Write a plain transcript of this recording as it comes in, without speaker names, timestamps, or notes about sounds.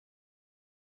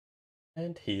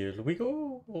And here we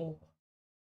go.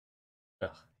 Ugh,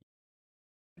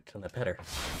 done that better.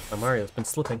 My Mario's been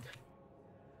slipping.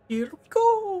 Here we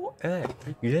go. Yeah.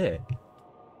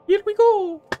 Here we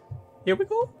go. Here we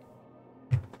go.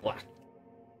 What?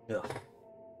 Ugh.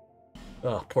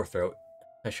 Oh, poor throat.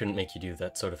 I shouldn't make you do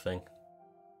that sort of thing.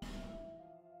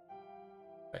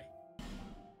 Right.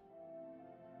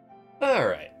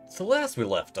 Alright, so last we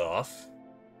left off...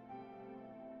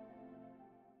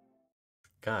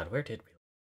 God, where did we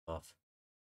leave off?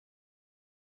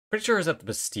 Pretty sure it was at the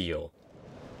Bastille.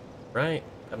 Right?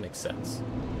 That makes sense.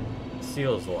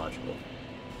 Bastille is logical.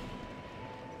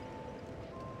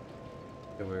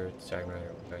 Good word, Dragon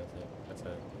Rider, that's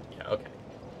a... Yeah, okay.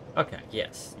 Okay,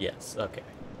 yes, okay.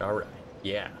 Alright.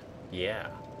 Yeah.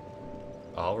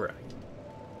 Alright.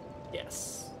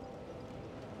 Yes.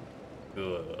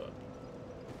 Good.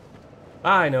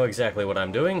 I know exactly what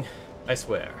I'm doing. I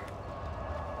swear.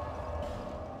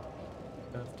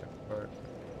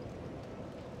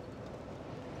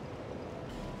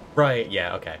 Right,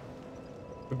 yeah, okay.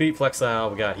 We beat Flexile,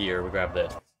 we got here, we grabbed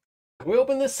this. We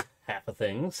open this half of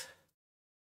things.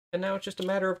 And now it's just a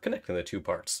matter of connecting the two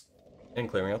parts. And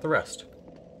clearing out the rest.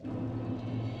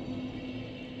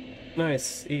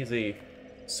 Nice, easy,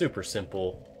 super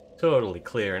simple, totally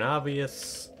clear and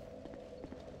obvious.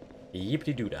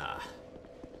 Yippity-doo-dah.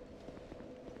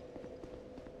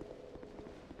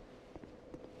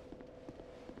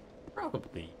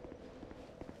 Probably.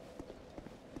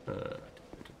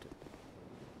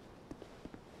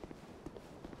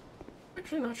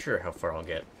 Actually not sure how far I'll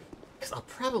get. Because I'll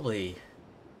probably...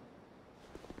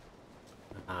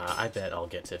 I bet I'll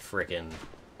get to frickin'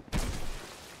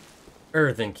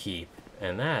 Earthen Keep.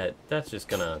 And that's just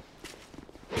gonna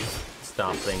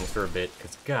stop things for a bit,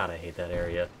 because God, I hate that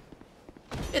area.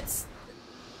 It's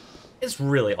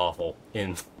really awful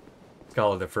in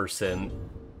Scholar of the First Sin.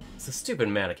 The stupid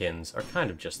mannequins are kind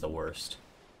of just the worst.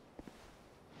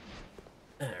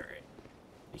 Alright.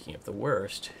 Speaking of the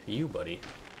worst, you, buddy.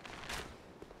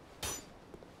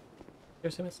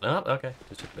 Here's him. Oh, okay.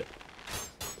 Just took a bit.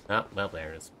 Oh, well,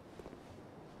 there it is.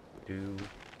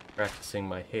 Practicing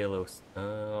my Halo.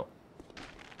 Oh.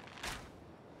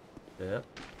 Yep.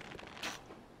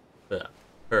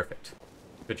 Perfect.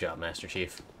 Good job, Master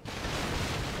Chief.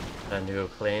 Time to go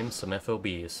claim some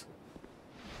FOBs.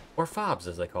 Or FOBs,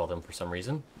 as they call them for some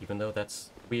reason, even though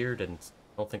that's weird and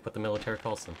I don't think what the military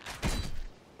calls them.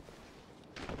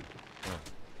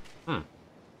 Oh.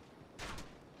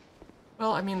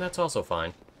 Well, I mean, that's also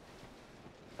fine.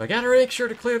 I gotta make sure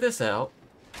to clear this out,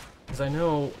 because I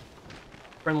know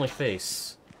Friendly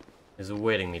Face is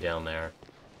awaiting me down there.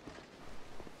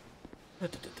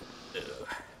 Come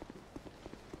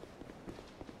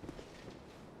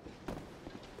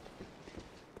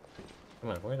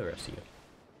on, where are the rest of you?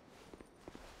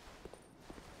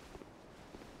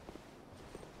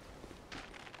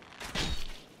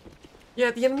 Yeah,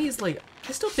 the enemies, like,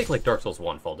 they still take, like, Dark Souls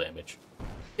 1 fall damage.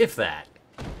 If that.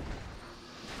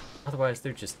 Otherwise,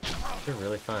 they're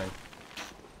really fine.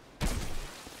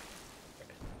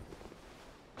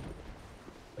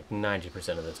 Like,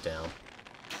 90% of this down.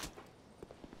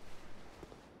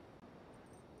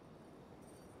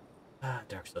 Ah,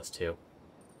 Dark Souls 2.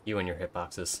 You and your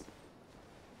hitboxes.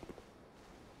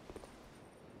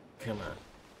 Come on.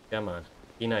 Come on.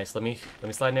 Be nice. Let me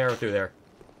slide an arrow through there.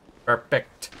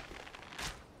 Perfect.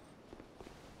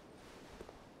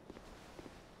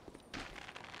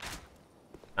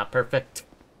 Not perfect.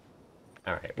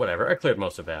 Alright, whatever. I cleared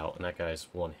most of it out, and that guy's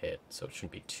one hit, so it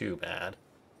shouldn't be too bad.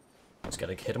 Just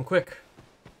gotta hit him quick.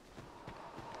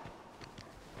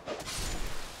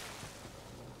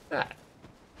 That.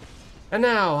 And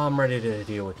now I'm ready to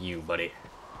deal with you, buddy.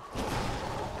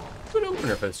 Good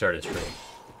opener for the start of the stream.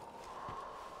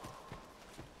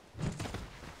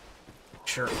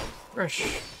 Sure.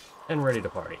 Fresh and ready to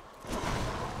party.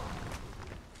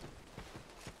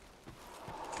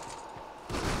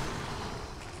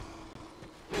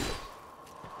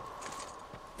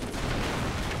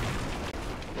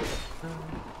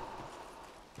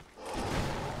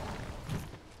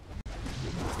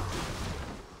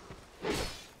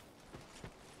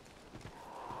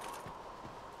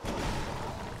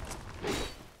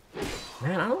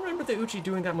 Man, I don't remember the Uchi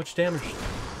doing that much damage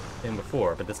than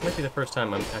before, but this might be the first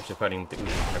time I'm actually fighting the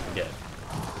Uchi. I forget.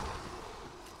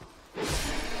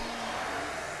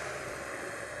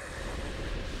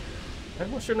 I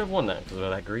almost shouldn't have won that because of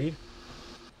that greed.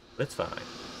 But it's fine.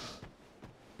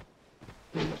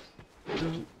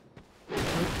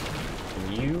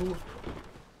 You...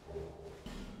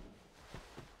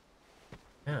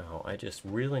 Now, I just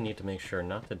really need to make sure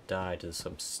not to die to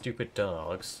some stupid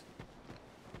dogs.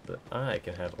 so that I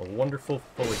can have a wonderful,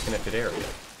 fully connected area.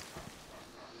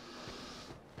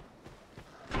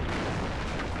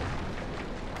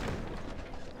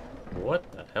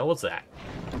 What the hell was that?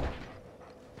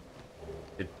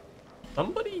 Did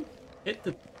somebody hit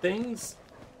the things?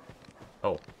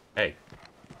 Oh, hey.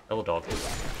 Hello, dog.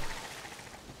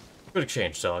 Good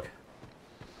exchange, dog.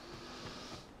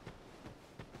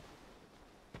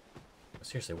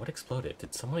 Seriously, what exploded?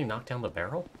 Did somebody knock down the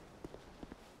barrel?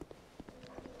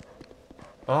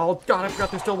 Oh, God, I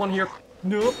forgot there's still one here.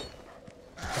 Nope.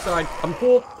 Sorry, I'm a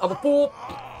fool. I'm a fool.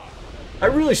 I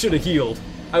really should have healed.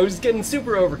 I was getting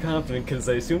super overconfident because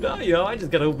I assumed, oh, you know, I just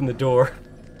gotta open the door.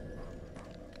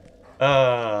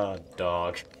 Ah,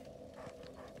 dog.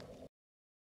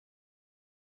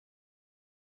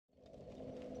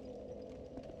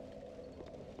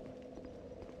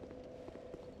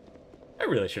 I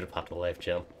really should have popped a life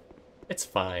gem. It's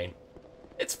fine.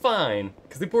 It's fine,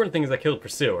 because the important thing is I killed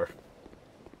Pursuer.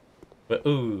 But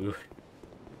ooh,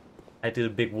 I did a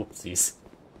big whoopsies.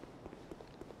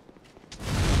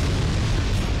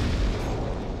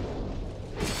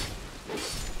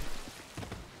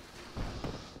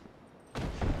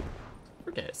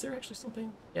 Forget, is there actually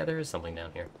something? Yeah, there is something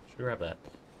down here. Should grab that.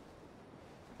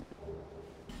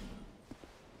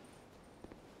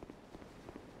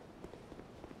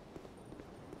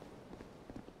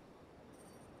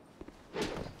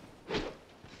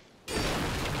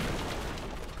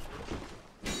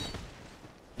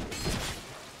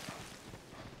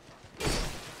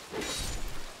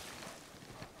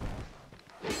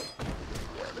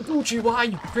 Gucci, why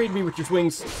you betrayed me with your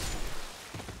wings?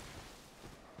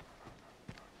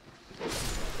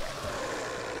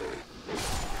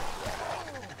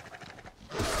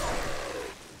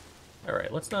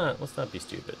 Alright, let's not be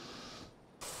stupid.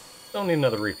 Don't need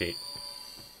another repeat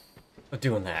of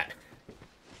doing that.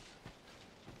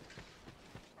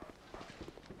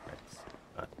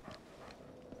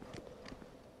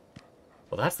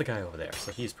 Well, that's the guy over there,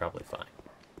 so he's probably fine.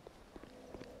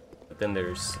 But then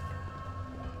there's...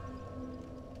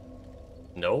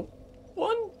 no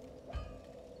one?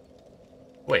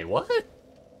 Wait, what?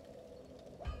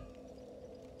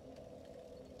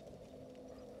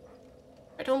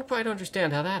 I don't quite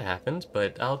understand how that happened,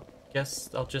 but guess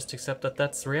I'll just accept that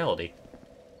that's reality.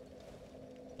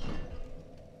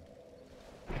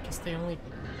 I guess they only...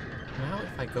 now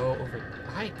if I go over...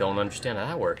 I don't understand how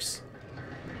that works.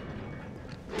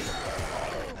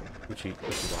 Gucci,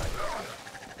 why?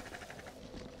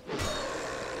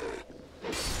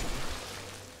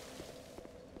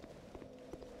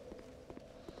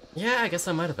 Yeah, I guess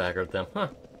I might have aggroed them, huh?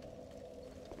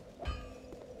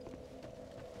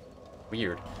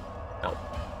 Weird. Now,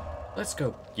 let's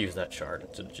go use that shard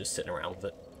instead of just sitting around with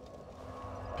it.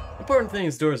 Important thing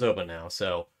is door's open now,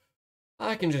 so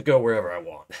I can just go wherever I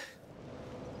want.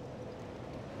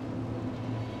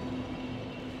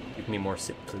 Give me more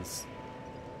sip, please.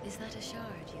 Is that a shard?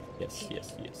 Yes.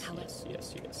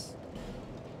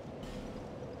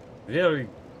 Very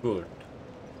good.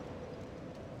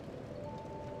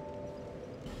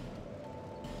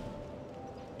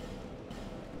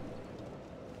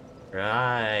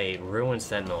 Right, Ruined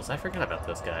Sentinels. I forgot about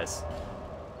those guys.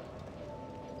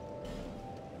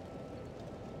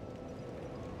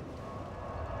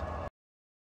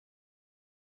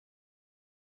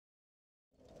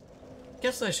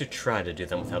 Guess I should try to do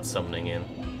them without summoning in.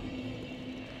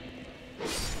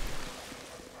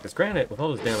 Because granted, with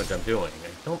all this damage I'm doing,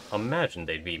 I don't imagine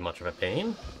they'd be much of a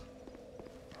pain.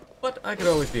 But I could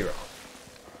always be wrong.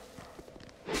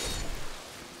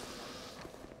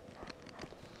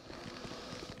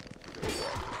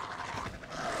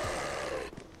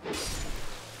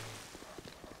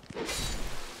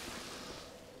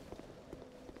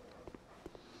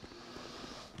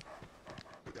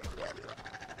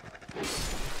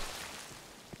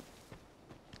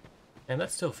 And that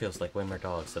still feels like way more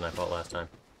dogs than I fought last time.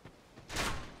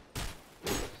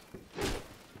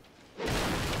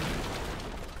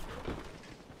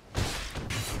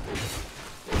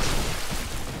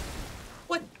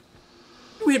 What?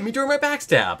 You hit me during my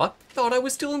backstab! I thought I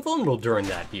was still invulnerable during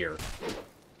that here.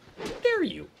 How dare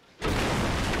you? I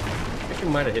think you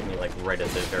might have hit me like right at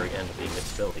the very end of the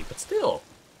invincibility, but still!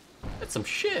 That's some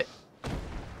shit!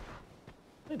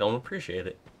 I don't appreciate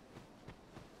it.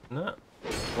 Not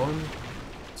one...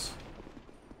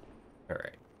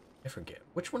 Alright. I forget.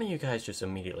 Which one of you guys just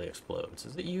immediately explodes?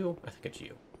 Is it you? I think it's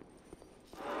you.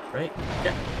 Right?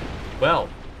 Yeah. Well,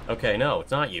 okay, no,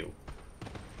 it's not you.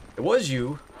 It was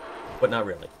you, but not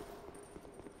really.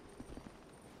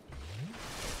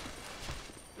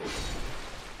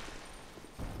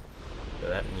 So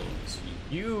that means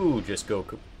you just go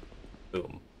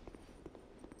boom.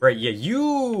 Right, yeah,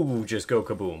 you just go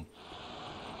kaboom.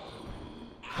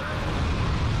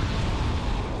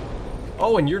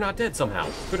 Oh, and you're not dead somehow.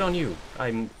 Good on you.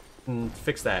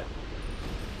 Fix that.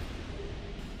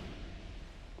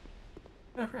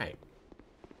 Alright.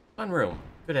 Fun room.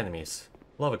 Good enemies.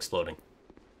 Love exploding.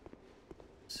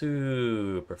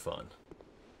 Super fun.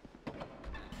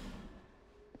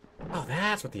 Oh,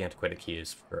 that's what the antiquated key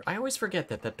is for. I always forget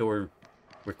that that door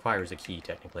requires a key,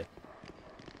 technically.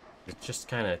 It's just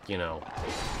kind of, you know,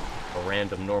 a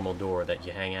random normal door that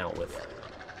you hang out with.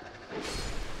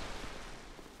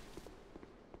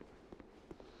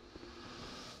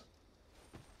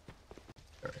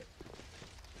 Alright.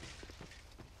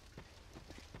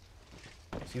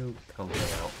 You come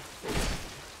out.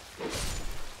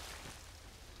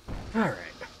 Alright.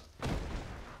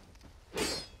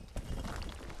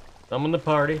 Summon the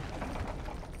party.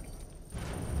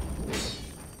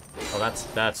 Oh,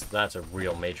 that's a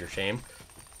real major shame.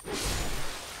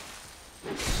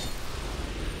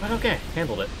 But okay,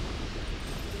 handled it.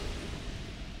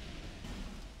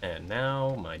 And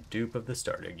now my dupe of the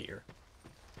starter gear.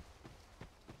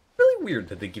 Really weird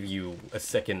that they give you a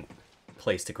second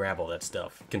place to grab all that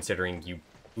stuff, considering you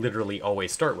literally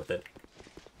always start with it.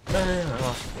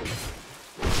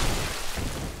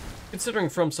 Considering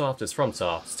FromSoft is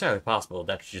FromSoft, it's entirely possible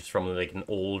that's just from like an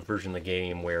old version of the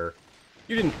game where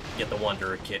you didn't get the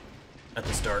Wanderer kit at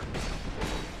the start.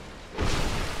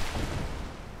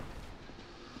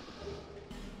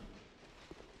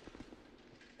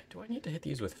 Do I need to hit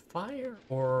these with fire,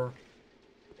 or...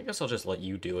 I guess I'll just let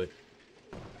you do it.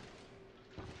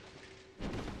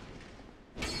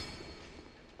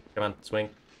 Come on, swing.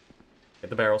 Hit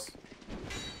the barrels.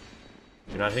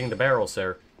 You're not hitting the barrels,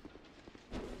 sir.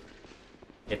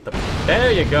 Hit the...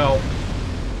 There you go!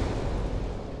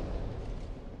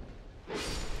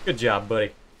 Good job,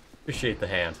 buddy. Appreciate the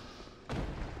hand.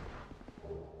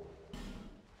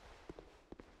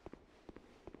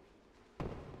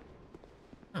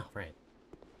 Oh, right.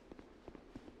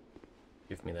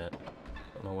 Give me that.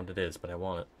 Don't know what it is, but I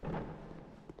want it.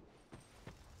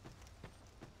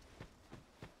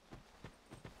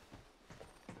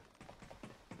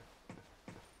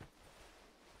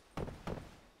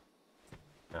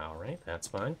 Alright, that's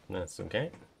fine. That's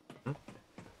okay. Come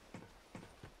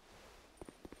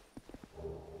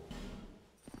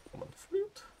on,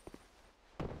 fruit.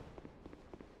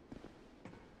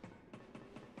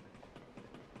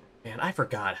 Man, I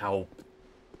forgot how...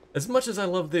 As much as I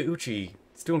love the Uchi,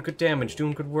 it's doing good damage,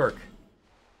 doing good work.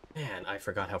 Man, I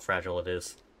forgot how fragile it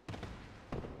is.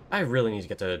 I really need to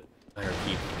get to Iron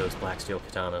Keep for those black steel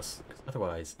katanas.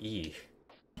 Otherwise, eeh.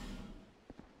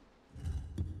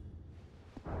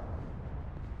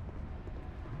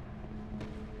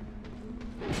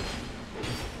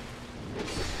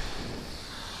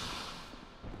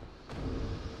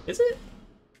 Is it?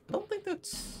 I don't think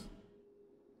that's...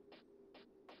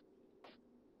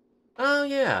 Oh,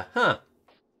 yeah, huh.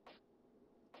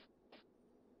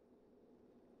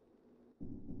 What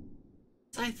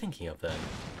was I thinking of then?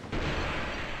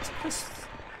 I was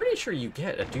pretty sure you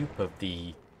get a dupe of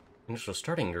the initial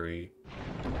starting gear,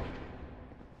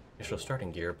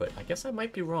 but I guess I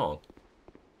might be wrong.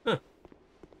 Huh.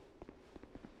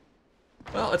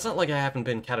 Well, it's not like I haven't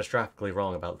been catastrophically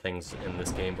wrong about things in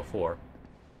this game before.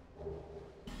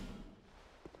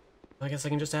 I guess I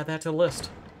can just add that to the list.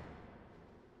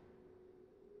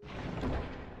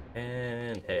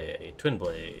 And hey, Twin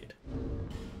Blade.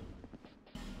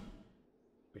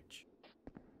 Which...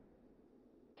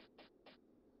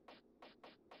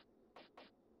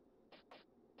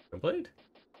 Twin Blade?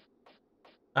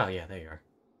 Oh yeah, there you are.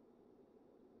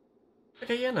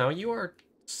 Okay, yeah, no, you are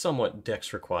somewhat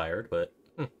dex required, but...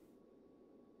 a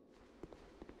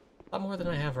lot more than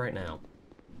I have right now.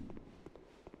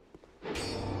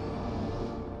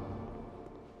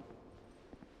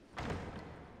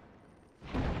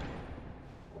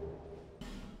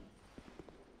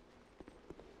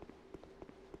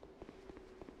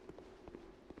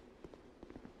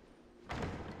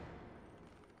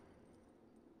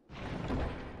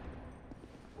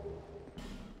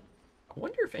 I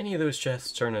wonder if any of those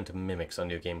chests turn into mimics on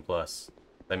New Game Plus.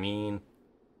 I mean,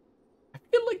 I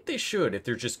feel like they should if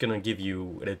they're just gonna give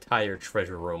you an entire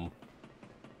treasure room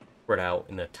spread out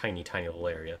in a tiny, tiny little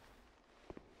area.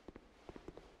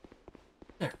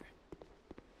 There.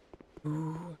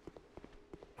 Ooh.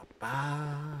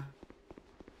 Ba-ba.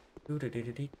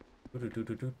 Doo-doo-doo-doo-doo.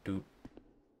 Doo-doo-doo-doo-doo.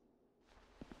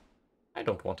 I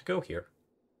don't want to go here.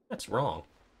 That's wrong.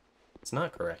 It's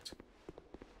not correct.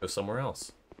 Go somewhere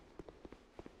else.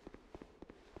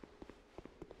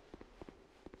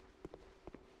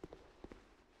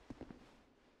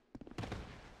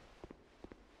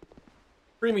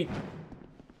 Free me!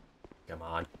 Come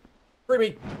on. Free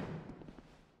me!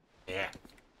 Yeah.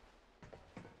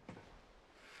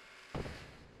 The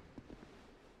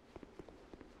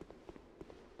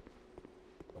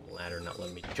ladder not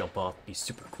letting me jump off. Be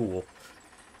super cool.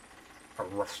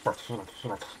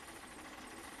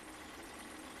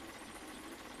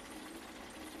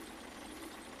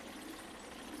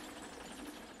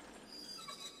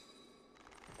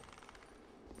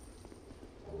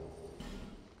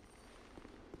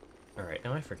 Alright,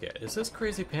 now I forget. Is this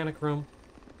crazy panic room?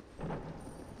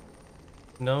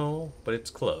 No, but it's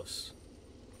close.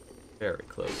 Very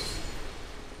close.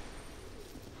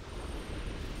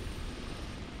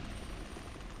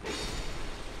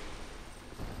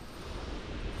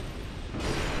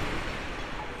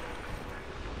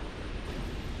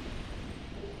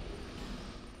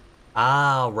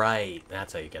 Ah, right.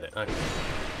 That's how you get it. Okay.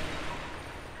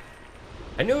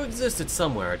 I knew it existed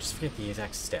somewhere, I just forget the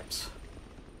exact steps.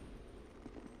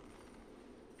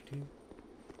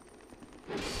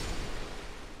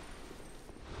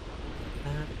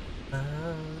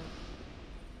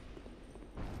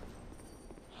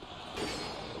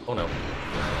 Oh no.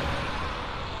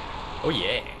 Oh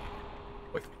yeah.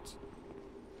 Wait.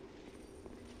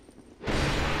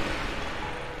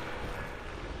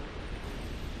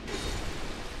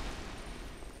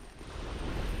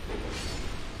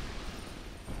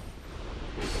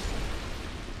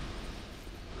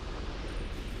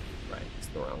 Right, it's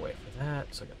the wrong way for that,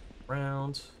 so I got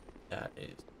round. That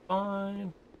is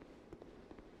fine.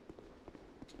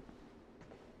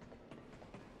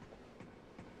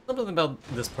 Something about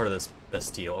this part of this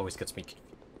Bastille always gets me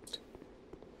confused.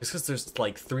 It's because there's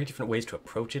like 3 different ways to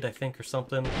approach it, I think, or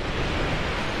something.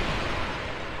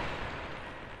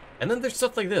 And then there's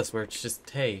stuff like this where it's just,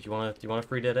 hey, do you want a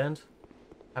free dead end?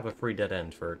 Have a free dead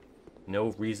end for no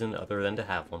reason other than to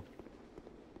have one.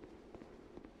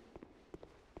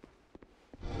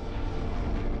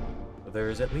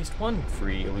 There's at least one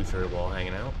free illusory wall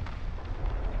hanging out.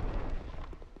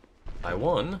 By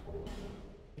one, I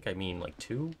think I mean like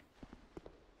 2.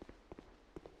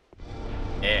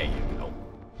 There you go.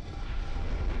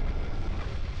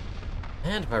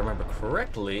 And if I remember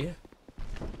correctly,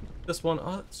 this one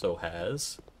also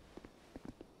has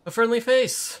a friendly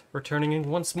face, returning in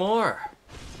once more.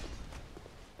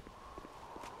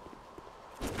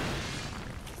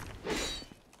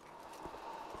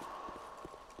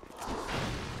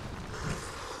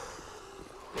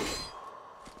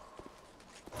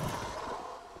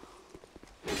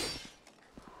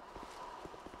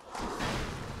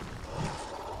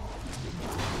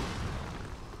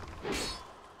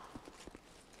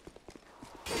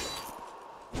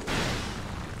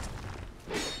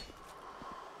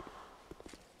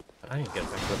 I need to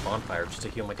get back to the bonfire just to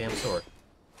heal my damn sword.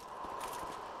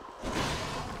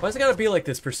 Why's it gotta be like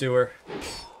this, Pursuer?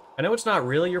 I know it's not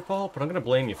really your fault, but I'm gonna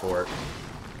blame you for it.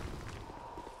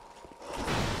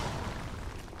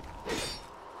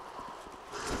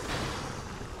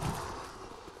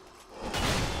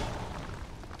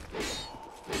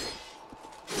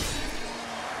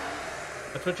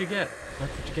 That's what you get.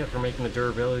 That's what you get for making the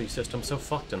durability system so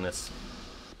fucked in this.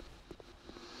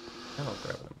 I'll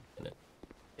grab them in a minute.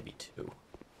 Maybe 2.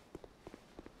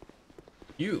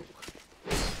 You!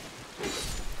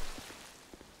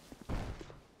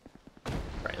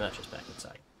 Right, that's just back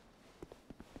inside.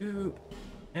 Ooh.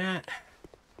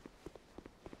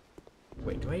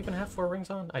 Wait, do I even have 4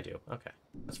 rings on? I do. Okay.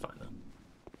 That's fine, then.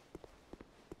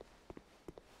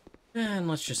 And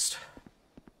let's just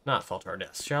not fall to our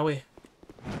deaths, shall we?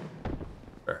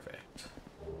 Perfect.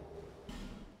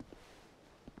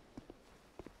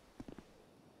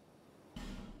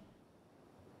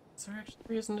 Is there actually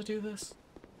a reason to do this?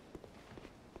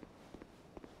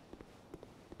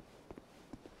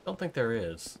 Don't think there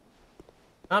is.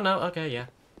 Oh no, okay, yeah.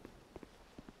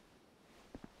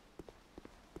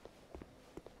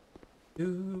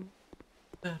 Ooh.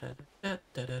 Da da da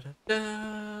da da da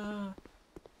da.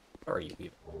 How are you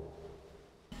even?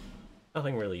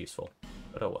 Nothing really useful,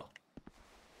 but oh well.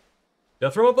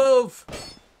 Death from above!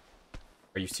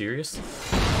 Are you serious?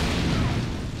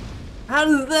 How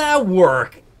does that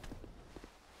work?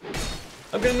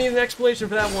 I'm gonna need an explanation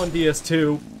for that one,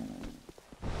 DS2.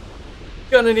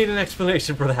 Gonna need an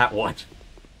explanation for that one.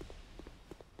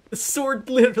 The sword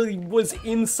literally was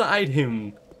inside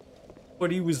him.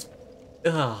 But he was...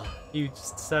 Ugh, you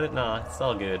just said it. Nah, it's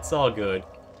all good. It's all good.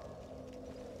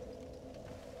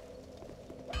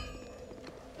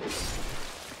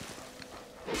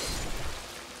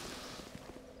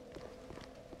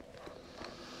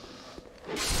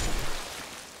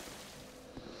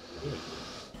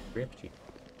 Ripped you.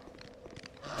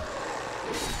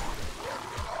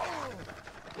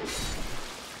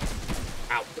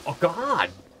 Ow. Oh, God!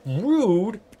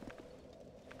 Rude!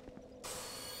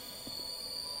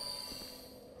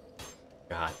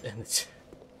 God, and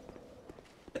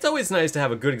it's always nice to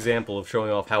have a good example of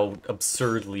showing off how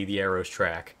absurdly the arrows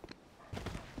track.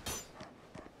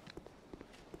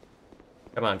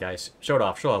 Come on, guys. Show it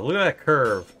off, show it off. Look at that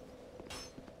curve.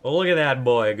 Look at that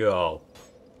boy go.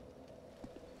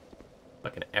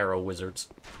 Fucking arrow wizards.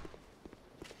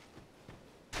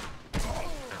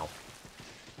 Ow.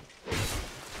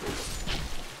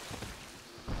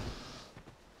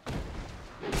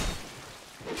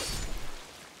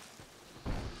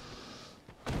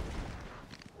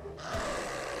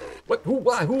 What? Who?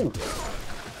 Why? Who?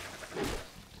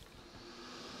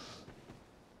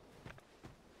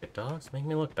 Good dogs make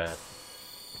me look bad.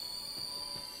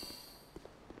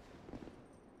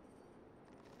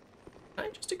 Can I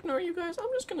just ignore you guys? I'm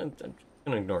just gonna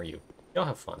ignore you. Y'all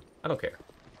have fun. I don't care.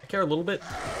 I care a little bit,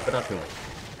 but not too much.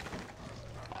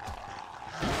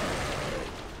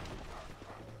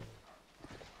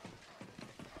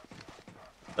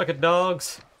 Suck it,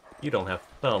 dogs. You don't have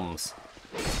thumbs.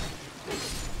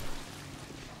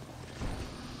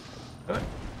 Alright.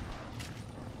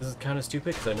 This is kind of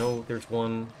stupid, because I know there's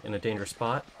one in a dangerous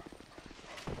spot.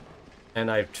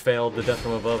 And I've failed the death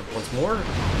from above once more.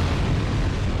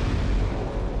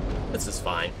 This is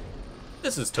fine.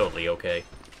 This is totally okay.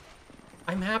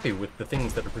 I'm happy with the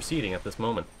things that are proceeding at this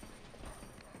moment.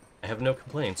 I have no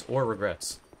complaints or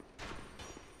regrets.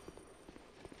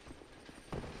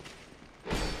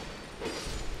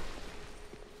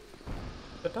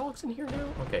 The dog's in here now?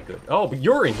 Okay, good. Oh, but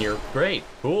you're in here. Great.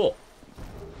 Cool.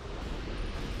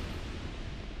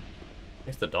 At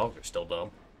least the dogs are still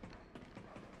dumb.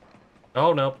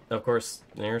 Oh, no. Of course,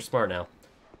 they're smart now.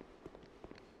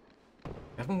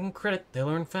 Give them credit. They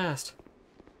learn fast.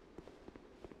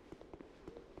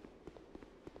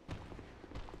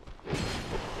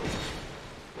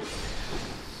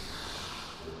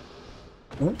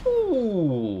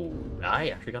 Ooh! I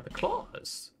actually got the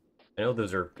claws. I know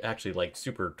those are actually, like,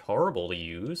 super horrible to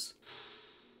use.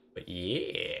 But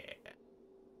yeah.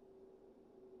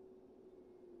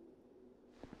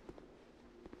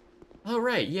 Oh,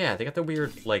 right, yeah, they got the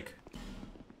weird, like,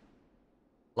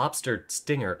 lobster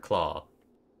stinger claw.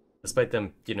 Despite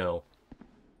them, you know,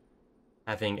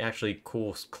 having actually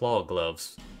cool claw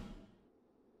gloves.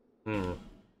 Hmm.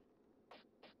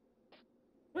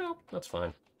 Well, that's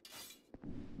fine.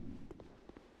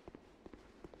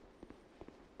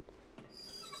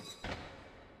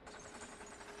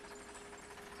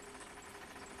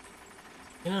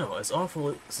 You know, as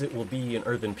awful as it will be in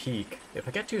Earthen Peak, if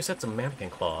I get 2 sets of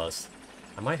mannequin claws,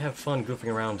 I might have fun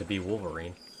goofing around to be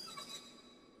Wolverine.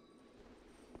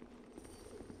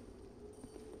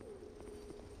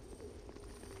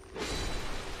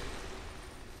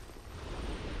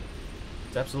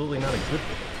 It's absolutely not a good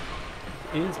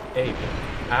thing. It is a good thing.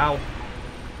 Ow!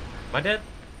 Am I dead?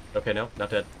 Okay, no, not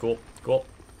dead. Cool, cool.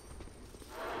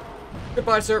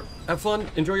 Goodbye, sir. Have fun.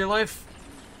 Enjoy your life.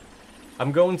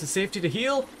 I'm going to safety to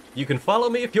heal. You can follow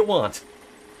me if you want.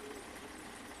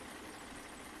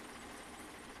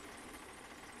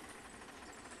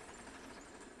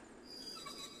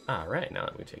 Alright, now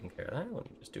that we've taken care of that, let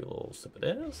me just do a little sip of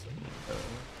this. And,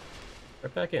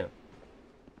 right back in.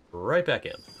 Right back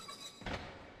in.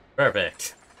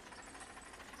 Perfect.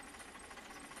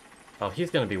 Oh,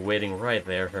 he's gonna be waiting right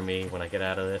there for me when I get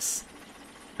out of this.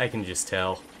 I can just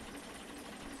tell.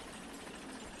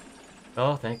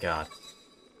 Oh, thank God.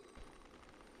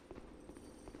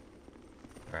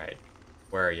 Alright,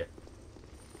 where are you?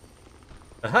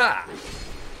 Aha!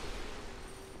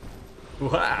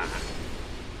 Hoo-ha!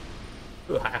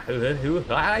 Hoo-ha!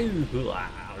 Hoo-ha! Hoo-ha!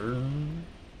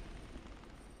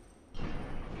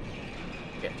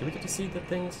 Yeah, do we get to see the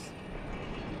things?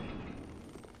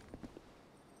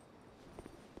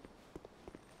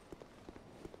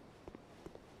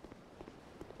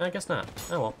 I guess not.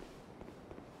 Oh well.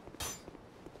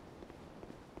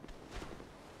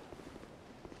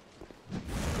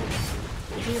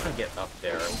 Maybe if I get up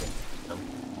there,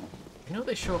 I know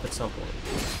they show up at some point.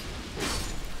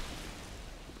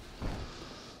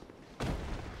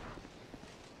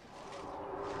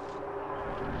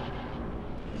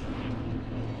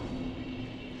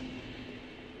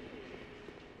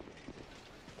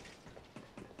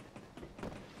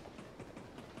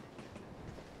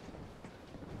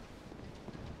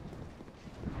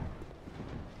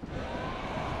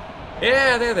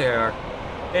 Yeah, there they are.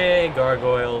 Hey,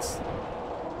 gargoyles.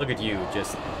 Look at you,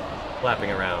 just flapping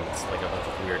around like a bunch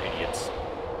of weird idiots.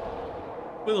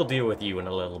 We'll deal with you in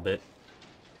a little bit.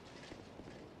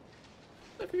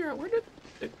 I figure out, where did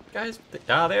the guys...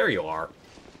 Ah, there you are.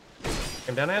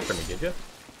 Came down after me, did you?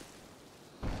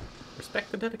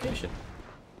 Respect the dedication.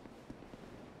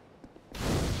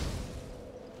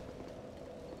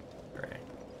 Alright.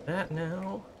 That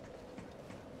now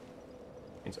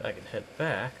means I can head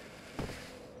back.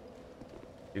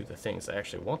 Do the things I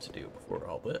actually want to do before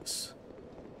all this.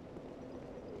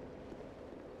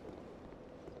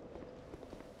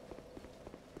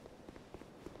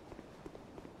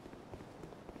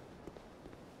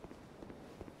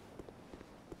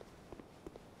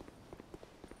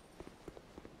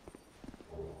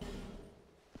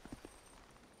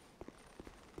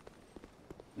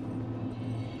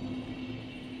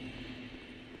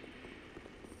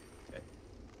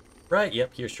 Right,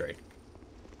 yep, you're straight.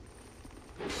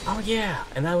 Oh yeah,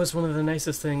 and that was one of the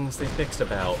nicest things they fixed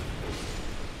about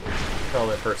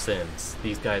Charlotte Her Sins.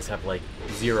 These guys have like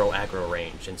 0 aggro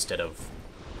range instead of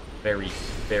very,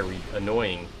 very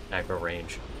annoying aggro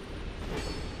range.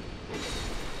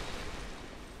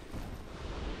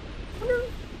 I wonder,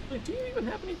 like, do you even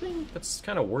have anything that's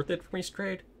kind of worth it for me,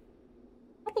 Strayed?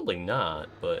 Probably not,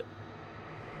 but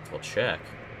we'll check.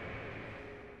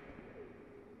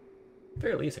 At the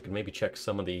very least, I could maybe check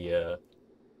some of the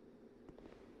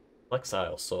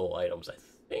Flexile Soul items I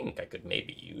think I could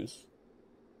maybe use.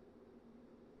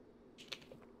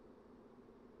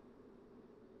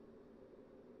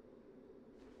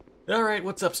 Alright,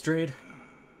 what's up, Strayed?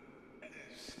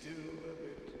 Still a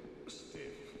bit stiff,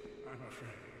 I'm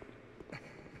afraid.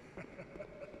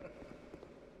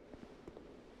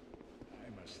 I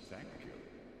must thank you,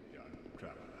 young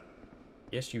traveler.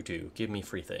 Yes, you do. Give me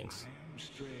free things. I am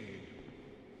Strayed,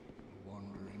 a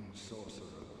wandering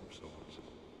sorcerer of sorts.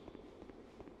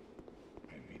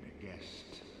 I've been a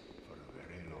guest for a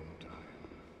very long time,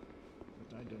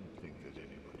 but I don't think that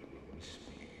anybody will miss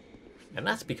me. And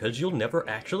that's because you'll never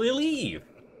actually leave.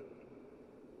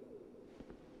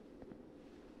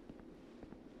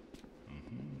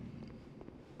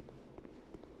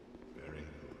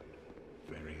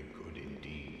 Very good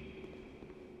indeed.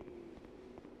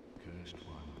 Cursed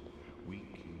one,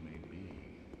 weak you may be,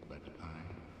 but I,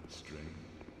 Strayed,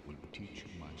 will teach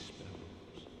you my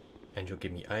spells. And you'll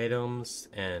give me items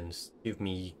and give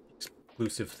me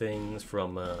exclusive things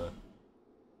from the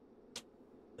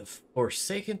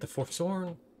Forsaken, the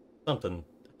Forsworn, something.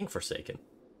 I think Forsaken.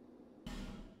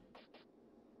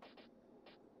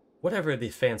 Whatever the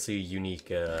fancy,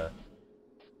 unique,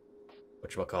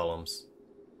 whatchamacallums.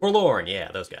 Forlorn,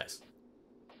 yeah, those guys.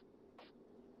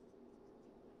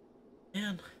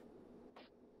 Man.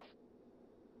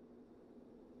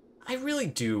 I really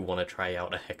do want to try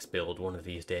out a Hex build one of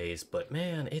these days, but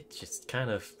man, it's just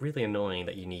kind of really annoying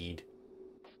that you need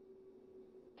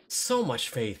so much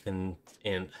faith in... I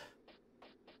mean,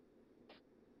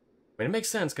 it makes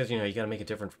sense because, you know, you gotta make it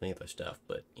different from the other stuff,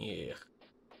 but yeah.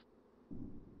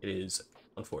 It is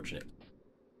unfortunate.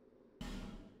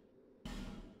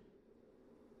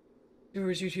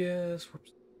 Viewers UGS.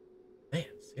 Whoops. Man,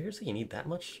 seriously, you need that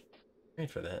much? Right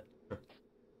for that. Huh.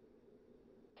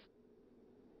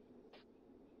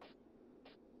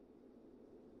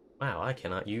 Wow, I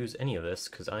cannot use any of this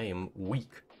because I am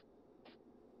weak.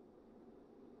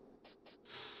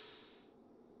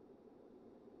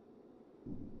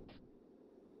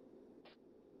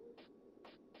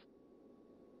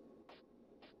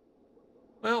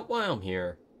 Well, while I'm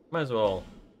here, might as well.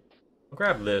 I'll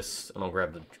grab this, and I'll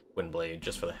grab the Twin Blade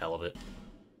just for the hell of it.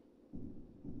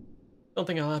 Don't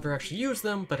think I'll ever actually use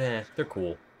them, but they're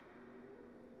cool.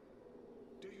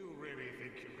 Do you really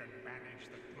think you can manage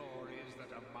the glories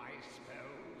that are my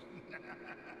spells?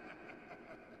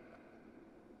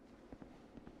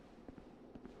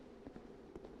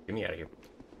 Get me out of here.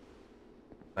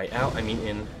 By out, I mean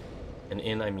in, and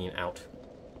in, I mean out.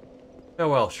 Oh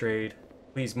well, Strayed.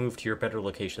 Please move to your better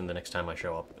location the next time I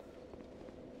show up.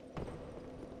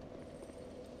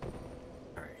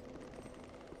 Alright.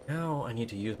 Now I need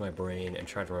to use my brain and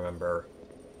try to remember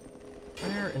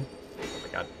where and... Oh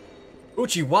my god.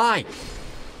 Uchi, why?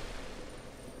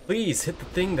 Please, hit the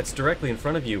thing that's directly in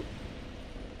front of you.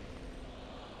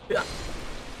 Yeah.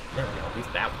 There we go, at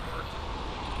least that one worked.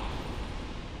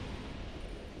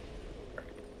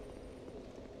 Alright.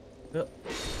 Yep.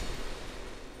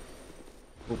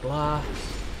 Blah.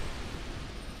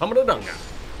 Hamadadunga.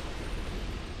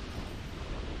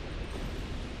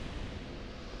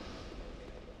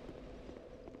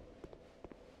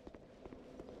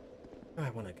 I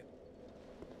want to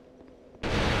go.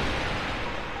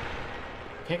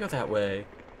 Can't go that way.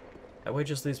 That way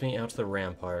just leads me out to the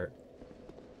rampart.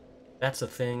 That's a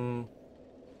thing.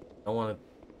 I want to...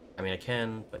 I mean, I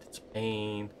can, but it's a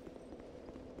pain.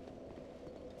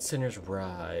 Sinner's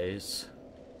Rise.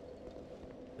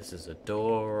 This is a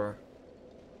door.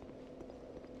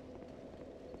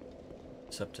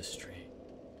 It's up to straight.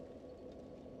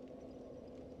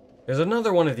 There's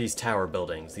another one of these tower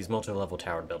buildings, these multi-level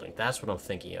tower buildings. That's what I'm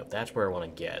thinking of. That's where I want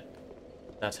to get.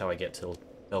 That's how I get to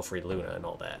Belfry Luna and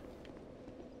all that.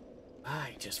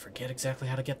 I just forget exactly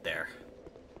how to get there.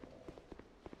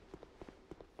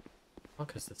 Well,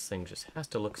 because this thing just has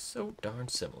to look so darn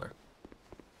similar.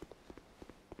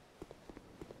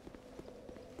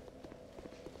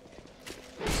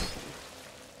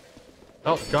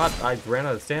 Oh, God, I ran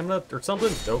out of stamina or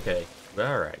something? Okay,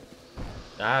 alright.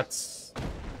 That's...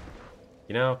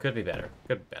 You know, could be better.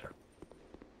 Could be better.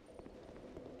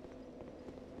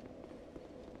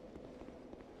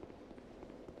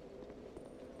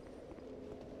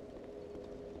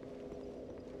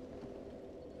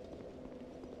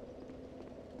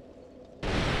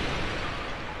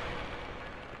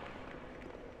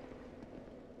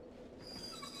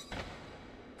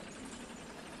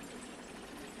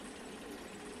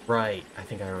 Right, I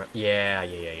think I remember. Yeah.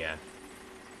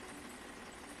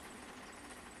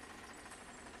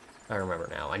 I remember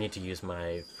now. I need to use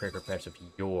my Fragrant Patch of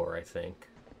Yore, I think.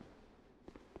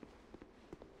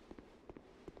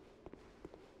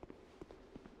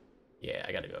 Yeah,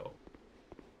 I gotta go.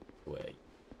 Away.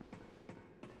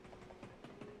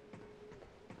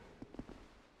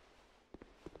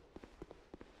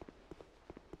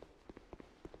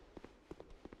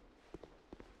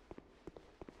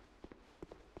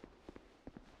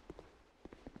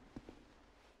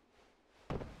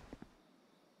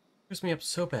 Screws me up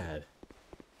so bad.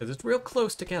 Because it's real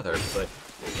close together, but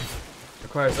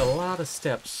requires a lot of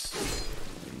steps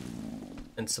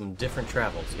and some different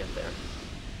travel to get there.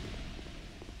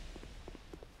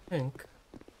 I think.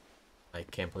 I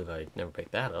can't believe I never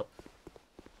picked that up.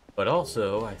 But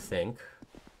also, I think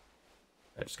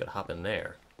I just gotta hop in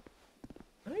there.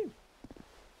 Right?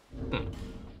 Can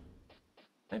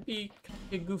I be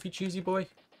a goofy cheesy boy?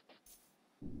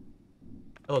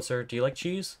 Hello, sir. Do you like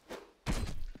cheese?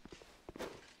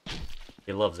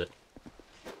 He loves it.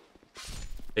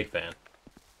 Big fan.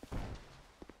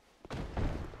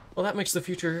 Well, that makes the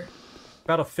future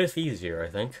about a fifth easier, I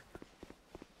think.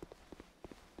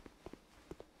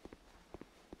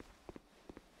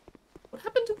 What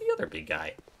happened to the other big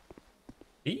guy?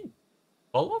 He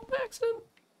fall off by accident?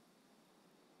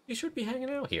 He should be hanging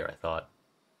out here, I thought.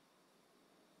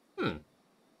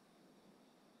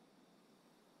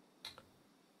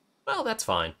 Well, that's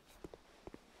fine.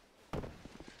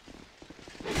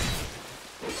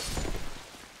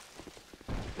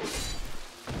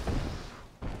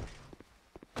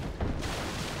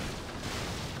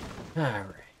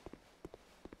 Alright.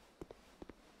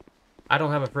 I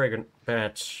don't have a fragrant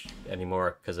patch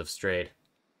anymore because of Strayed.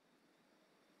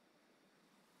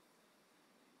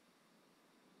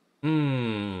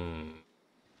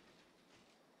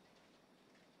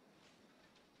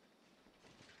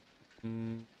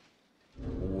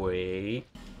 Wait.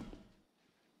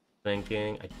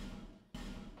 Thinking. I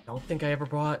don't think I ever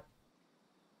bought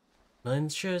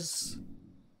Munches.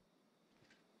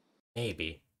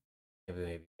 Maybe.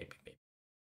 Maybe.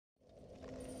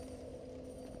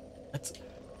 That's...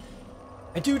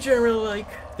 I do generally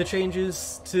like the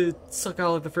changes to suck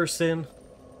out like the first sin,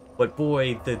 but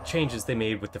boy, the changes they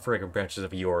made with the fragrant branches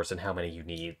of yours and how many you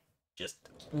need just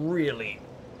really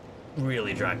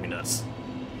drive me nuts.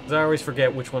 Because I always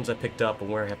forget which ones I picked up and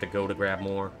where I have to go to grab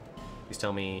more. Please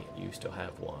tell me you still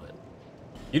have one.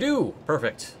 You do!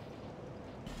 Perfect.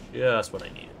 Just what I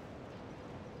needed.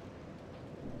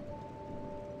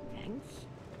 Thanks.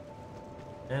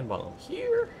 And while I'm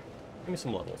here, give me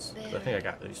some levels. 'Cause I think I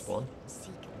got at least one.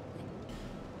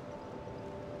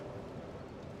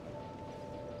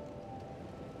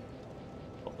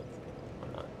 Why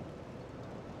not?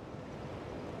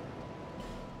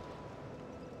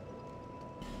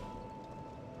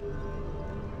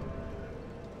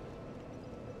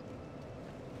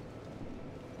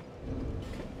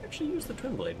 Can I actually use the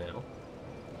twin blade now?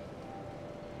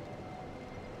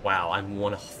 Wow, I'm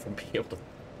one off from being able to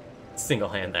single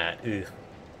hand that. Ugh.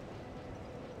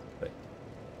 But,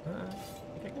 I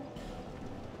think I can.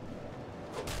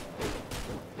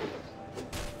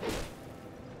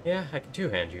 Yeah, I can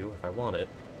two-hand you if I want it.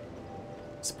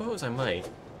 Suppose I might.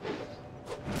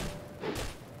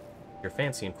 You're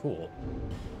fancy and cool.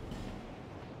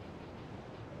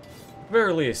 At the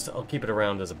very least, I'll keep it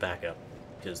around as a backup,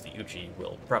 because the Uchi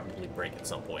will probably break at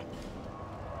some point.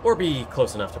 Or be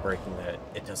close enough to breaking that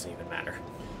it doesn't even matter.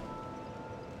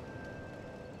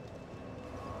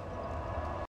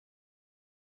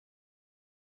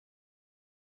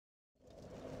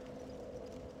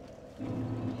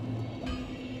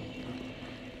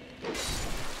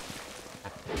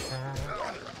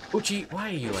 Uchi, why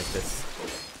are you like this?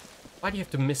 Why do you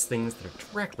have to miss things that are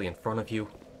directly in front of you?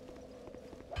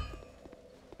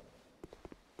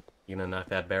 You gonna knock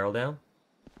that barrel down?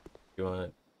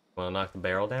 You wanna knock the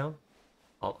barrel down?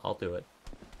 I'll do it.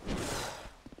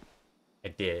 I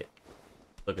did it.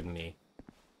 Look at me.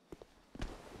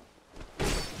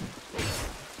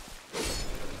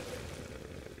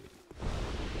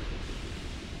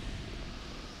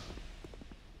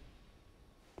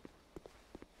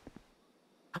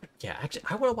 Yeah, actually,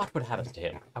 I want to watch what happens to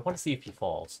him. I want to see if he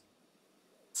falls.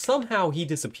 Somehow he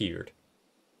disappeared.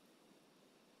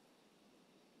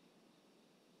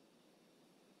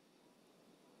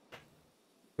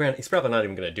 Granted, he's probably not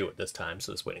even going to do it this time,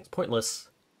 so this waiting's pointless.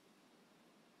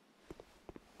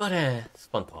 But, it's a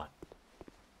fun thought.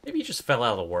 Maybe he just fell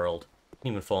out of the world.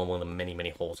 Didn't even fall in one of the many,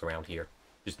 many holes around here.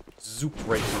 Just zooped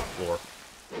right through the floor.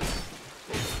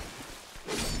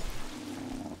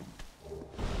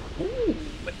 Ooh,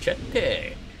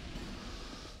 machete.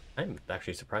 I'm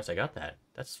actually surprised I got that.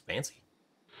 That's fancy.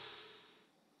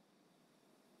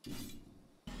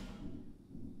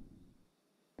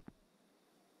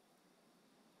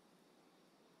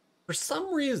 For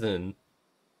some reason,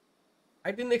 I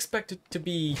didn't expect it to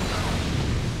be... God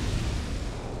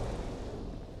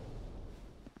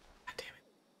damn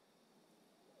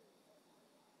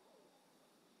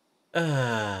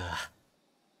it.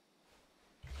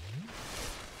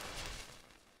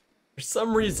 For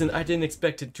some reason, I didn't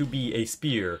expect it to be a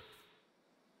spear.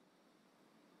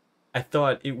 I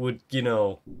thought it would, you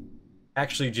know,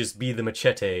 actually just be the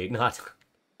machete, not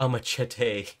a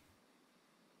machete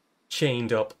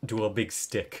chained up to a big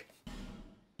stick.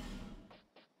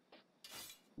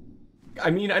 I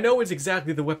mean, I know it's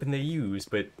exactly the weapon they use,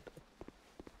 but...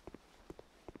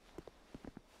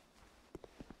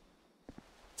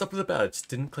 Something about it just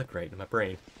didn't click right in my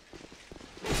brain.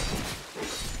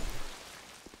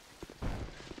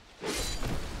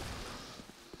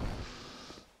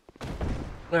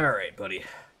 Alright, buddy.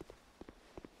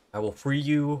 I will free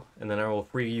you, and then I will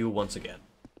free you once again.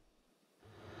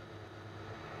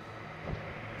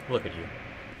 Look at you.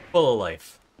 Full of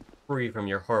life. Free from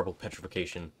your horrible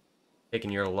petrification.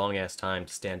 Taking your long-ass time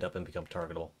to stand up and become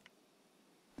targetable.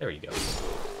 There you go.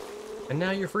 And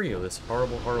now you're free of this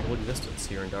horrible, horrible existence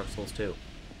here in Dark Souls 2.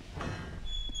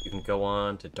 You can go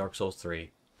on to Dark Souls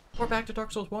 3. Or back to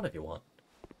Dark Souls 1 if you want.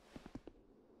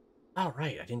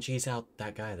 Alright, I didn't cheese out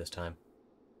that guy this time.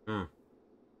 Well,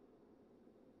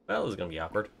 this is gonna be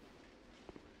awkward.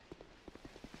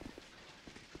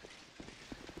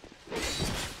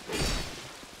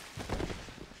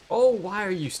 Oh, why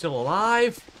are you still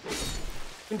alive?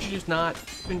 Couldn't you just not?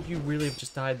 Couldn't you really have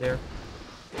just died there?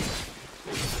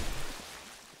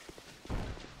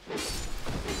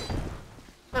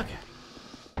 Okay.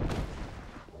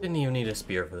 Didn't even need a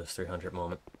spear for this 300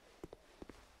 moment.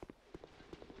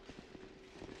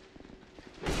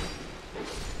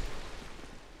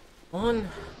 One.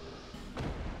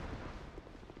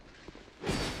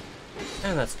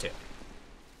 And that's two.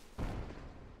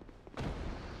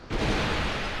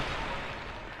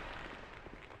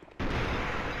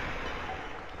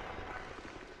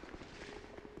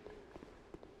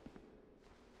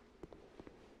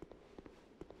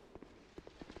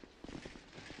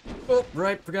 Oh,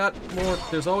 right, forgot more.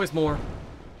 There's always more.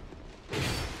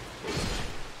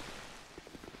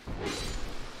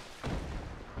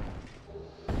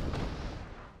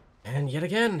 And yet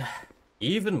again,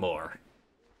 even more.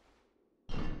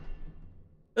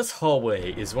 This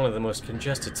hallway is one of the most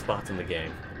congested spots in the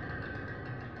game.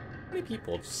 How many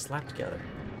people just slapped together?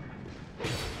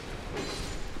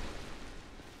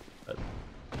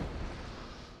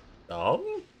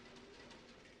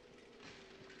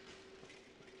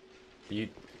 You...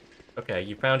 Okay,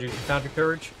 you found your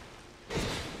courage?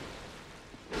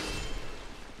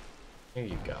 There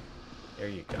you go. There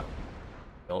you go.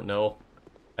 Don't know.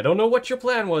 I don't know what your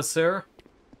plan was, sir.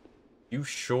 You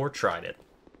sure tried it.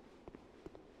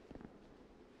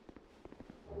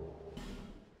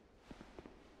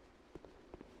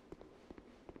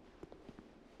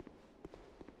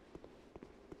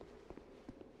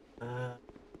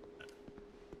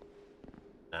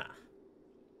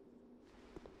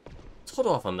 Let's hold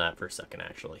off on that for a second,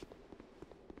 actually.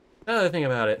 Another thing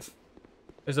about it,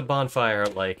 there's a bonfire,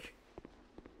 like,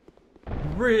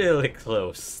 really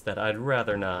close that I'd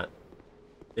rather not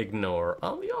ignore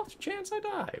on the off chance I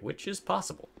die, which is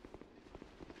possible.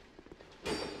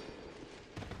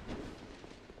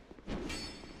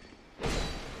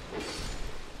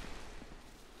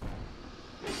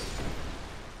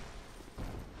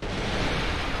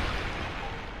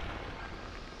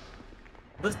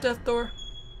 This Death Door?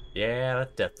 Yeah,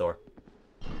 that's Death Door.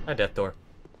 Hi, Death Door.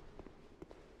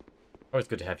 Always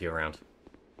good to have you around.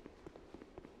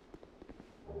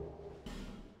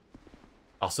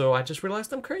 Also, I just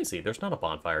realized I'm crazy. There's not a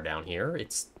bonfire down here.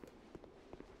 It's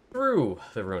through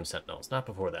the Ruined Sentinels, not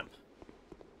before them.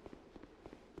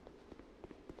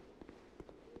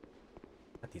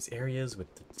 Got these areas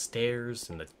with the stairs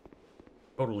and the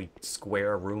totally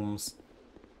square rooms.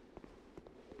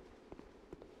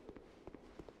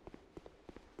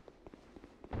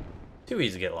 Too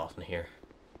easy to get lost in here.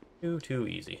 Too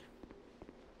easy.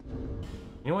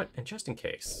 You know what? And just in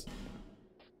case,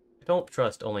 I don't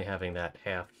trust only having that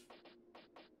half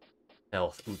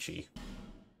health Uchi.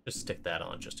 Just stick that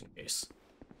on just in case.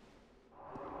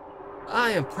 I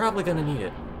am probably gonna need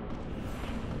it.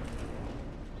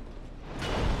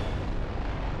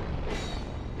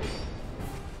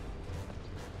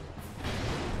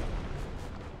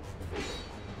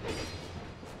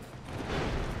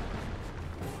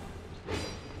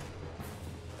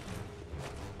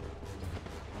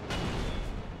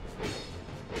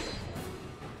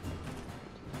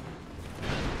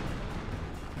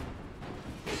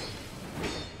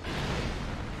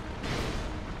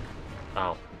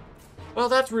 Oh. Well,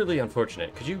 that's really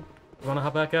unfortunate. Could you want to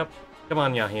hop back up? Come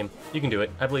on, Yahim. You can do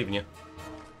it. I believe in you.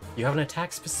 You have an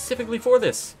attack specifically for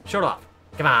this. Show it off.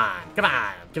 Come on. Come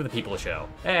on. Give the people a show.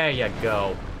 There you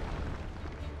go.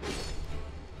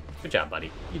 Good job,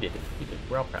 buddy. You did it. You did it.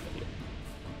 We're all proud of you.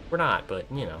 We're not, but,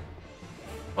 you know.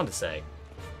 Fun to say.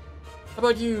 How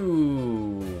about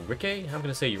you, Ricky? I'm going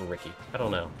to say you're Ricky. I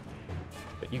don't know.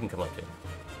 But you can come up too.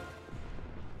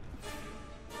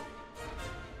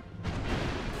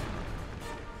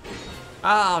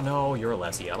 Oh, no, you're a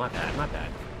Alessia. My bad, my bad.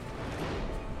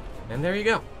 And there you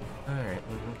go. Alright.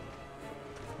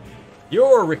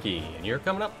 You're Ricky, and you're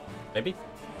coming up. Maybe?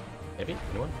 Maybe?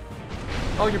 Anyone?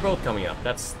 Oh, you're both coming up.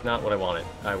 That's not what I wanted.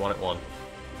 I wanted one.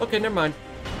 Okay, never mind.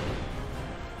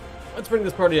 Let's bring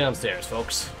this party downstairs,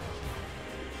 folks.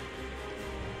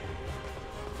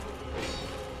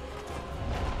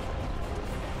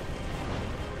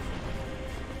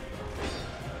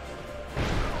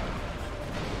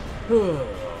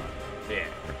 Yeah.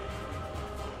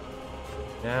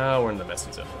 Now we're in the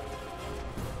messy zone.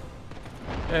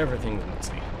 Everything's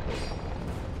messy.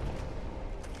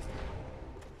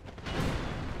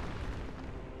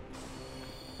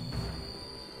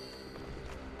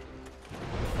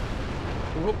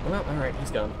 Whoop, well, alright,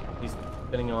 he's gone. He's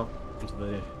spinning off into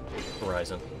the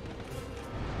horizon.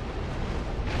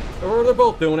 Or they're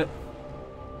both doing it.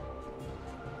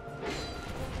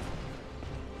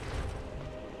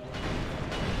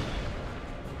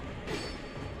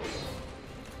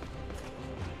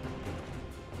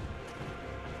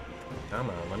 Come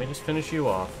on, let me just finish you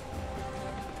off.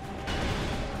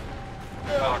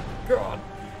 Oh, God.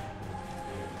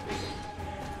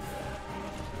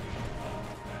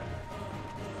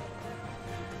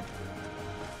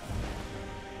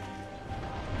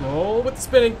 No, with the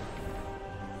spinning.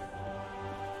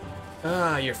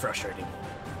 Ah, you're frustrating.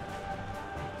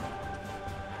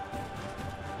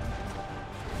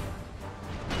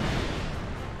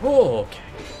 Oh, okay.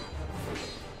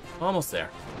 Almost there.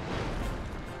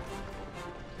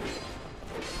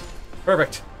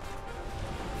 Perfect.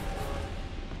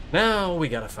 Now we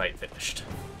got a fight finished.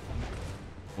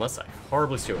 Unless I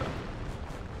horribly screw it up.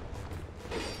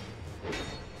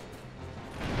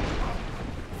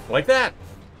 Like that!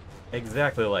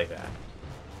 Exactly like that.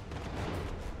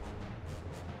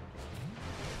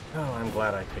 Oh, I'm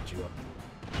glad I picked you up.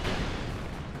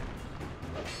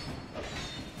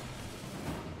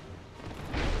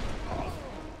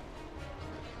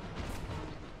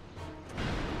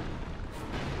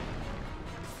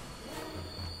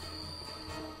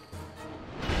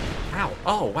 Ow!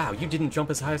 Oh, wow, you didn't jump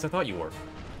as high as I thought you were.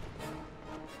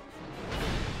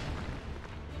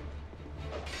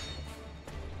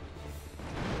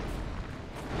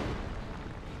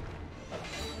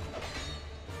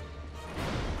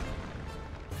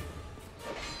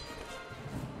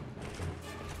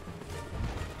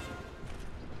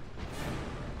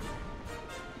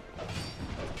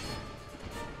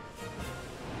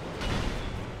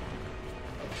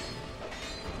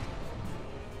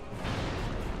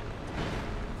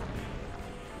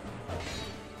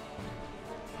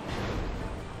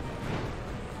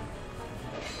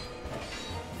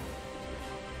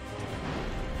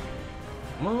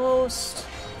 Almost.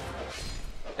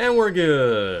 And we're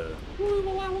good. Give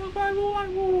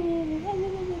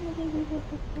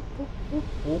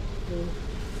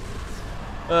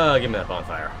me that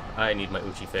bonfire. I need my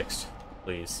Uchi fixed,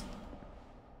 please.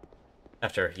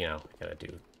 After, you know, gotta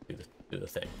do the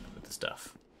thing with the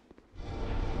stuff.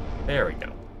 There we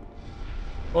go.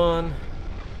 1,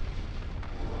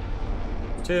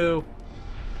 2.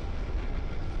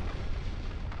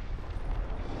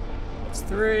 That's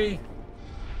 3.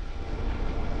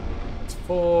 That's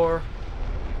 4.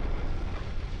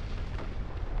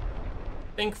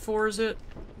 I think 4 is it?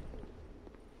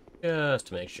 Just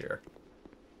to make sure.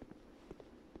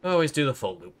 Always do the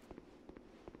full loop.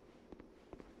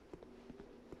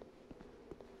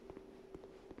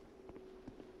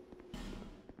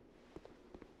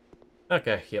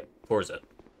 Okay, yep, 4 is it.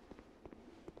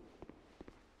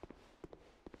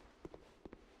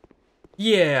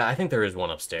 Yeah, I think there is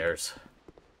one upstairs.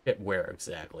 Forget where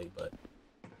exactly, but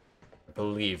I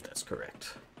believe that's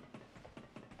correct.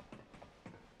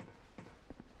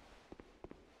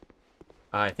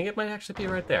 I think it might actually be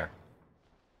right there.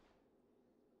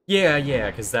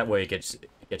 Yeah, because that way it gets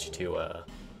you to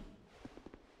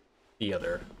the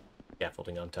other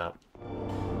scaffolding on top.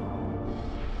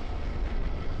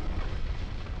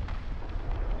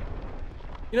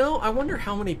 You know, I wonder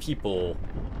how many people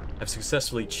have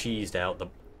successfully cheesed out the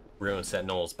ruined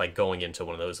sentinels by going into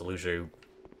one of those illusory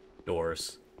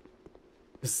doors.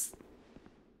 Because I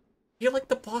feel like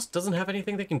the boss doesn't have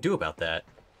anything they can do about that.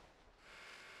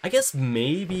 I guess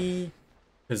maybe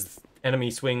because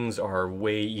enemy swings are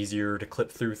way easier to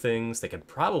clip through things, they could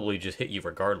probably just hit you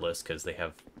regardless because they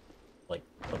have, like,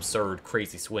 absurd,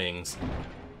 crazy swings.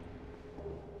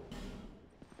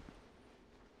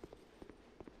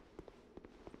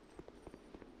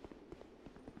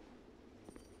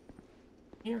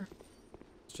 Here.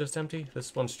 It's just empty.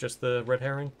 This one's just the red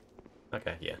herring.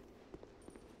 Okay, yeah.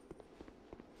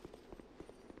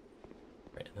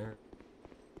 Right in there.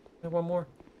 One more.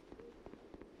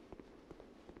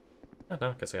 Oh,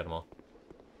 no, I guess I got them all.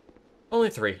 Only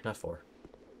 3, not 4.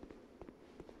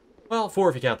 Well, 4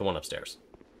 if you count the one upstairs.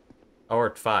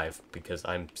 Or 5, because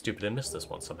I'm stupid and missed this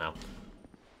one somehow.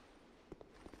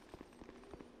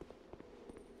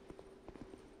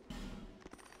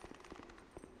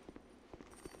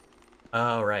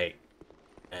 Alright.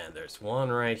 And there's one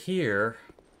right here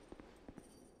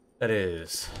that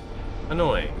is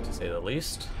annoying, to say the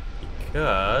least,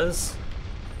 because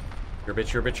you're a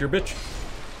bitch, you're a bitch, you're a bitch.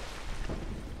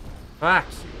 Fuck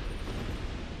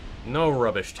you. No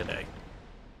rubbish today.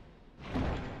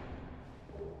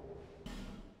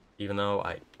 Even though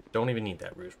I don't even need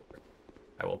that rouge word.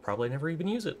 I will probably never even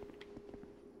use it.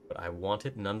 But I want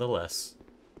it nonetheless.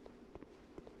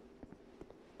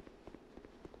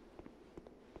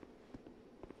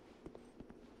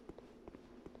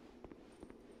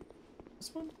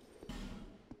 This one?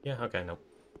 Yeah, okay, no.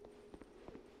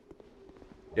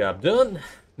 Job done.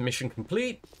 Mission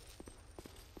complete.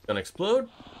 Gonna explode.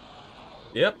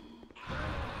 Yep.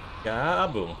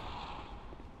 Kaboom.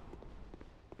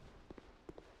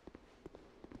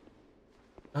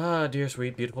 Ah, dear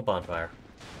sweet, beautiful bonfire.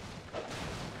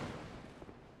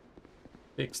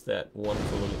 Fix that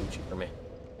wonderful little Uchi for me.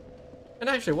 And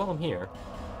actually, while I'm here,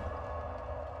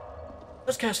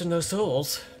 let's cash in those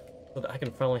souls so that I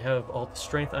can finally have all the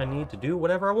strength I need to do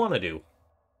whatever I want to do.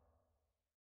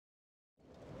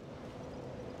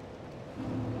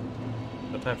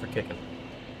 No time for kicking.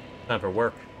 Time for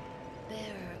work.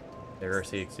 There,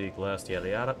 seek, last, yada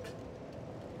yada.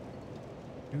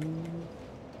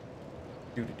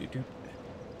 Do.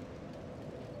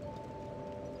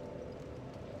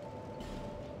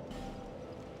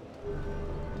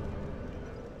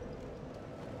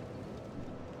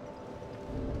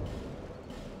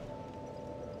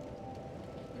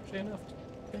 Actually enough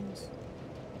things.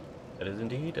 That is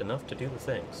indeed enough to do the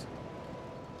things.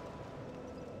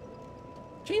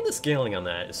 Changing the scaling on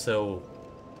that is so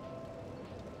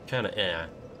kind of eh.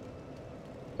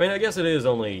 I mean, I guess it is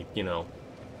only, you know,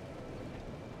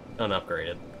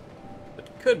 unupgraded. But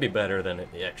it could be better than it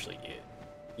actually is.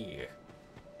 Yeah.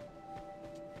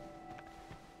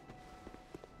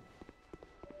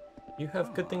 You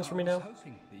have good things for me now? I was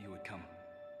hoping that you would come.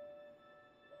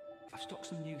 I've stocked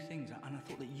some new things, and I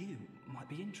thought that you might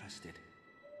be interested.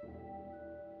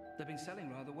 They've been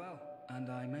selling rather well, and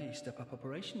I may step up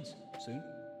operations soon.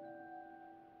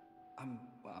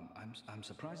 I'm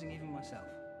surprising even myself,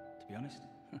 to be honest.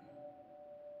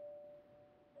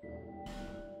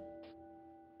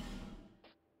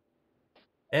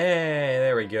 Hey,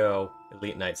 there we go.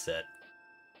 Elite Knight set.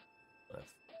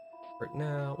 Right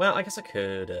now, well, I guess I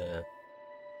could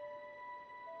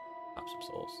pop some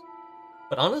souls.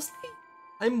 But honestly,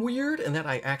 I'm weird in that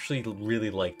I actually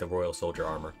really like the Royal Soldier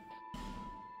armor.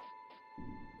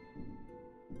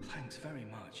 Thanks very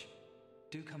much.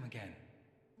 Do come again.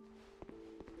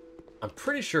 I'm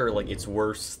pretty sure, like, it's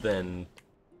worse than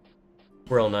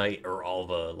Royal Knight or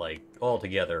Alva, like, all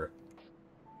together.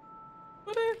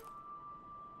 But,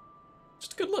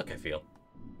 just a good look, I feel.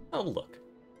 Oh, look.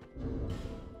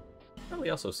 Probably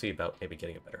also see about maybe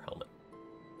getting a better helmet.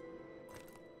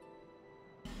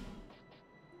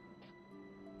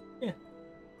 Yeah.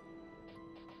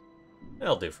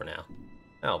 That'll do for now.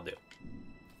 That'll do.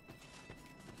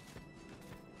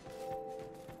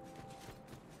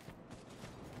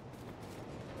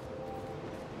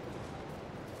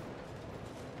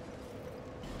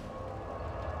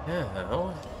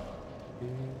 Now,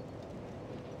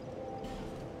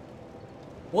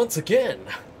 once again,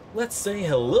 let's say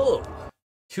hello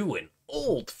to an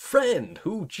old friend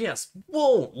who just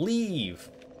won't leave.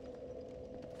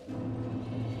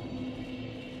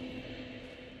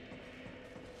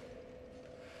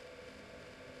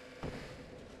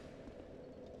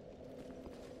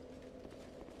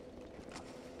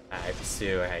 Hi,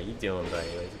 Sue. How you doing, buddy?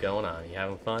 What's going on? You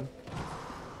having fun?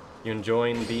 You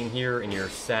enjoying being here in your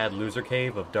sad loser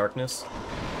cave of darkness?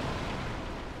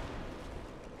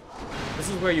 This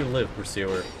is where you live,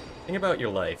 Pursuer. Think about your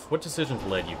life. What decisions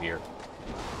led you here?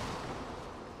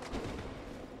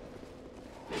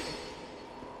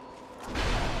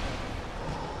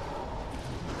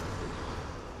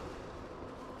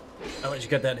 I let you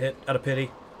get that hit out of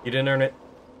pity. You didn't earn it.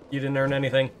 You didn't earn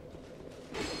anything.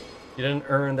 You didn't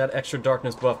earn that extra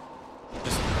darkness buff.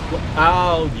 Just...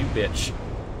 Ow, you bitch.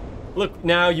 Look,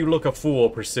 now you look a fool,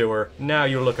 Pursuer. Now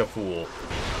you look a fool.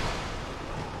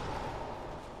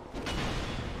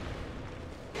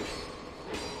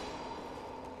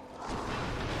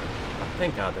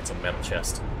 Thank God that's a metal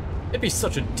chest. It'd be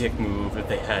such a dick move if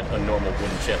they had a normal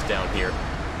wooden chest down here.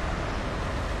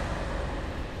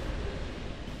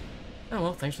 Oh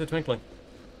well, thanks for the twinkling.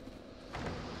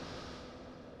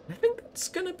 I think that's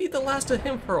gonna be the last of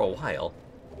him for a while.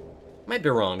 Might be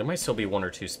wrong, there might still be one or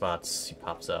two spots he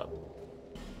pops up.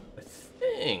 I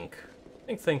think...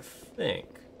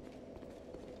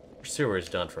 Pursuer is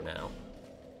done for now.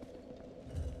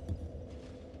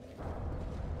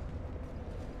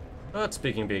 But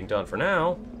speaking of being done for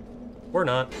now, we're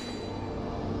not.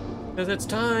 Because it's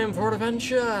time for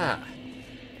adventure!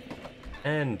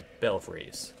 And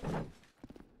belfries.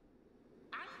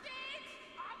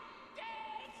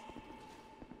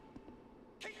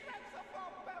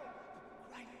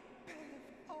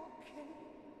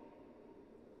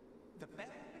 The bell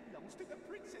belongs to the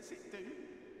princess, it do.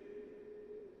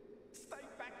 Stay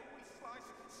back and we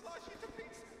slice you to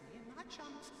bits. Me and my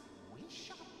chums, we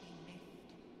shan't be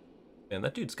left. Man,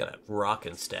 that dude's got a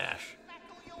rockin' stash.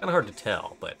 Kinda hard to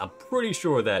tell, but I'm pretty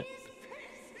sure that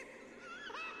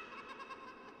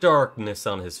darkness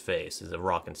on his face is a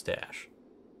rockin' stash.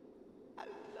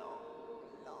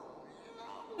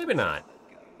 Maybe not.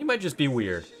 He might just be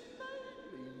weird.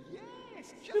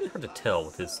 It's really hard to tell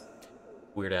with his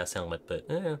weird-ass helmet, but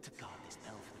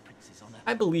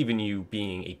I believe in you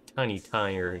being a tiny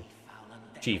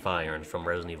Chief Iron from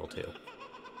Resident Evil 2.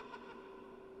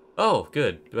 Oh,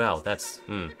 good. Wow, that's...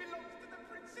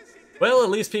 Well, at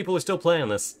least people are still playing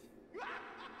this.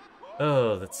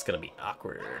 Oh, that's gonna be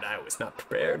awkward. I was not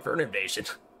prepared for an invasion.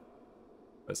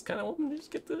 I was kind of wanting to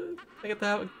just get the... You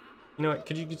know what,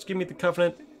 could you just give me the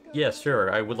Covenant? Yes,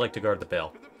 sure, I would like to guard the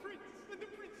bell.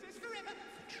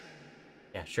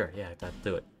 Yeah, sure, yeah, I'll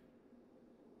do it.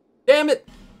 Damn it!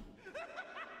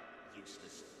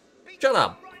 Shut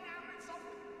up!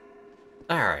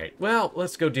 Alright, well,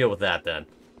 let's go deal with that then.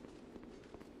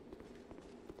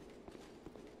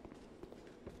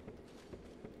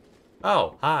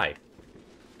 Oh, hi.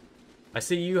 I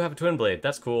see you have a twin blade,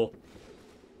 that's cool.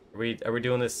 Are we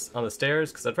doing this on the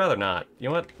stairs? Because I'd rather not. You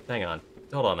know what? Hang on.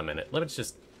 Hold on a minute. Let me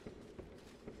just...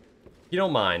 If you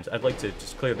don't mind, I'd like to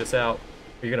just clear this out.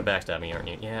 You're gonna backstab me, aren't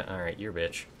you? Yeah, alright, you're a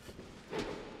bitch.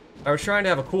 I was trying to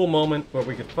have a cool moment where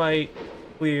we could fight,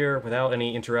 clear, without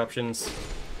any interruptions.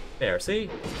 There, see?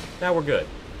 Now we're good.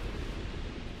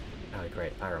 Alright,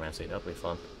 great. Pyromancy, that'll be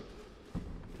fun.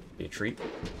 Be a treat.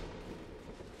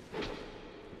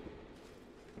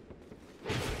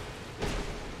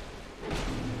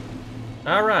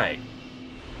 Alright.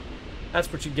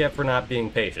 That's what you get for not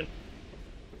being patient.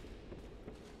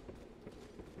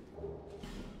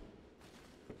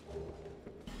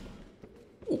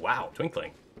 Ooh, wow,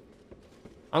 twinkling.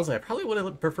 Honestly, I probably would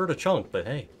have preferred a chunk, but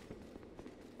hey.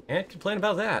 Can't complain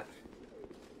about that.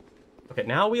 Okay,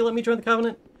 now will you let me join the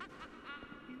Covenant?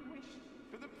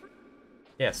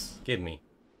 Yes, give me.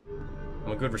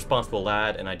 I'm a good, responsible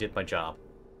lad, and I did my job.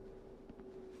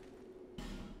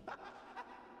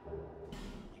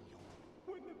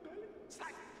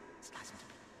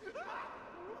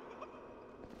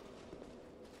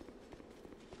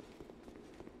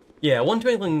 Yeah, one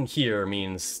twinkling here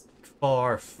means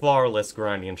far, far less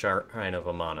grinding and Shrine of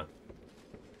Amana.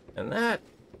 And that...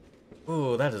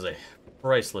 Ooh, that is a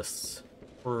Priceless.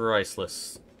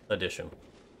 Priceless edition.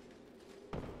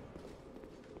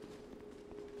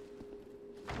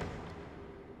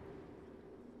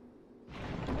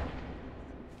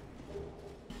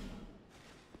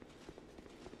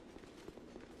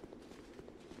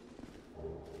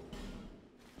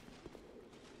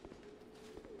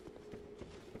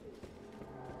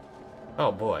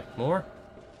 Oh boy, more?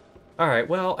 Alright,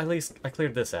 well, at least I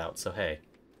cleared this out, so hey.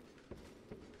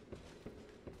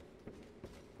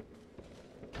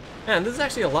 Man, this is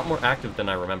actually a lot more active than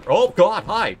I remember. Oh god,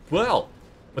 hi! Well,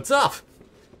 what's up?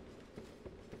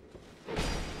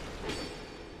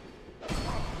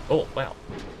 Oh, wow.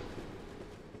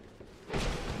 What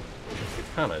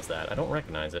katana is that? I don't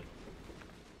recognize it.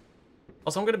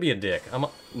 Also, I'm gonna be a dick. I'm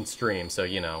on stream, so,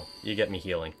 you know, you get me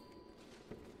healing.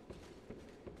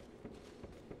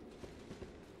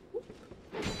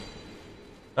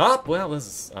 Oh, well, this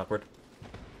is awkward.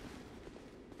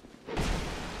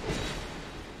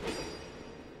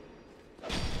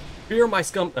 Fear my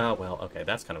scum. Oh, well, okay,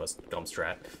 that's kind of a scum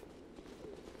strat.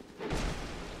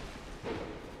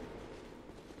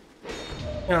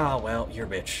 Oh, well, you're a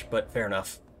bitch, but fair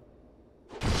enough.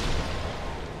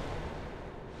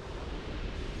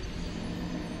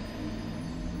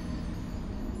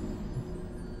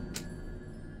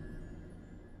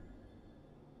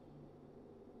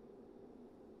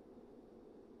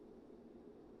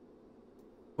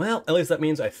 Well, at least that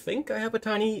means I think I have a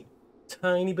tiny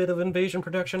bit of invasion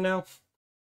protection now.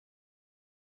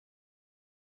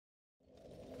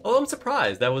 Oh, I'm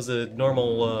surprised. That was a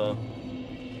normal,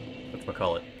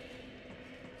 whatchamacallit?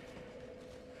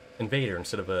 Invader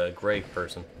instead of a gray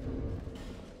person.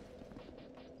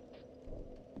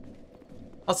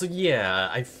 Also, yeah,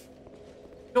 I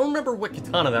don't remember what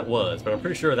katana that was, but I'm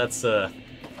pretty sure that's, I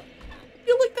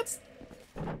feel like that's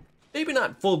maybe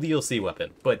not full DLC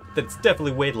weapon, but that's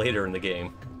definitely way later in the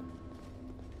game.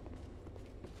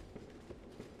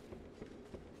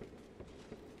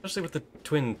 Especially with the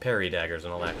twin parry daggers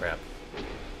and all that crap.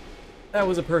 That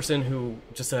was a person who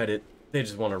decided they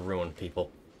just want to ruin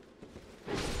people.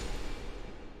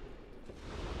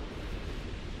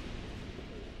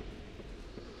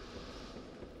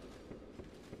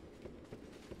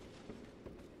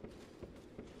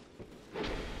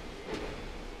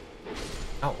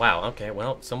 Oh, wow, okay,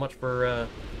 well, so much for,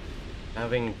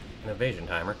 having an evasion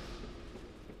timer.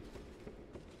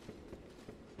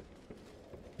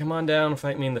 Come on down and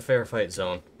fight me in the fair fight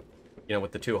zone. You know,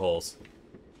 with the 2 holes.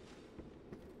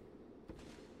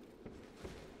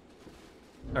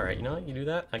 Alright, you know what? You do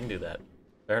that? I can do that.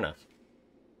 Fair enough.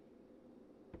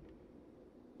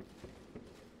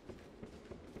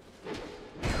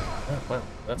 Oh, well,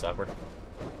 that's awkward.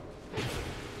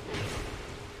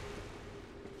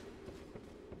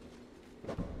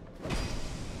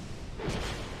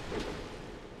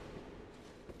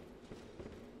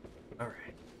 Alright.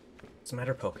 What's the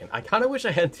matter poking? I kind of wish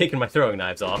I hadn't taken my throwing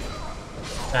knives off.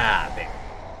 Ah, damn.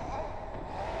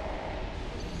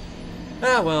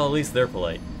 Ah, well, at least they're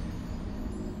polite.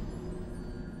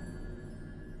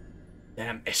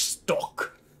 Damn, a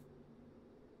stock.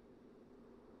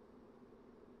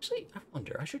 Actually, I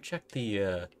wonder. I should check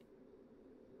the,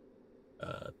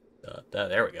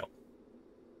 there we go.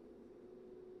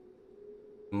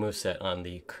 Moveset on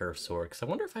the curved sword, because I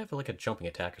wonder if I have, like, a jumping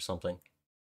attack or something.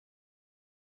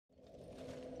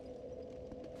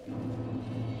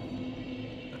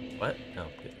 What? Oh,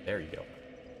 good. There you go.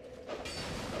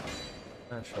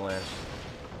 Martial lash.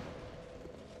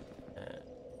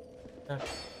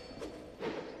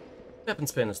 Step and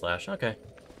spin and slash. Okay.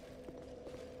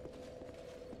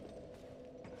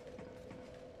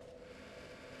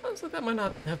 So that might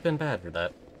not have been bad for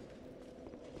that.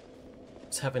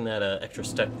 Just having that extra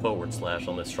step forward slash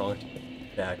on this strong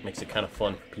attack makes it kind of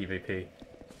fun for PvP.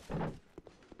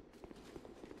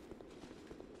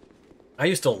 I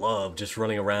used to love just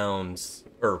running around,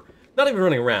 or not even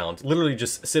running around, literally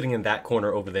just sitting in that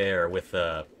corner over there with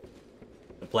the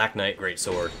Black Knight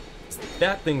Greatsword.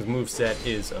 That thing's moveset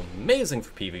is amazing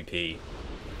for PvP.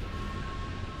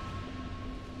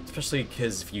 Especially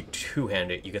because if you two-hand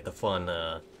it, you get the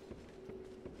fun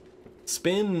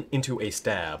spin into a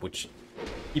stab, which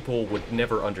people would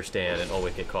never understand and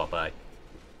always get caught by.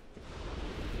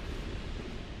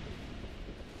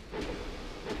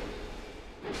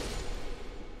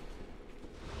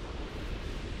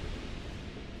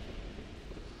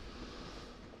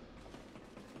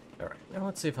 Alright, now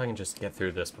let's see if I can just get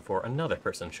through this before another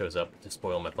person shows up to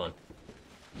spoil my fun.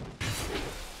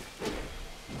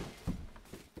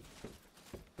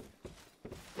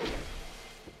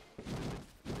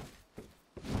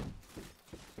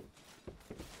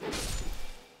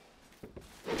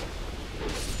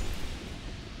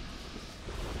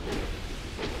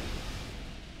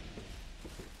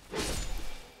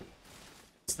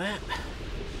 that.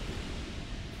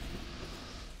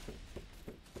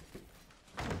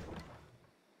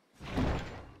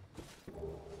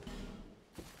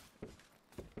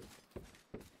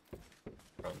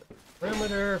 Around the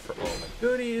perimeter for all my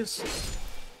goodies.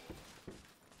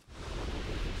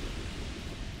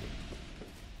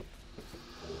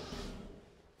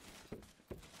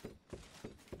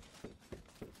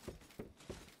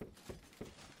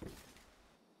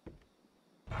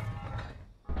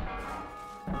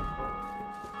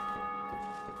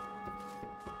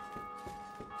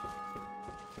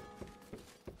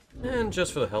 And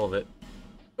just for the hell of it,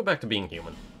 go back to being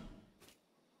human.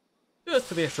 Just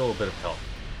for the extra little bit of health.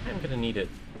 I'm gonna need it,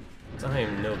 because I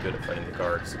am no good at fighting the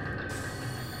guards.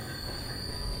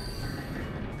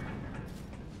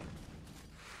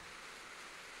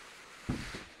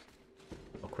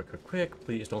 Oh, quick, quick, quick.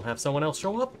 Please don't have someone else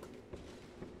show up.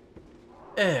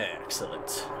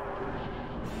 Excellent.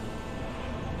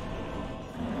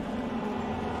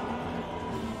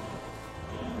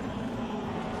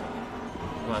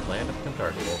 Come on, land and become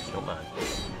targetable, if you don't mind.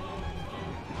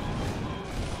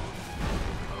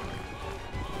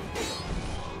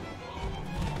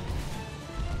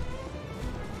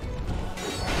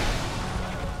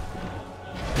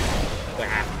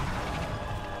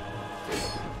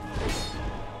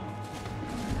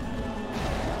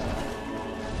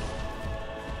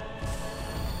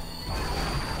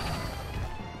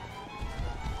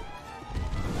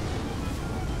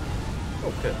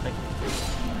 Oh, good, thank you.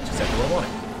 Just exactly what I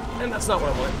wanted. And that's not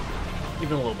what I wanted.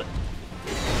 Even a little bit.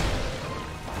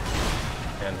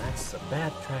 And that's a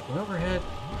bad tracking overhead.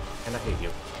 And I hate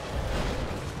you.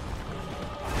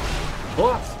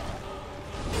 Boss!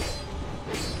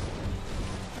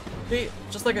 See,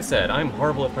 just like I said, I'm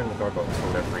horrible at fighting the gargoyles for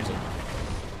whatever reason.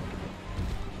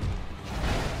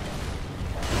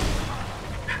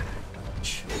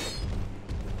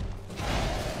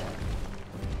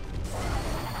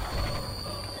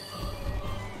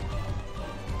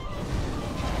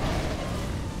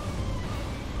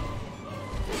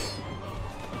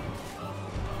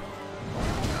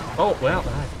 Oh, well,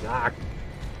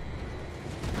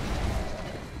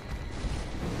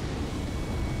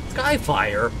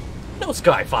 Skyfire? No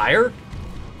Skyfire!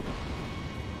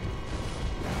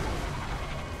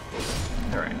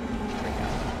 Alright.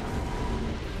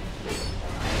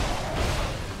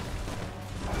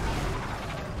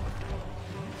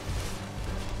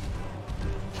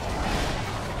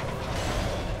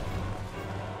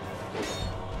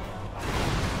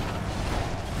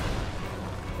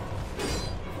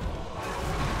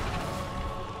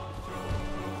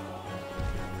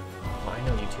 I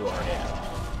know you two aren't in.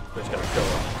 They're just gonna show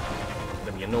up. I'm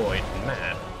gonna be annoyed and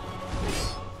mad.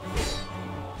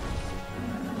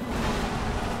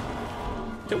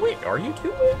 So wait, are you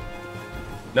two in?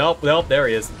 Nope, nope, there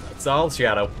he is. It's all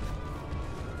Shadow.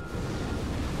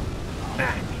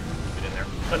 Ah, get in there.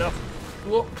 Enough.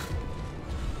 Whoa.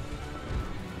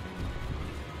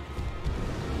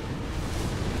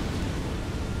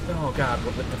 Oh god,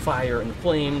 with the fire and the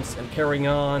flames and carrying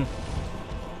on.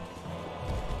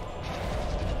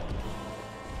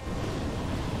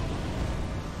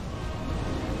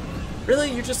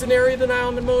 Really? You're just in area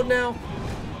denial mode now?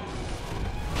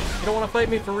 You don't want to fight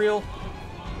me for real?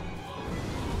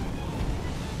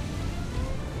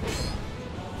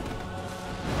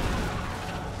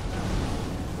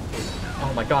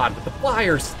 Oh my god, with the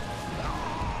flyers!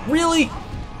 Really?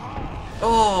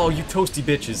 Oh, you toasty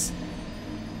bitches.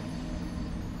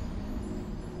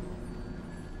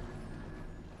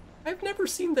 I've never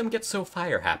seen them get so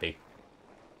fire happy.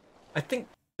 I think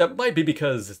that might be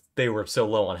because they were so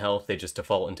low on health, they just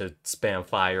default into spam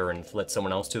fire and let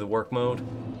someone else do the work mode.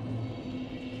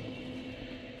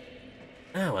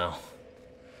 Ah well.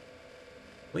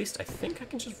 At least I think I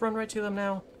can just run right to them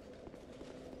now.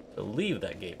 I believe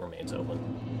that gate remains open.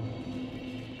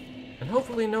 And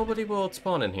hopefully nobody will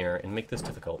spawn in here and make this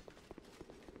difficult.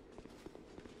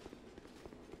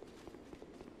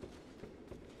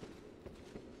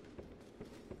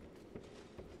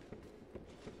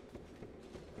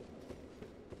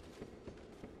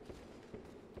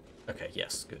 Okay,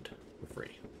 yes, good. We're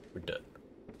free. We're done.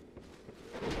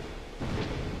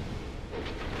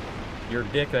 You're a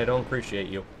dick and I don't appreciate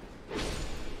you.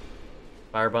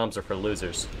 Firebombs are for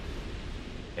losers.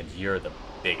 And you're the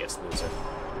biggest loser.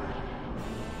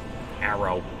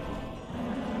 Arrow.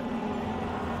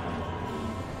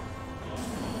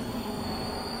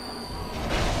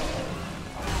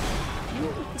 You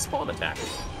were with the spawn attack.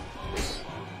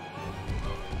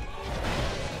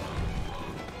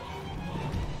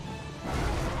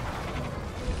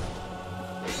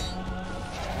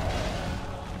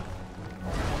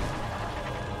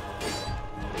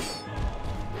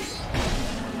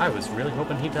 I was really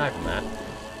hoping he'd die from that.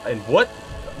 And what?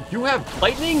 You have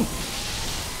lightning?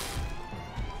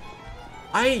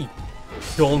 I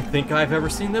don't think I've ever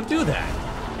seen them do that.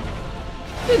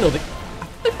 I didn't know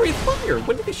they breathe fire.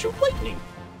 When did they shoot lightning?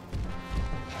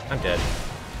 I'm dead.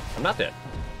 I'm not dead.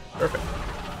 Perfect.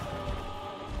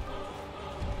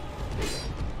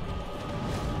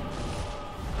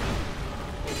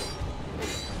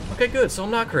 Okay, good. So I'm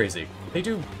not crazy. They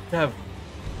do have...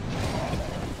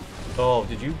 Oh,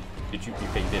 did you? Okay, you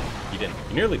didn't. You didn't.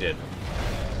 You nearly did.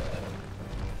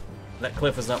 That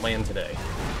cliff is not my end today.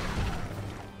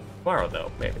 Tomorrow,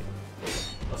 though, maybe.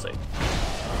 We'll see.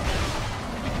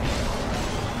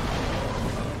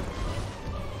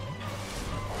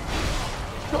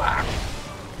 Ah!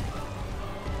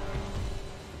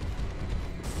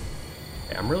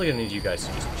 Okay, I'm really gonna need you guys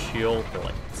to just chill for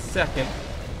like a second.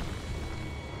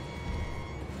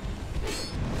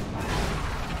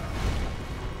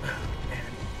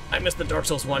 I missed the Dark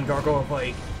Souls 1 gargoyle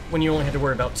fight when you only had to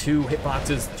worry about 2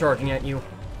 hitboxes charging at you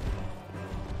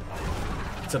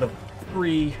instead of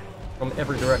 3 from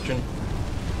every direction.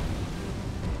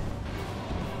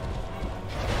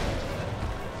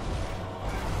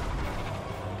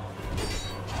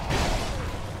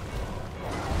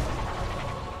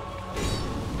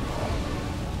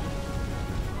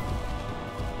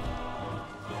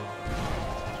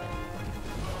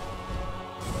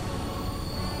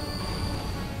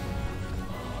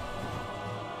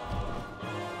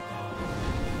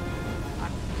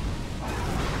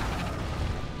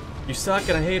 You suck,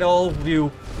 and I hate all of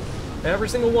you. Every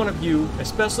single one of you,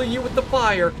 especially you with the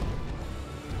fire.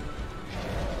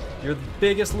 You're the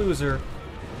biggest loser.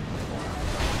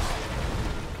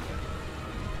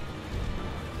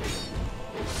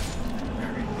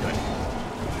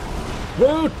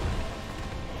 Rude!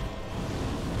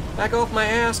 Back off my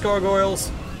ass,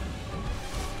 gargoyles.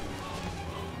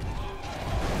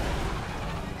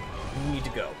 You need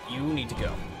to go. You need to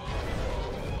go.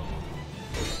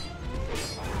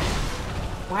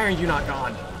 Why are you not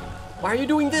gone? Why are you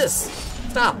doing this?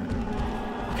 Stop.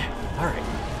 Okay, alright.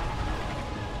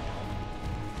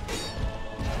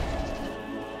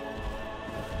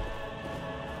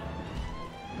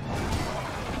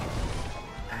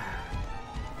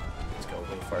 Let's go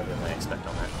way farther than I expect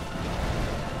on that.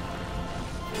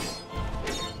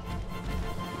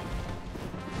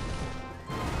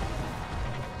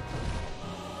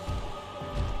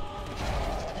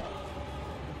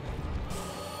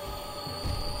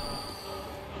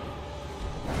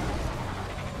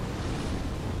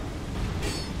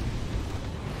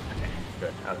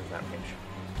 Good, out of that range.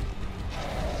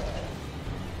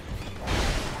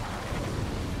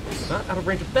 Not out of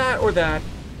range of that or that.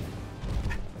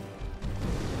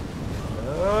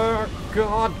 Oh,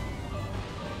 God.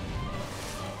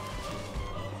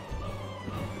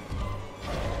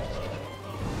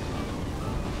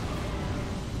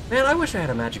 Man, I wish I had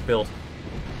a magic build.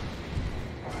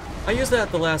 I used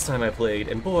that the last time I played,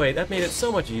 and boy, that made it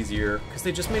so much easier, because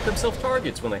they just made themselves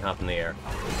targets when they hop in the air.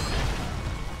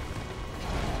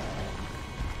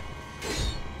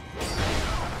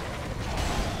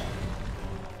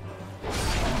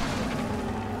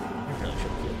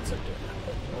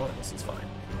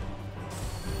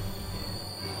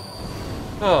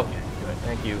 Okay, good.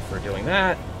 Thank you for doing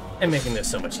that, and making this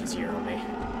so much easier on me.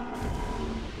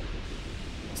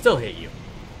 Still hate you.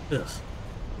 Ugh.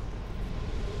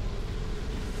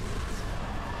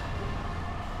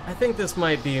 I think this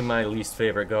might be my least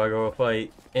favorite gargoyle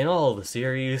fight in all of the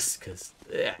series, because,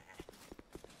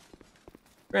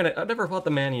 Granted, I've never fought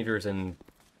the man-eaters in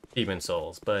Demon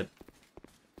Souls, but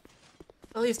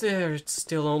at least there's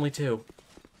still only 2.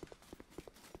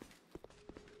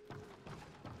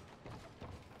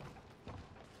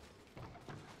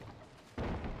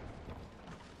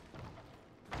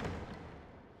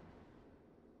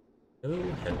 Oh,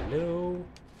 hello.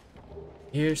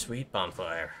 Here, sweet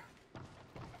bonfire.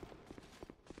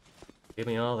 Give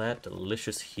me all that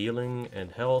delicious healing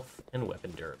and health and weapon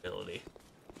durability.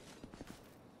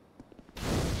 I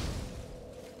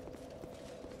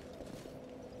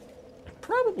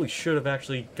probably should have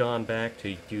actually gone back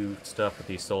to do stuff with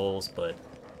these souls, but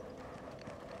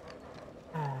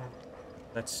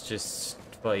let's just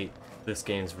fight this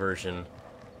game's version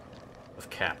of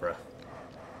Capra.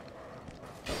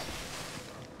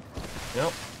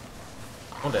 Nope.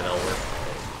 One day that'll work.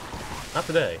 Not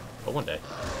today, but one day.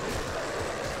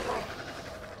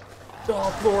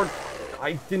 Oh, Lord!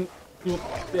 I didn't...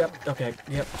 Yep, okay,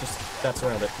 yep, just... That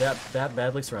surrounded. That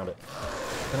badly surrounded.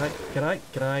 Can I...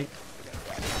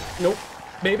 Nope.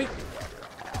 Maybe?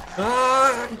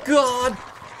 Ah, God!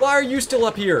 Why are you still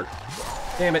up here?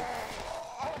 Damn it.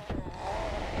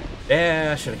 Yeah,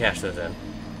 I should have cashed those in.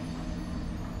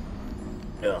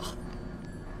 Ugh.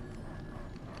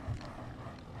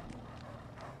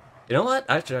 You know what?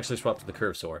 I should actually swap to the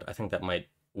curved sword. I think that might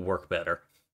work better.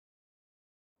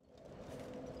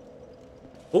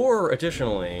 Or,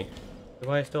 additionally, do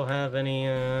I still have any,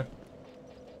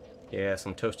 yeah,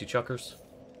 some toasty chuckers?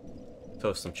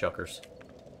 Toast some chuckers.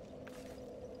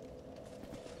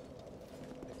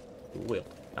 Will.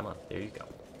 Come on, there you go.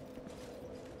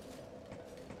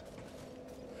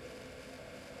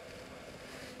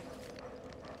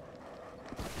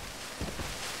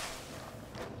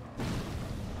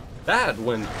 That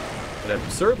went an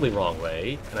absurdly wrong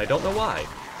way, and I don't know why.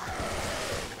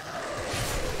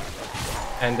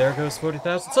 And there goes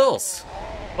 40,000 souls.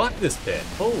 Fuck this pit.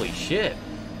 Holy shit.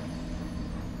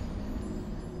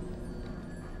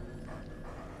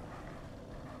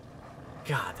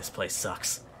 God, this place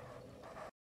sucks.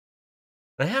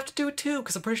 And I have to do it too,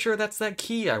 because I'm pretty sure that's that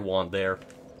key I want there.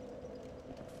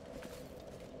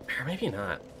 Or maybe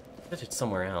not. I bet it's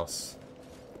somewhere else.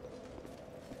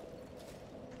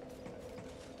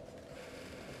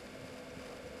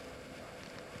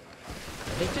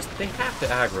 They have to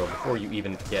aggro before you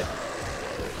even get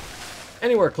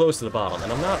anywhere close to the bottom.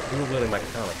 And I'm not Googling my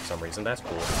katana for some reason. That's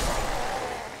cool.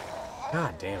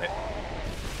 God damn it.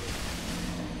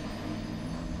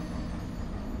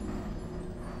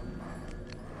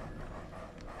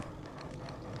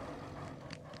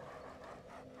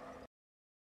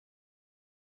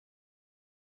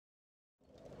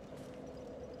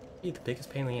 You the biggest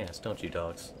pain in the ass, don't you,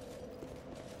 dogs?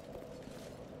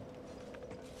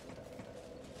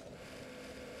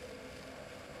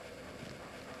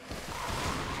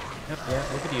 Yep, yeah,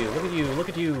 look at you, look at you, look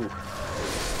at you!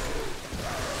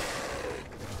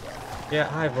 Yeah,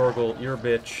 hi, Vorgel, you're a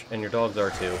bitch, and your dogs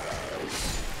are too.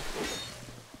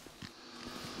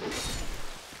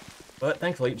 But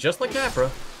thankfully, just like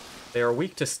Capra, they are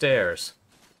weak to stairs.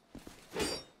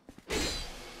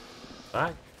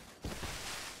 Bye.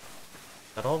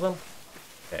 Is that all of them?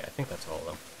 Okay, I think that's all of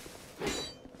them.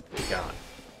 God.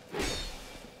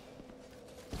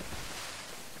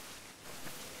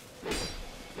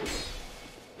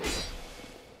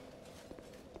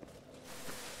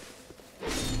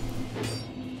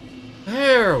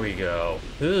 There we go.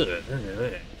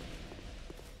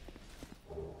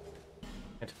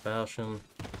 Anti-falchion.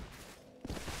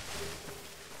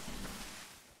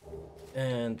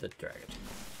 And the dragon.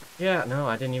 Yeah, no,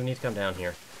 I didn't even need to come down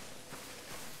here.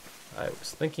 I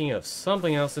was thinking of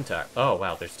something else entirely. Oh,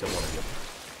 wow, there's still one of you.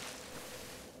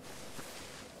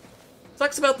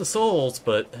 Sucks about the souls,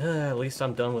 but at least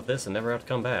I'm done with this and never have to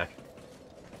come back.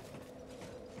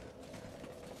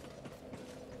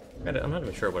 I'm not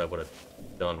even sure what I would have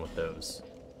done with those.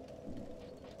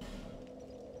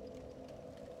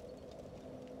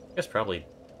 I guess probably a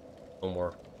little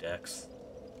more dex.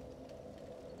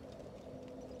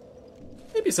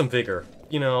 Maybe some vigor.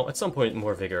 You know, at some point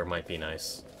more vigor might be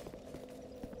nice.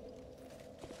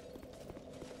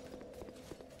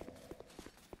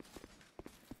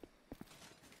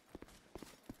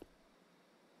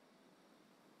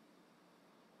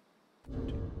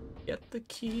 Get the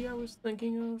key I was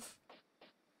thinking of?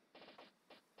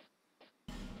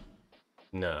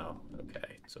 No.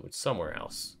 Okay, so it's somewhere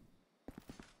else.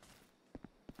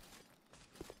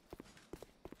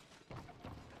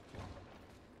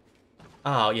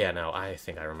 Oh, yeah, no, I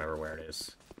think I remember where it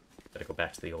is. Gotta go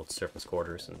back to the old serpent's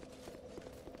quarters and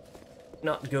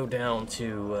not go down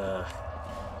to,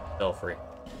 Belfry.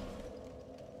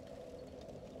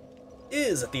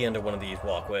 Is at the end of one of these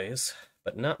walkways,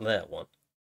 but not that one.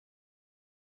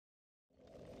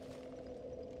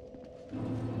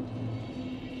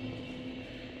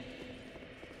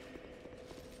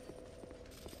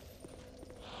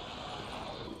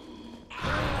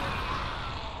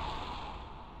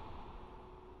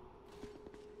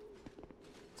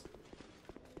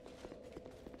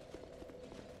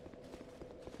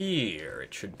 Here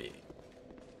it should be.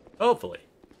 Hopefully.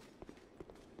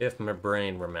 If my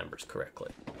brain remembers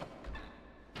correctly.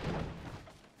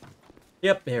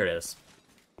 Yep, here it is.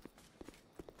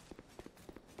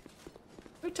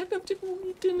 I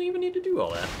technically didn't even need to do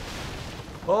all that.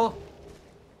 Oh.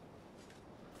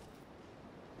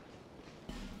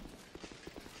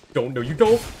 Don't, no you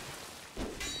don't.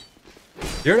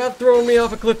 You're not throwing me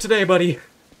off a cliff today, buddy.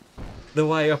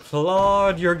 Though I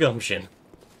applaud your gumption.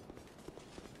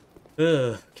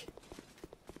 Ugh.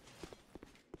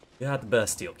 You got the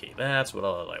best steel key. That's what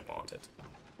all I wanted.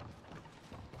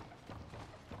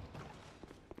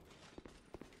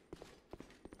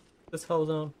 This hell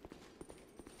zone.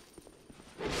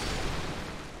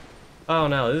 Oh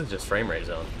no, this is just frame rate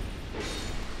zone.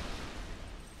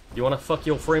 You wanna fuck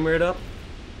your frame rate up?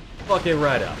 Fuck it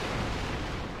right up.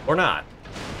 Or not.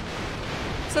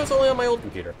 So it's only on my old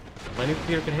computer. My new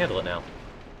computer can handle it now.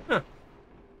 Huh.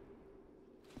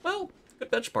 Well,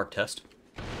 good benchmark test.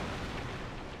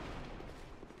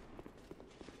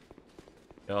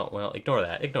 Oh, well, ignore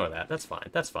that. Ignore that. That's fine.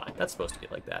 That's fine. That's supposed to be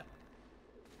like that.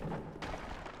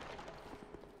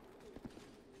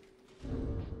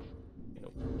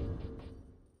 Nope.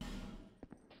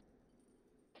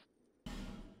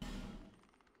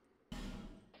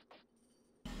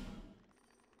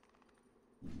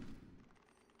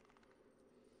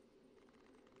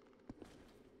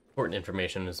 Important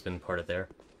information has been part of there.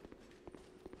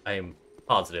 I am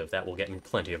positive that will get me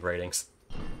plenty of ratings.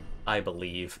 I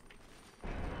believe.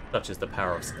 Such is the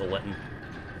power of skeleton.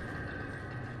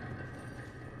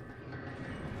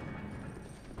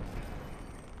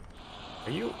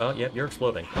 Are you? Oh, yep, you're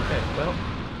exploding. Okay, well.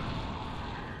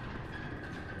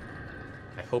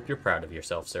 I hope you're proud of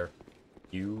yourself, sir.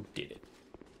 You did it.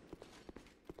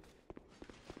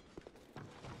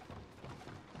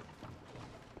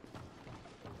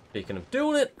 Speaking of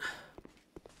doing it,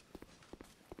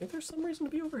 I think there's some reason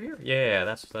to be over here. Yeah,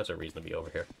 that's a reason to be over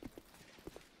here.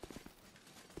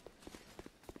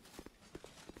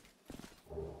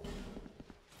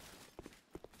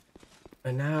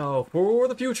 And now for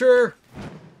the future.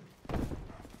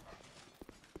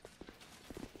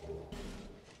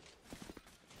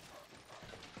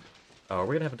 Oh, are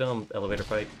we gonna have a dumb elevator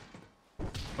fight?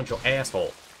 Punch your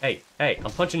asshole. Hey, hey,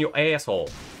 I'm punching your asshole.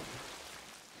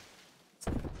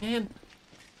 Man,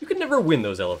 you can never win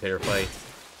those elevator fights.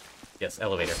 Yes,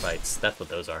 elevator fights. That's what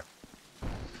those are.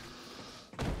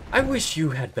 I wish you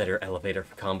had better elevator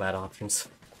combat options.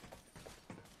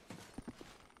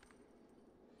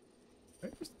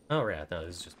 Oh, yeah, no,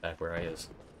 this is just back where I is.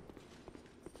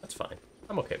 That's fine.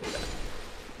 I'm okay with that.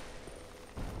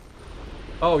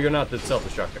 Oh, you're not the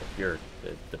self-destructor. You're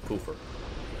the poofer.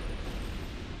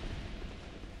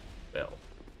 Well.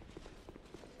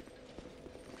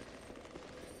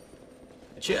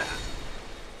 Yeah.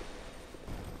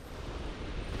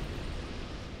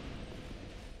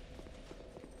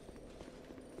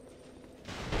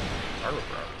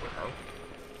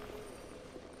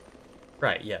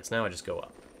 Right, yes, now I just go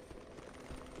up.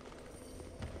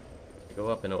 Go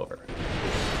up and over.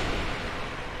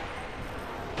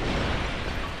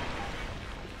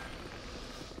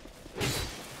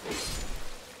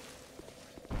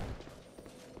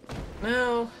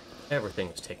 Now, everything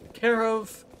is taken care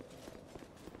of.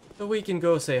 So we can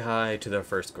go say hi to the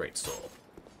first great soul.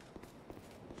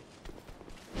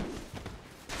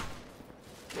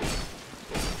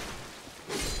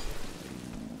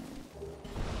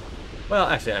 Well,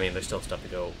 actually, I mean, there's still stuff to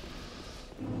go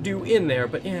do in there,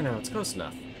 but yeah, no, it's close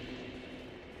enough.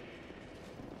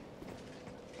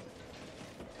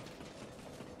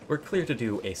 We're clear to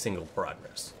do a single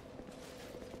progress.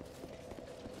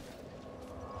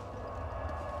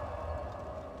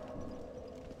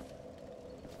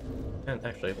 And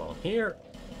actually, while I'm here,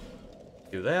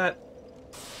 do that.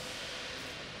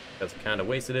 Because I kind of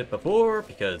wasted it before,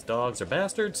 because dogs are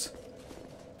bastards.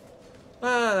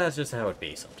 That's just how it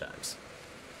be sometimes.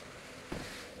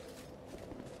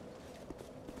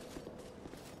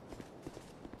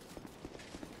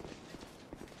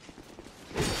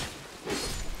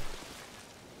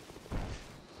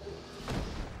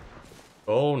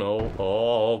 Oh no,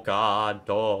 oh god,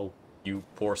 oh, you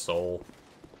poor soul.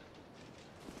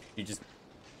 You just...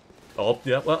 Oh,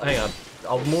 yeah, well, hang on.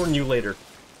 I'll mourn you later.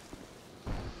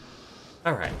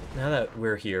 Alright, now that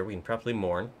we're here, we can properly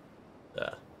mourn.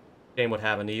 Shame what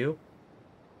happened to you.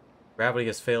 Gravity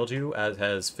has failed you, as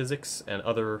has physics and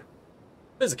other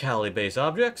physicality-based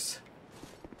objects.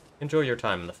 Enjoy your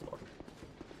time on the floor.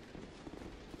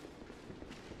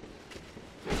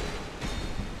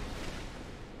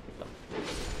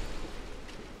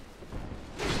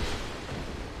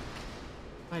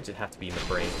 Why'd it have to be in the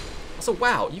brain? Also,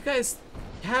 wow, you guys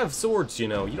have swords, you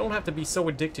know. You don't have to be so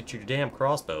addicted to your damn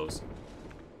crossbows.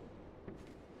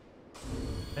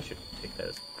 I should take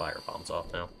those fire bombs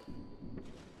off now.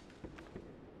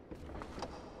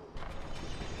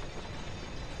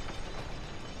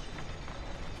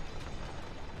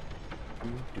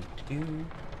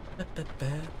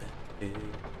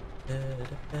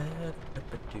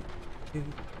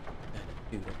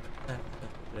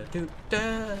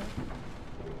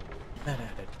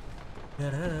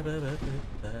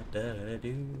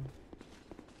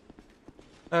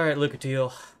 Alright,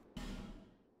 Lucatiel.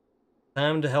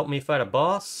 Time to help me fight a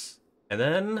boss, and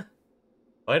then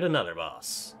fight another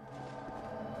boss.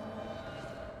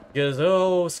 Because,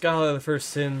 oh, Scholar of the First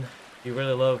Sin, you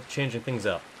really love changing things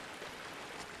up.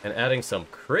 and adding some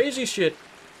crazy shit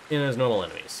in as normal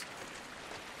enemies.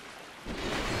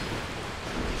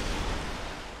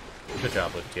 Good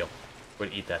job, Luke Teal.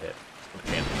 Would eat that hit. With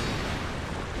a champ.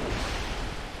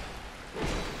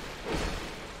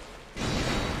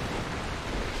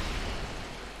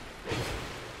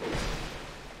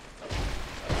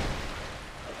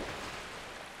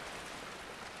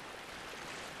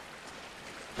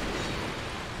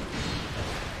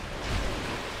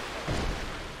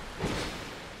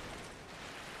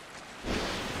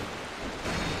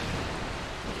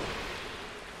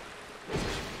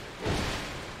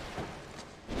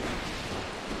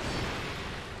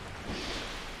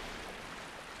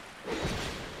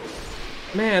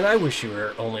 Man, I wish you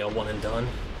were only a one and done,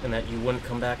 and that you wouldn't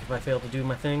come back if I failed to do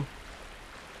my thing.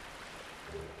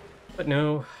 But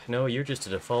no, you're just a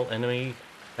default enemy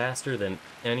faster than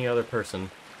any other person,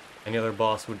 any other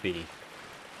boss would be.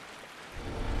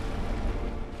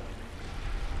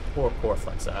 Poor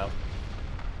Flexile.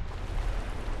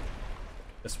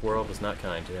 This world is not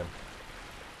kind to him.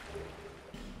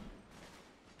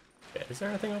 Okay, is there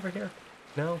anything over here?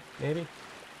 No? Maybe?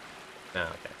 No,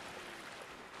 okay.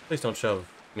 Please don't shove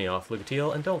me off,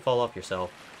 Lucatil, and don't fall off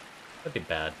yourself. That'd be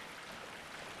bad.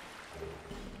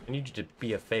 I need you to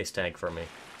be a face tank for me.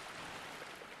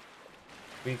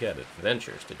 We got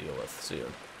adventures to deal with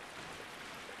soon.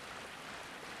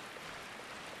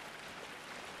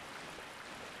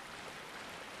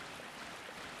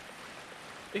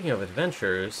 Speaking of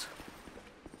adventures,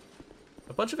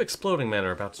 a bunch of exploding men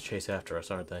are about to chase after us,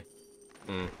 aren't they?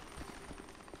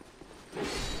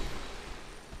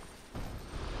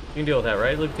 You can deal with that,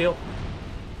 right, Luke Teal?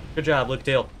 Good job, Luke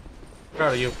Teal.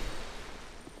 Proud of you.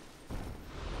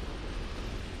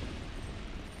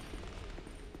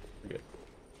 We're good.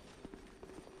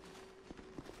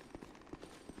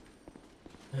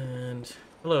 And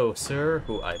hello, sir,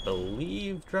 who I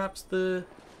believe drops the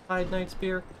Hyde Knight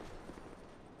Spear.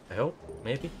 I hope,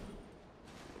 maybe.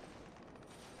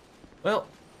 Well.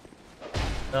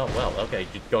 Oh, well, okay,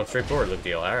 you're going straight forward, Luke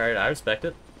Teal. Alright, I respect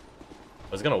it.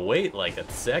 I was gonna wait like a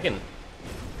second,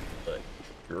 but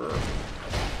sure.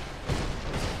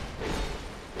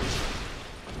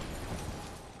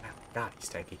 God, he's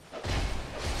tanky.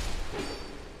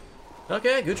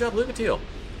 Okay, good job, Lucatil.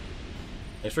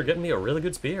 Thanks for getting me a really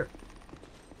good spear.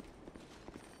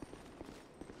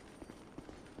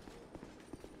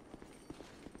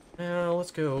 Now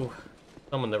let's go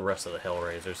summon the rest of the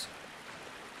Hellraisers.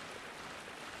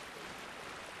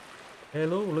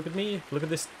 Hello, look at me. Look at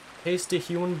this tasty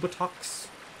human buttocks.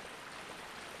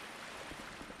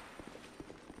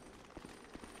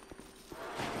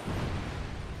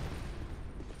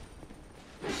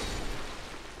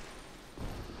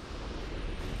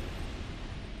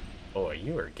 Boy,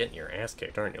 you are getting your ass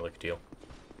kicked, aren't you, Lickdeal?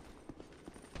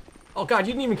 Oh god,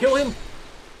 you didn't even kill him?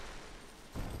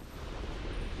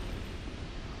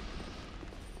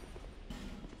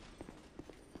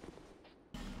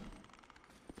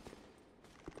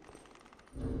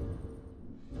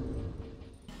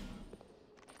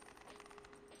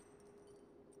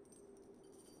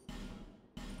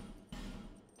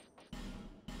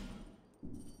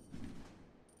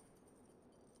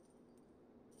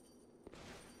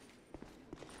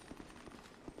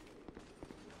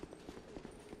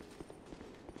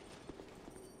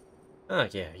 Oh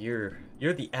yeah, you're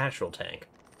the actual tank.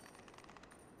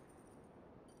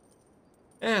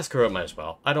 Screw it, might as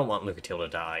well. I don't want Lucatil to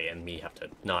die and me have to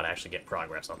not actually get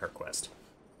progress on her quest.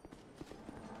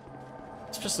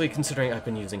 Especially considering I've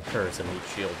been using her as a meat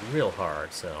shield real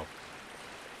hard, so...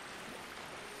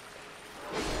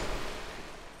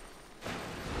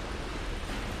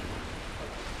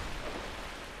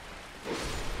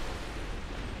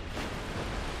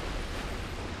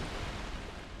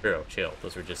 Bro, chill.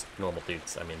 Those are just normal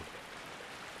dudes. I mean...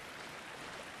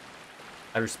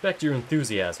 I respect your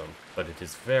enthusiasm, but it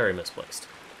is very misplaced.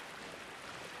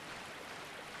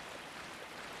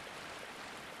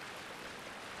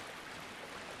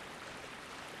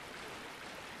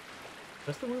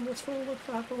 Is the room that's full of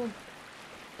faculty?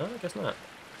 No, I guess not.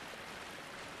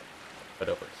 But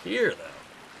over here,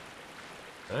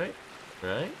 though. Right?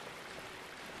 Right?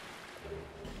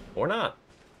 Or not.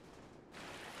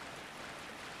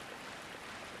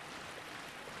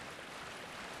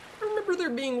 I remember there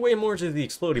being way more to the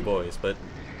Explodey Boys, but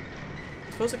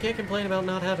I suppose I can't complain about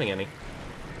not having any.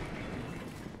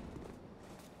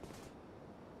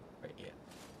 Right, yeah.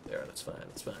 There, that's fine,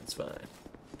 that's fine, that's fine.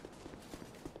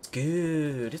 It's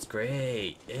good, it's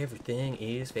great. Everything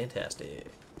is fantastic.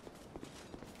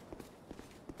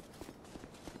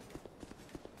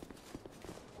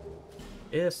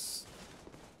 Yes.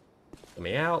 Let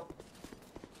me out.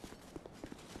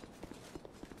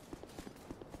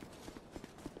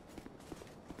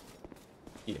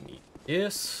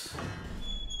 Yes.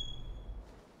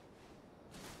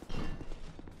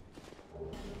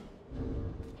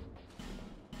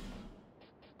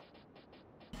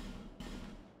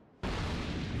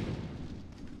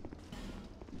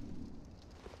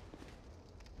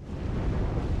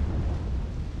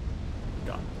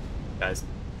 God.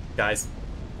 Guys,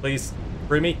 please,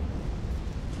 free me.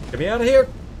 Get me out of here.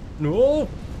 No.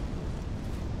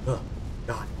 Oh,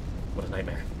 God, what a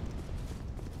nightmare.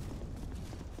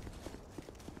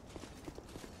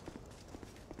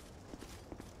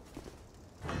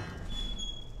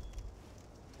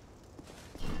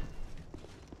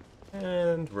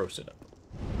 And roast it up.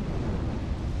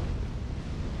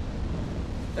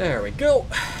 There we go.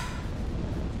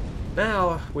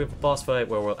 Now we have a boss fight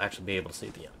where we'll actually be able to see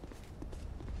the end.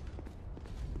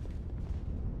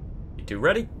 You two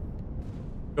ready?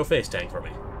 Go face tank for me.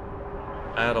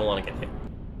 I don't want to get hit.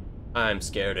 I'm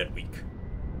scared and weak.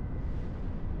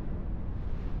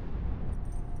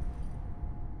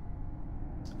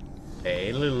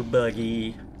 Hey, little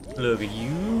buggy. Look at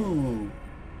you.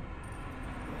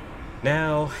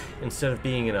 Now, instead of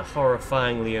being in a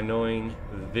horrifyingly annoying,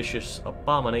 vicious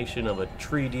abomination of a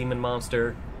tree demon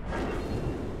monster,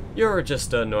 you're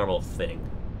just a normal thing.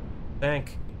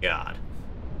 Thank God.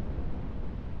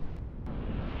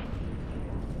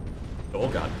 Oh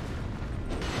God.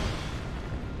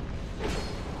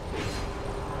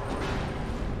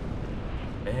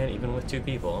 And even with 2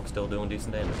 people, I'm still doing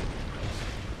decent damage.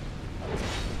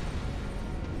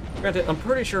 Granted, I'm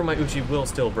pretty sure my Uchi will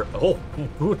still break. Oh,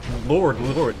 good lord,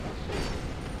 lord.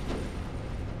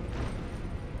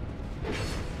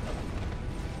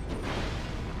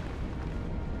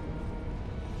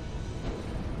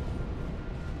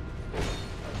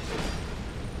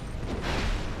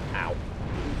 Ow.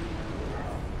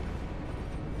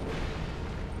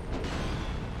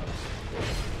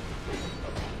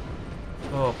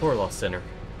 Oh, poor Lost Sinner.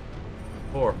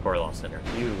 Poor Lost Sinner.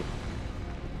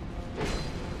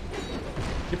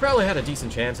 You probably had a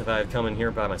decent chance if I had come in here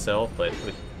by myself, but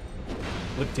with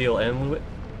Lickteal and Lewitt,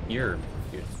 you're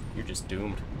just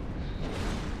doomed.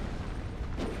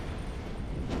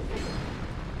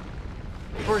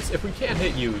 Of course, if we can't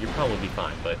hit you, you'll probably be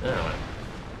fine, but I don't know.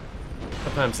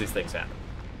 Sometimes these things happen.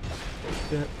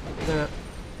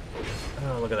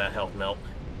 Oh, look at that health melt.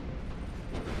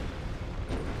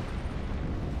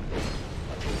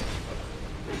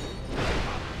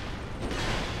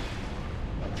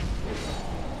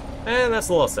 And that's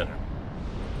the Lost Center.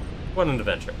 What an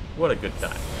adventure. What a good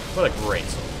time. What a great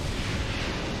story.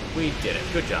 We did it.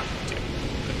 Good job, you two.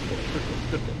 Good boy.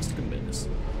 Good business. Good business.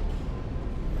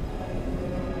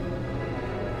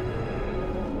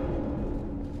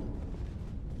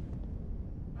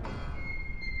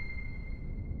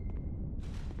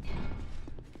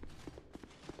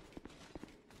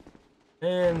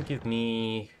 And give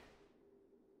me...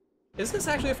 Is this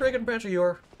actually a fragrant branch of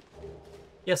yore?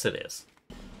 Yes, it is.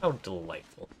 How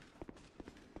delightful.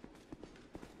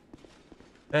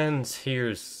 And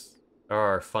here's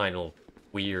our final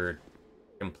weird,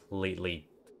 completely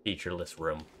featureless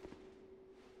room.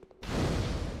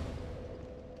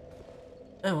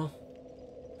 Oh well.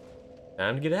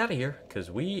 Time to get out of here,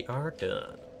 because we are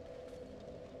done.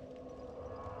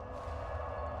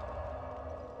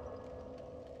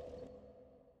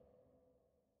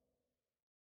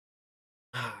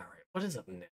 Alright, what is up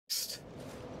next?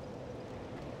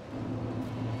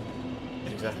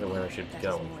 Exactly where I should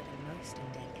go. More than most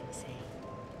undead can say.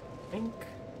 I think...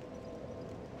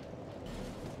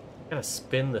 Gotta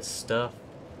spin the stuff.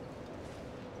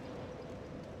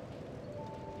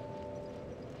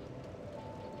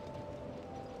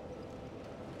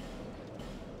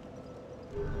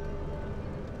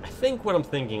 I think what I'm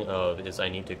thinking of is I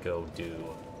need to go do...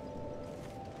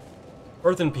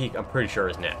 Earthen Peak, I'm pretty sure,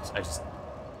 is next. I just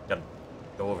gotta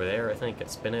go over there, I think, and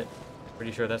spin it.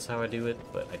 Pretty sure that's how I do it,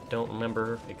 but I don't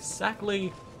remember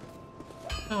exactly.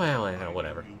 Oh, well,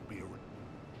 whatever.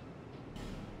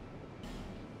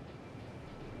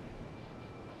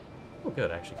 Oh,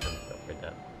 good, I actually can upgrade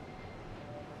that.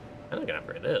 And I can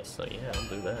upgrade this, so yeah, I'll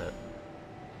do that.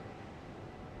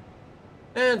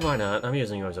 And why not? I'm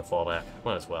using you as a fallback.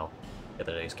 Might as well. Get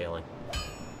the day scaling.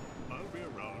 I'll be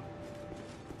around.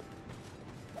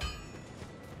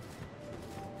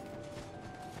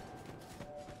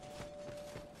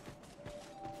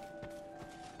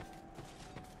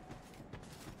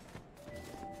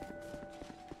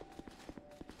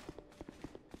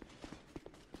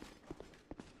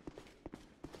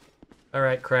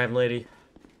 Alright, crime lady.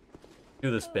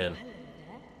 Do the spin. Hello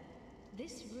there.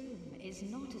 This room is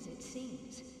not as it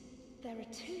seems. There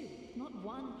are 2, not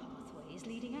 1 pathways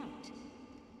leading out.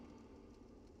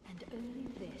 And And only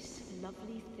this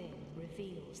lovely thing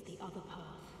reveals the other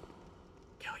path.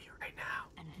 Kill you right now.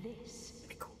 And this,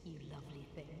 Cool. you lovely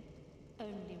thing,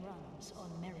 only runs on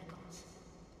miracles.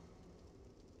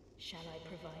 Shall I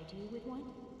provide you with one?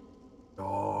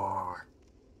 Or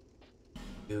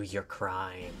do your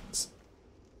crimes.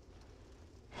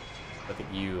 Look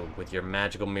at you with your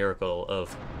magical miracle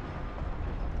of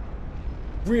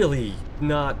really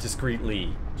not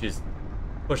discreetly just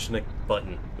pushing a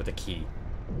button with a key.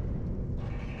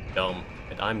 Dumb.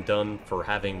 And I'm done for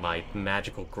having my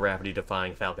magical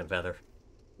gravity-defying falcon feather.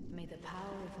 May the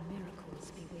power of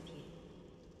miracles be with you.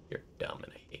 You're dumb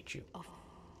and I hate you. Off.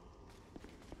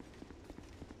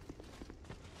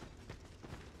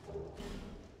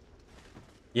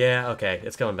 Yeah, okay,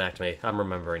 it's coming back to me. I'm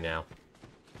remembering now.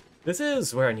 This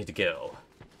is where I need to go.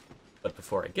 But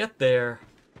before I get there,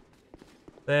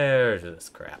 there's this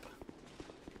crap.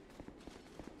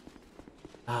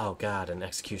 Oh god, an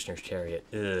executioner's chariot.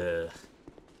 Ugh.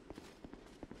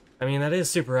 I mean, that is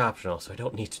super optional, so I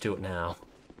don't need to do it now.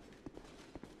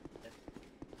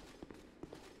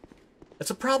 It's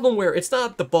a problem where it's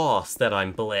not the boss that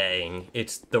I'm belaying,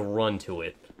 it's the run to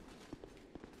it.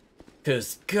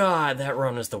 Because, god, that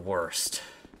run is the worst.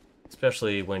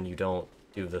 Especially when you don't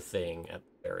do the thing at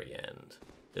the very end.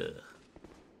 Ugh.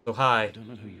 So, hi. I don't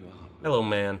know who you are. Hello,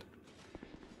 man.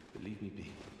 But leave me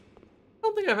be. I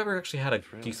don't think I've ever actually had a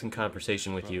decent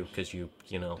conversation with you, because you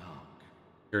know,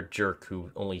 you're a jerk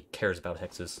who only cares about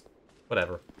hexes.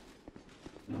 Whatever.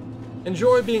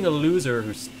 Enjoy being a loser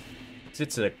who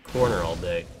sits in a corner all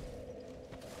day.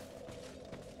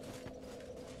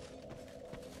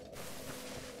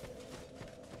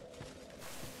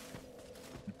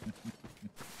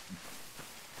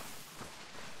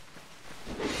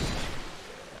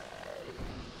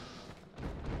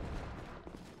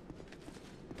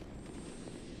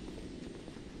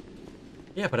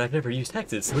 Yeah, but I've never used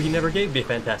hexes, so he never gave me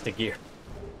fantastic gear.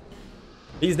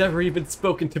 He's never even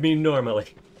spoken to me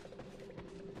normally.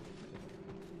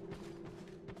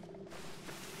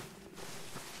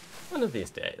 One of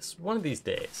these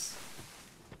days,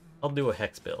 I'll do a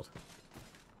hex build.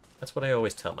 That's what I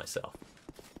always tell myself.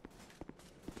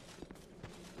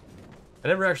 I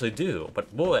never actually do,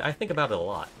 but boy, I think about it a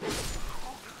lot.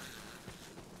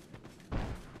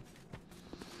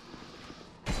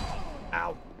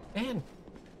 Ow. Man.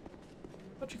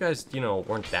 I thought you guys, you know,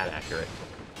 weren't that accurate.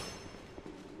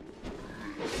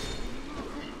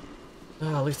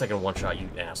 Oh, at least I can one-shot you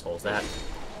assholes. That.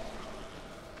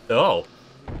 Oh.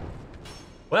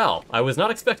 Well, I was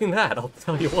not expecting that, I'll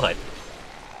tell you what.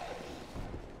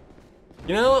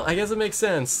 You know, I guess it makes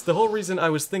sense. The whole reason I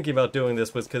was thinking about doing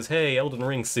this was because, hey, Elden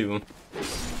Ring soon.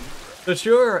 So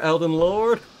sure, Elden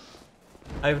Lord.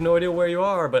 I have no idea where you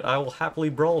are, but I will happily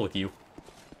brawl with you.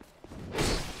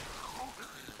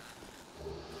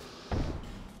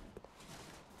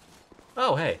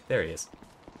 Oh, hey, there he is.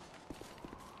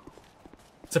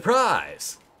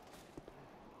 Surprise!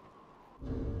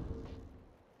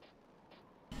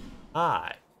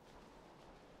 Hi.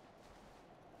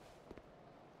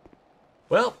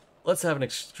 Well, let's have an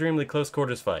extremely close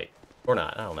quarters fight. Or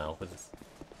not, I don't know.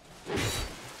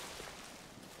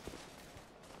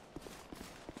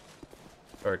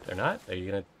 Or not? Are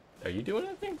you doing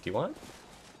anything? Do you want?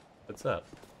 What's up?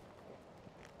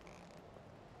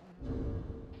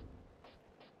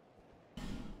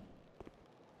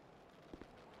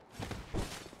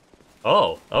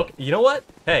 Oh, okay. You know what?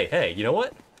 Hey, you know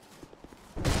what?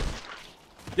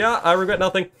 Yeah, I regret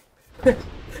nothing. Damn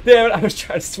it, I was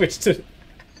trying to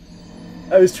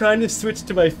switch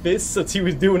to my fist since he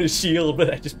was doing his shield,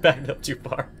 but I just backed up too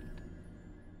far.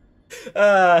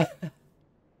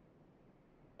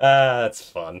 That's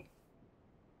fun.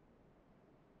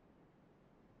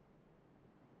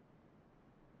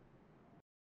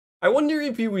 I wonder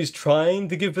if he was trying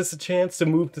to give us a chance to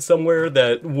move to somewhere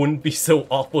that wouldn't be so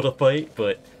awful to fight,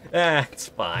 but it's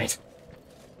fine.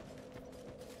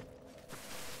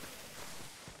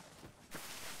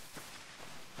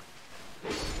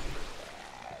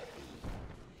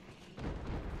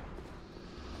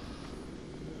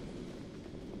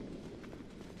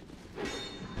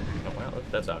 Oh wow,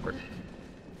 that's awkward.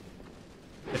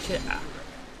 But yeah.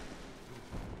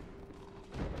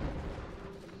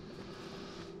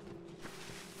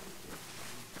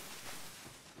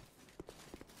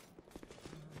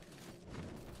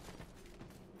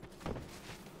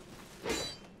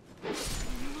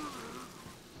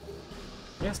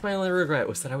 Yes, my only regret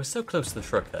was that I was so close to the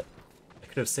shortcut. I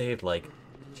could have saved, like,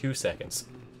 2 seconds.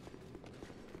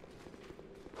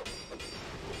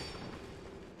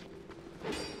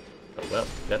 Oh, well,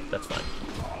 that's fine.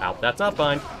 Ow, that's not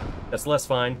fine. That's less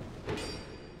fine.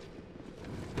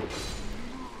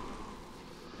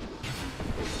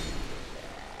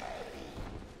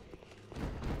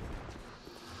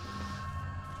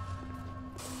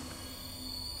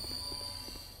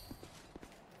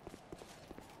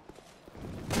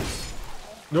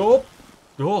 Nope.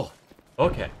 Oh,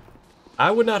 okay.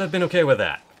 I would not have been okay with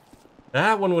that.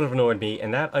 That one would have annoyed me,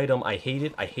 and that item, I hate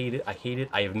it, I hate it, I hate it.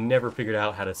 I have never figured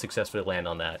out how to successfully land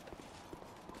on that.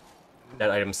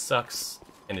 That item sucks,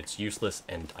 and it's useless,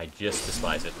 and I just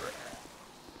despise it.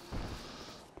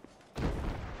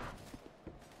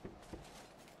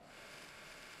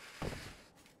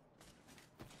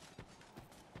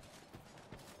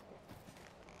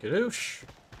 Gadoosh.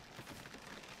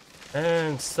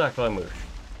 And Saklamoosh.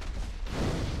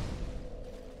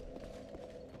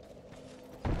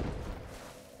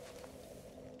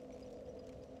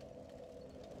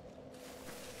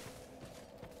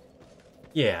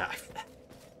 Yeah, I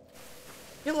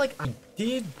feel like I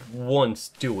did once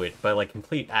do it by, like,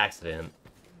 complete accident.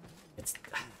 It's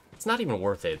not even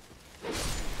worth it.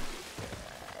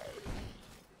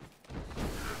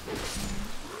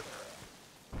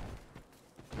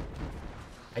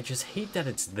 I just hate that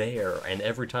it's there, and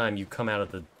every time you come out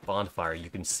of the bonfire, you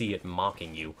can see it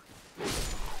mocking you.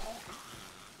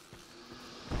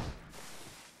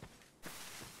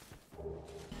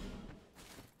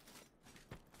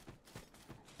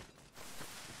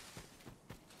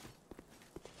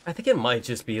 I think it might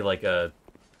just be like a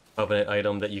covenant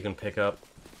item that you can pick up,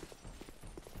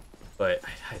 but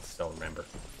I just don't remember.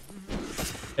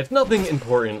 It's nothing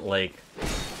important like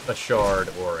a shard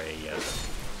or a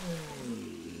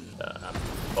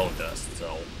bone dust,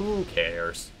 so who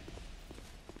cares?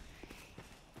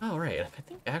 Oh, right, I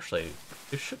think actually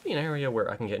there should be an area where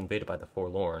I can get invaded by the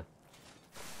Forlorn.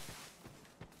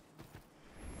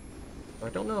 I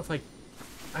don't know if I...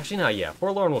 Actually, no, yeah,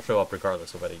 Forlorn will show up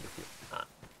regardless of whether you do or not.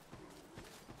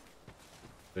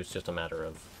 It's just a matter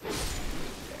of...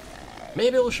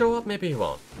 Maybe it'll show up, maybe it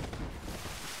won't.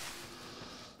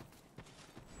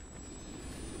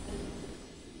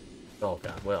 Oh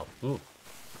god, well, ooh.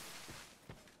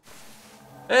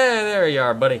 Hey, there you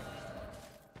are, buddy.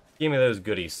 Give me those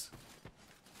goodies.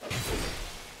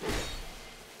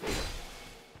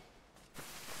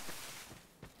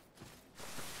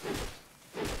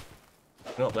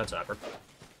 Oh, that's awkward.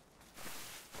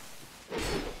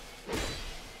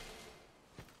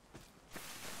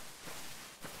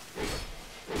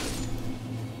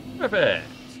 Perfect.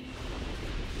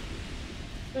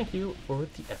 Thank you for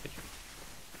the effigy.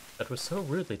 That was so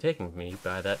rudely taken from me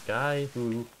by that guy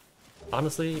who,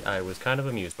 honestly, I was kind of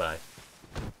amused by.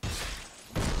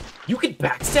 You can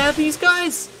backstab these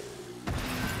guys?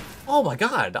 Oh my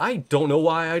god, I don't know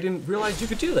why I didn't realize you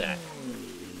could do that.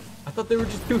 I thought they were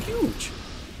just too huge.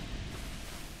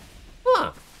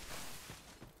 Huh.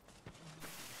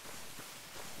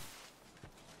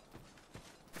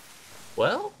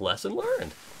 Well, lesson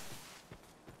learned.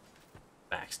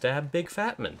 Backstab big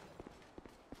fatman.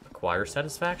 Acquire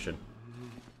satisfaction.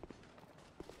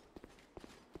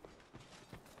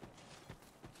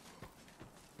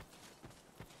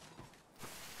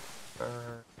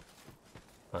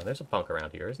 Oh, there's a punk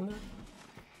around here, isn't there?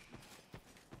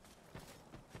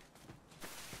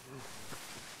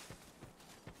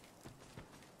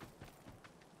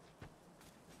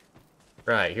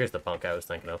 Right, here's the punk I was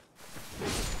thinking of.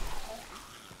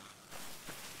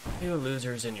 You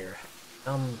losers in your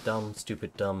dumb,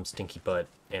 stupid, dumb, stinky butt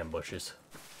ambushes.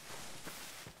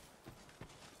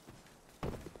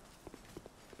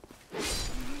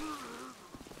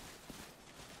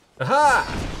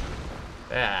 Aha!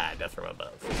 Ah, death from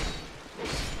above.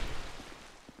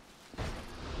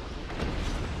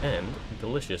 And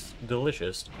delicious,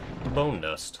 delicious bone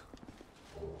dust.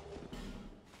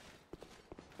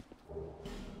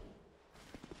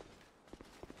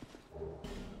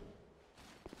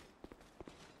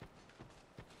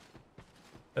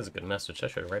 That's a good message. I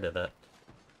should have rated that.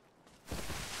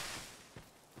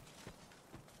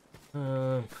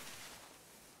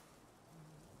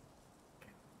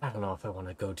 I don't know if I want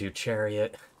to go do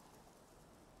Chariot.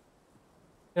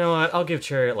 You know what? I'll give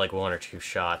Chariot like 1 or 2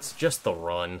 shots. Just the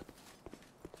run.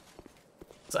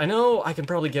 So I know I can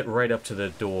probably get right up to the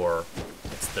door.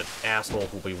 It's the asshole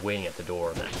who'll be waiting at the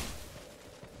door then.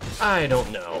 I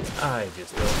don't know. I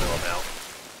just don't know about.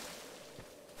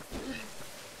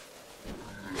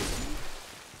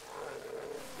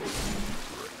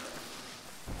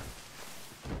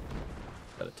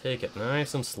 Gotta take it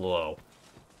nice and slow.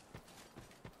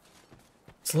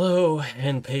 Slow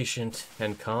and patient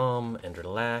and calm and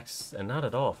relaxed and not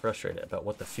at all frustrated about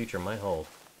what the future might hold.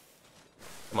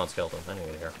 Come on, skeleton. I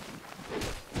need to hear.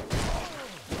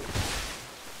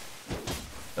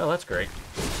 Oh, that's great.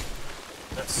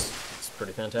 That's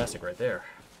pretty fantastic right there.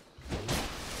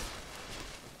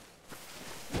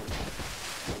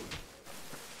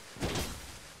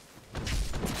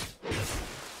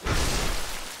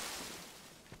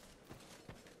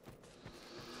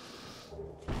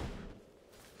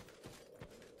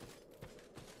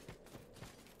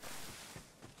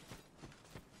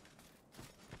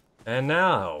 And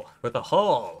now, for the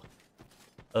haul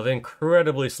of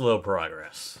incredibly slow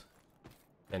progress.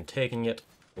 And taking it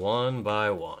one by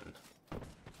one.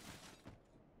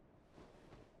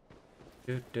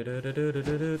 Oh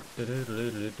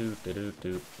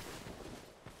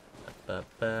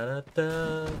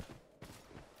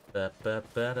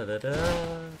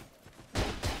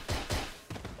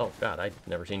god, I'd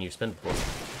never seen you spin before.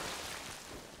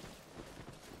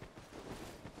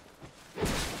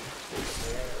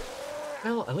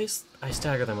 Well, at least I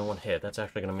stagger them in one hit. That's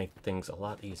actually going to make things a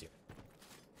lot easier.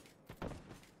 I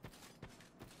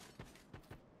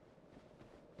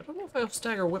don't know if I'll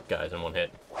stagger whip guys in one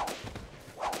hit.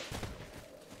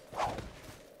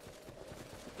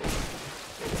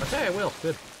 Okay, I will.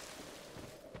 Good.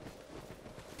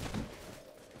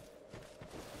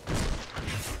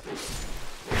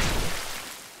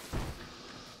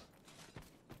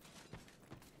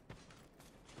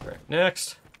 Alright,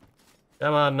 next.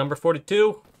 Come on, number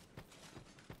 42.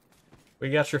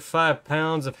 We got your 5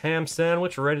 pounds of ham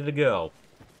sandwich ready to go.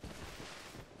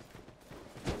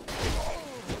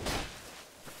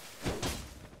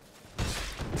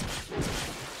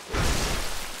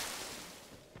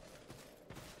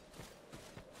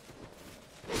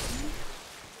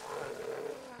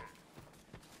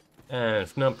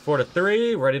 And number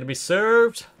 43, ready to be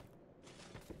served.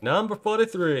 Number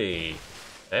 43.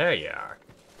 There you are.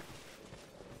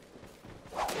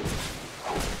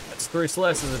 That's 3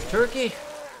 slices of turkey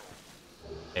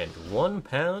and 1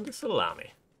 pound of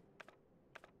salami.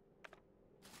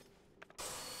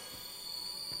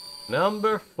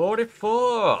 Number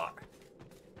 44.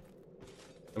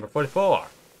 Number 44.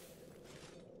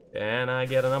 Can I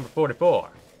get a number 44?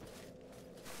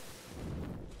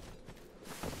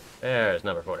 There's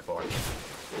number 44.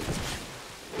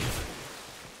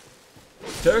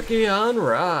 Turkey on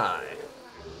rye.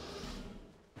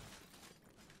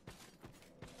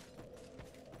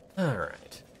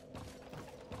 Alright.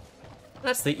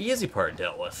 That's the easy part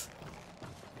dealt with.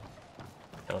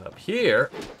 Coming up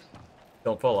here.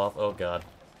 Don't fall off. Oh god.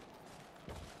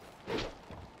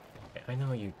 Okay, I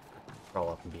know you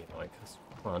crawl up and be annoying, because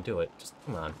come on, do it. Just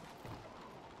come on.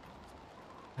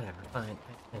 Whatever, fine.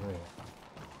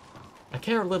 I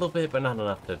care a little bit, but not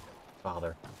enough to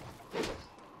bother.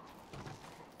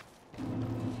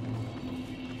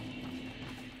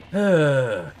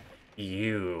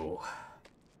 You.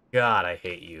 God, I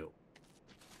hate you.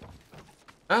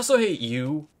 I also hate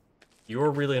you.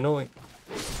 You're really annoying.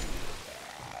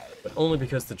 But only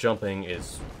because the jumping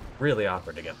is really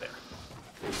awkward to get there.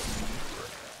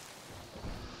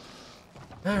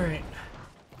 Alright.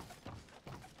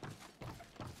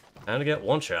 Time to get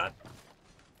one shot.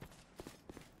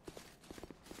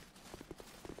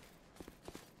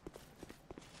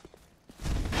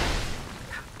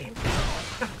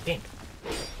 Damn.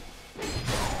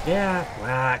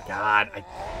 Yeah, God,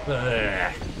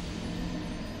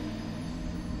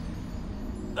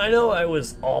 I know I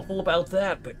was awful about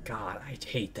that, but God, I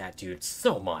hate that dude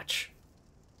so much.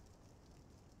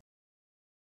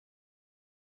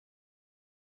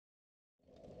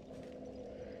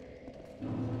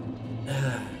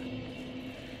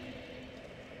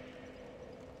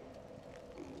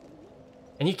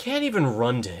 And you can't even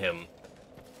run to him,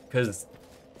 because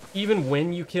even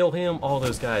when you kill him, all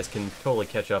those guys can totally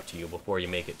catch up to you before you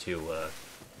make it to,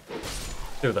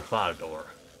 through the fog door.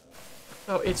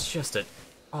 So it's just an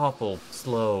awful,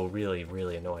 slow, really,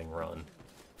 really annoying run.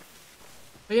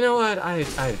 But you know what?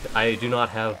 I do not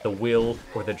have the will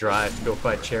or the drive to go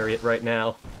fight Chariot right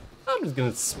now. I'm just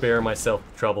gonna spare myself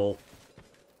the trouble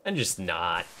and just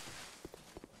not.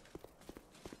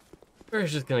 We're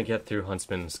just gonna get through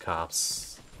Huntsman's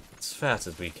cops as fast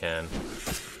as we can.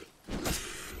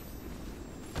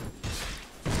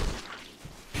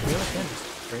 I really can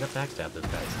just straight up backstab those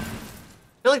guys.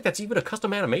 I feel like that's even a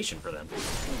custom animation for them.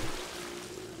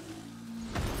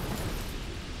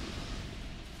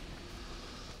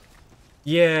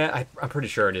 Yeah, I'm pretty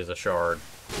sure it is a shard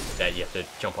that you have to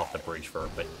jump off the bridge for,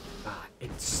 but God,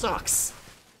 it sucks.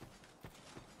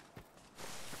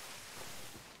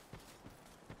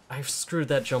 I've screwed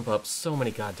that jump up so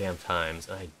many goddamn times,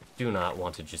 and I do not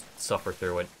want to just suffer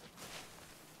through it.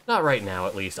 Not right now,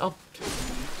 at least.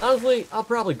 Honestly, I'll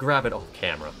probably grab it off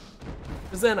camera.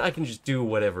 Because then I can just do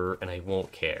whatever, and I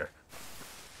won't care.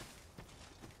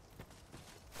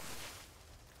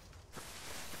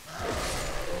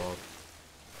 Oh,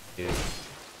 dude.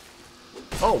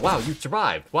 Oh, wow, you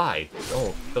survived. Why?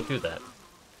 Oh, don't do that.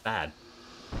 Bad.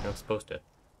 You're not supposed to.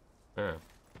 Oh.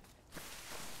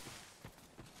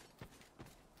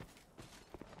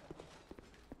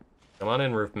 Come on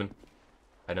in, Roofman.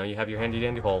 I know you have your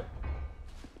handy-dandy hole.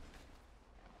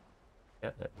 Yeah,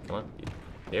 come on.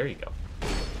 There you go.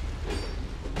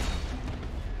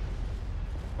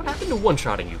 What happened to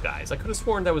one-shotting you guys? I could have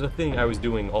sworn that was a thing I was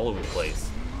doing all over the place.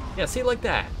 Yeah, see, like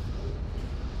that.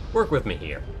 Work with me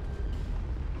here.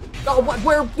 Oh, what?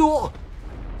 Where? Oh!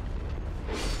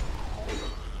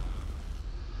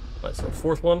 Alright, so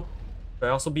fourth one. Should I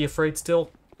also be afraid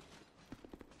still?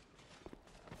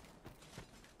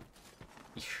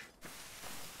 Eesh.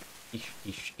 Eesh,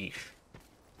 eesh, eesh.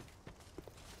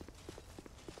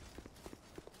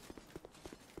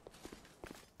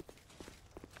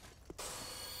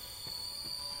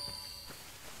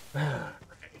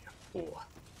 Cool.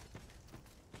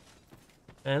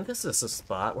 And this is a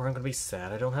spot where I'm gonna be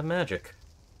sad I don't have magic.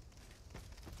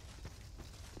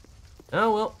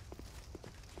 Oh well.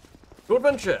 To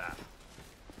adventure!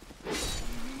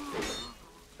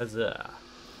 Huzzah.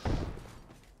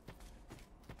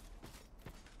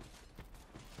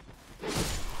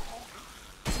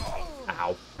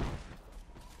 Ow.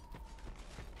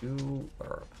 You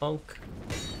are a punk.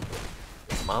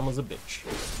 Mama's a bitch.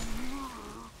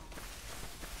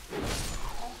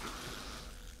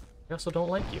 I also don't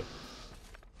like you.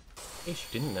 In case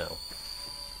you didn't know.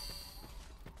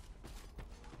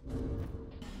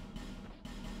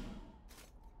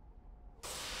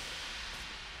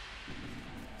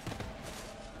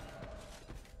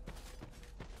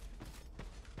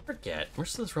 Forget.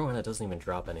 Merciless Rowan doesn't even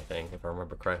drop anything, if I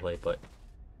remember correctly, but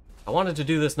I wanted to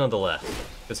do this nonetheless.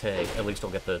 Because hey, at least I'll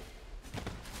get the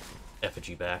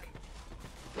effigy back.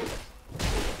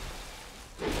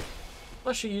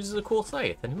 Plus she uses a cool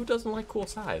scythe, and who doesn't like cool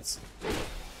scythes?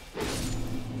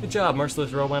 Good job,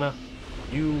 Merciless Rowena.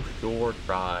 You sure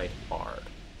tried hard.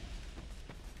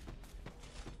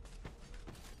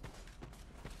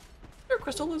 Is there a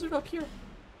crystal lizard up here?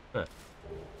 Huh.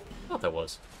 I thought that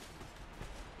was.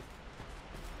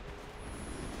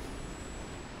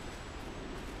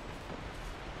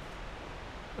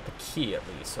 Got the key at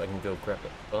least, so I can go grab the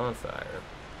bonfire.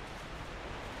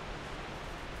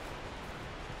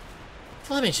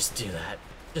 Let me just do that.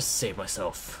 Just to save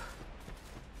myself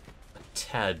a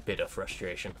tad bit of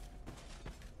frustration.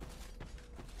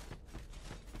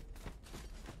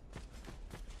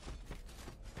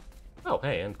 Oh,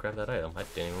 hey, and grab that item. I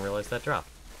didn't even realize that dropped.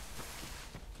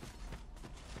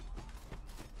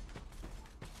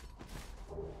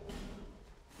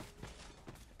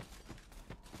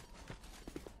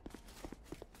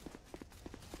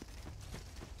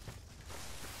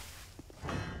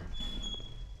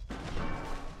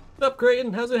 What's up,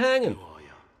 Creighton? How's it hanging? Who are you?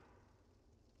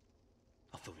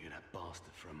 I thought you were that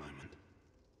bastard for a moment.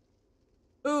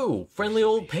 Ooh, friendly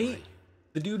old Pate.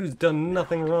 The dude who's done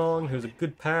nothing wrong, who's a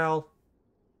good pal.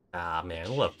 Ah, man, I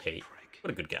love Pate.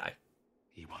 What a good guy.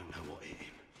 He won't know what hit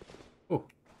him. Ooh,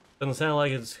 doesn't sound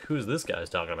like it's who's this guy's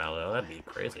talking about, though. That'd be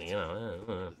crazy, you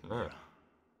know.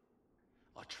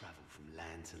 I travel from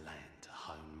land to land to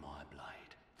hone my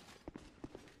blade.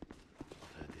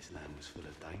 I've heard this land was full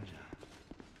of danger.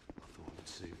 I thought it would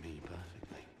suit me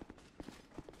perfectly.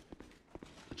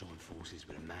 I joined forces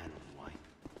with a man on the way.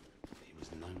 He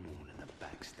was no more than a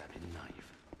backstabbing knave.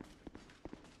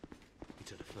 He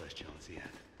took the first chance he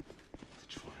had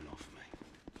to try and offer me.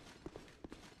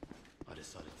 I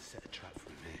decided to set a trap for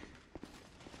him here.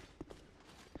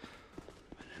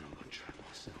 But then I got trapped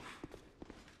myself.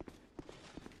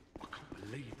 I can't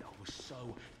believe that I was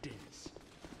so dense.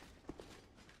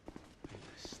 Thank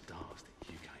the stars that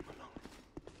you came along.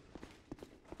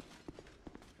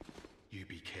 You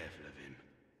be careful of him.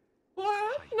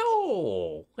 What?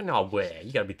 No! No way.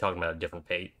 You gotta be talking about a different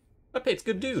Pate. My Pate's a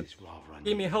good dude. It's rather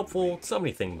Gave me a helpful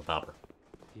somebody thingamabobber.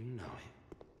 You know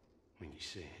it when you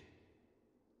see it.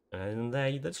 And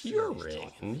that's your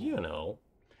ring, and you know.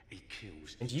 He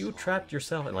kills. And you each trapped time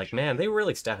yourself, and like, he man, they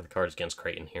really stacked the cards against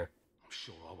Creighton here. I'm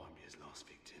sure I won't be his last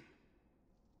victim.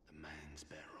 The man's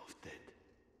better off dead.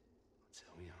 I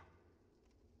tell ya.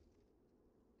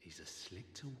 He's a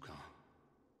slick talker,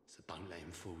 so don't let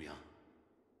him fool ya.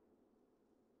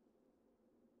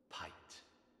 Pate,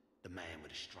 the man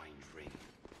with a strange ring.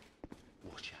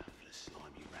 Watch out for the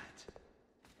slimy rat.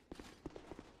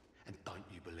 And don't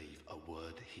you believe a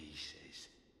word he says.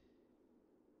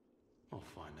 I'll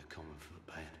find the common foot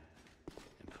bad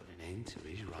and put an end to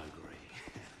his roguery.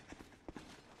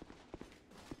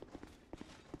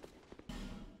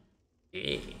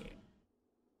 Yeah.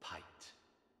 Pate.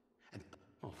 And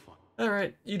I'll find...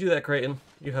 Alright, you do that, Creighton.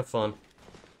 You have fun.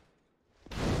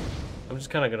 I'm just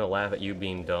kind of gonna laugh at you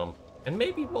being dumb. And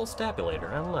maybe we'll stab you later.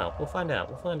 I don't know. We'll find out.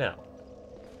 We'll find out.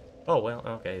 Oh, well,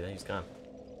 okay, then he's gone.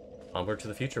 Onward to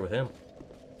the future with him.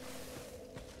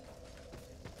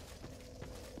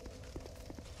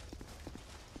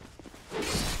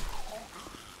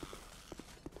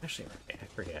 Actually, I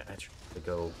forget. I should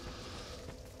go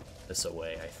this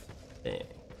way, I think.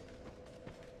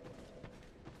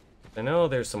 I know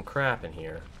there's some crap in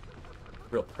here.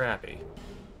 Real crappy.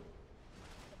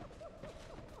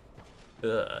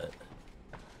 Good.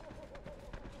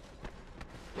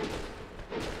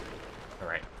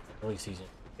 Alright. Really season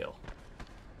kill.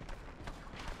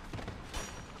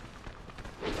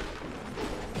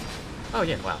 Oh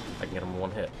yeah, wow. I can get him in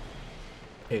one hit.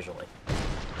 Occasionally.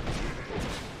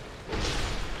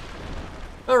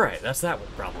 Alright, that's that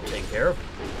problem taken care of.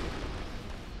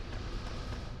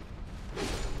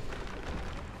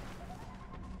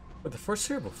 For the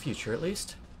foreseeable future, at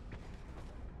least.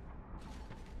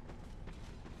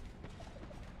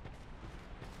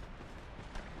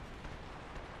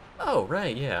 Oh,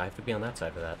 right, yeah, I have to be on that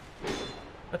side for that.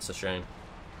 That's a shame.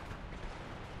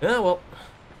 Yeah, well.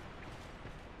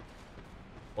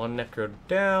 One necro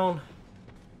down.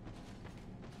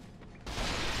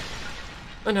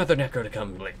 Another necro to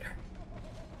come later.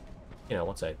 You know,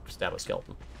 once I stab a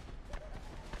skeleton.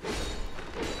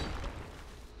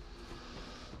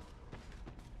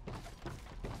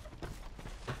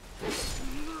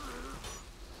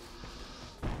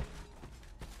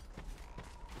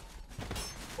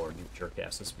 Or you jerk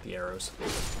asses with the arrows.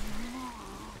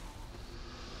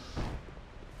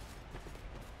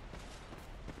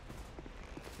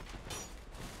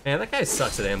 Man, that guy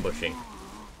sucks at ambushing.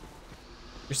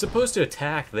 You're supposed to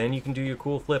attack, then you can do your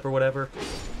cool flip or whatever.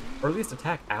 Or at least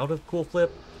attack out of cool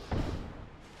flip.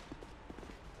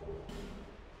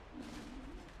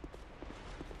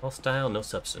 All style, no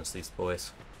substance, these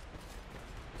boys.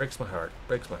 Breaks my heart,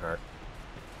 breaks my heart.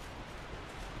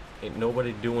 Ain't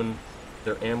nobody doing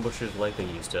their ambushes like they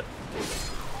used to.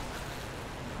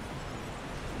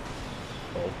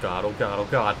 Oh god, oh god, oh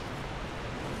god.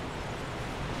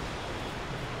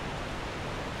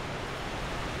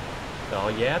 Oh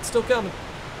yeah, it's still coming.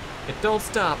 It don't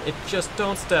stop. It just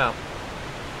don't stop.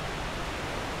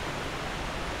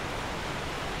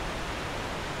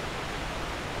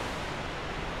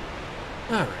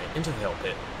 Alright, into the hell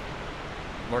pit.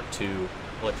 Mark II,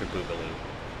 electric boogaloo.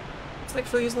 It's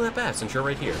actually isn't that bad since you're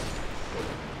right here.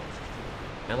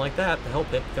 And like that, the hell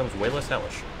pit becomes way less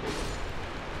hellish.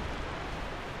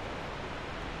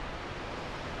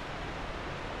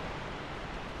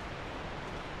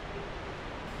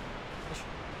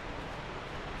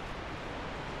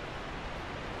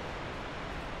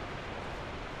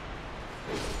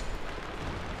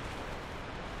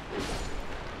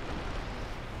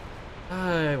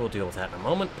 I will deal with that in a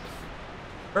moment.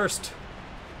 First,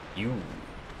 you.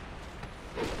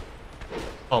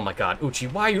 Oh my god, Uchi,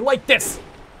 why are you like this?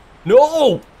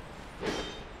 No!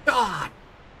 God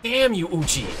damn you,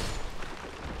 Uchi!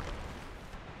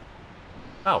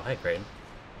 Oh, hey, Creighton.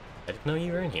 I didn't know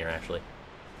you were in here, actually.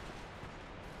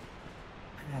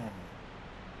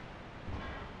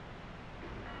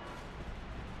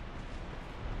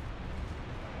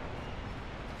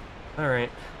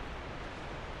 Alright.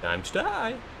 Time to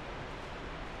die.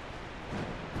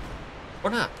 Or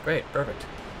not. Great. Perfect.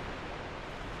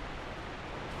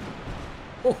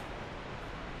 Oh.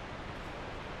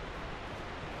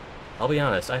 I'll be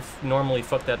honest. I normally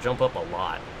fuck that jump up a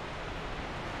lot.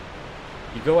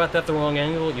 You go at that the wrong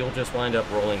angle, you'll just wind up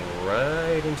rolling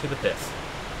right into the pit.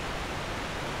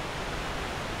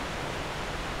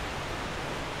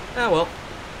 Ah, well.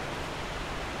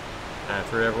 Time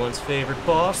for everyone's favorite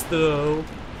boss, though.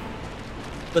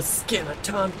 The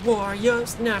Skeleton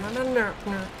Warriors. Na na na na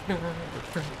na na.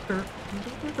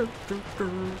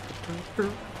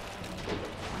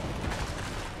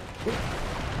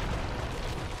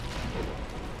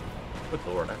 Good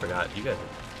lord, I forgot. You guys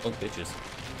are punk bitches.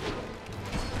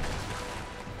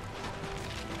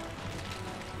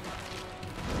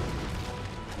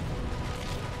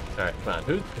 Alright, come on.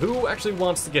 Who actually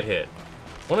wants to get hit?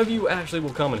 One of you actually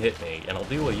will come and hit me, and I'll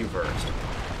deal with you first.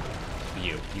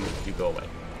 You go away.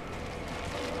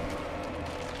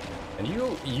 And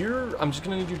I'm just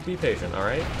gonna need you to be patient,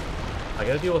 alright? I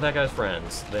gotta deal with that guy's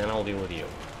friends, then I'll deal with you.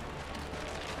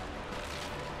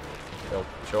 They'll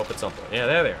show up at some point. Yeah,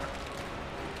 there they are.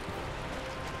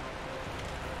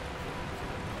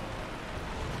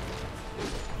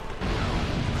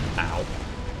 Ow.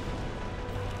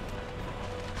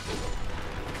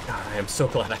 God, I am so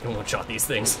glad I can one-shot these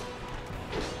things.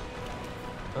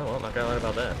 Oh, well, I'm not gonna lie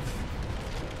about that.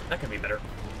 That could be better.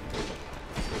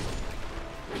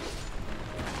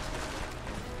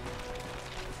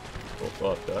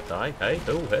 Oh, die. Hey,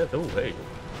 oh, hey, oh, hey.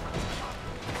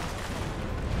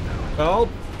 Oh,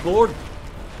 Lord.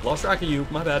 Lost track of you.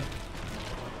 My bad.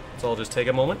 So I'll just take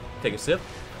a moment, take a sip,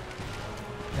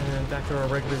 and back to our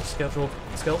regular scheduled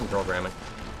skeleton programming.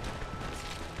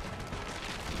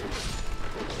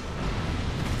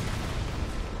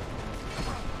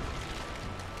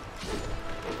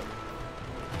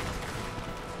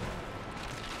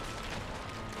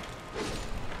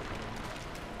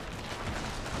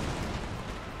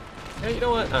 Yeah, you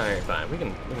know what? Alright, fine. We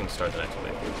can start the next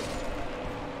wave.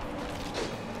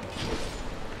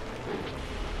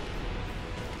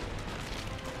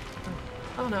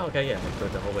 Oh no, okay, yeah, I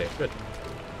put the whole wave. Good.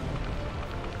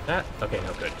 That okay,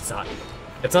 no good. It's not.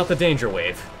 It's not the danger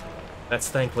wave. That's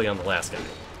thankfully on the last guy.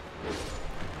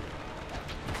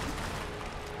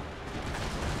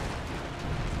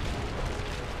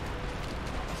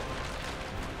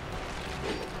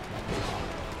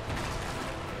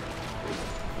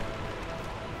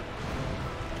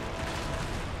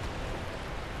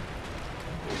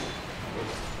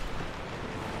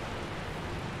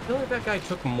 I feel like that guy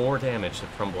took more damage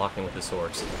from blocking with his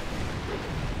swords.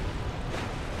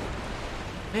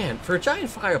 Man, for a giant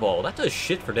fireball, that does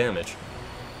shit for damage.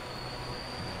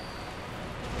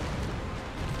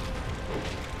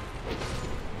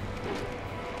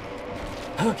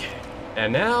 Okay,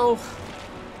 and now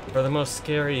for the most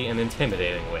scary and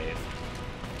intimidating wave.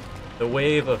 The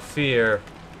wave of fear,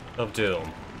 of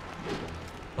doom,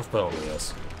 of bone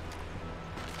wheels.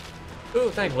 Who,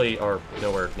 thankfully, are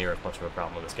nowhere near as much of a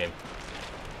problem in this game.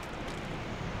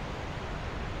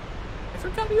 I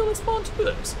forgot you only spawned 2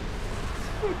 of those.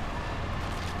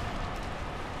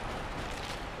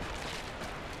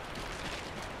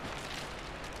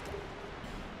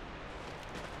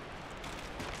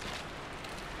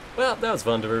 Well, that was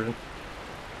fun diversion.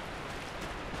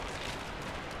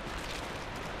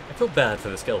 I feel bad for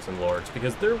the skeleton lords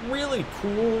because they're really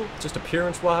cool, just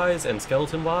appearance-wise and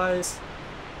skeleton-wise.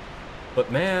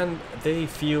 But man, they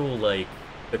feel like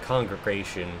the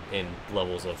congregation in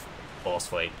levels of boss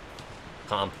fight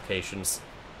complications.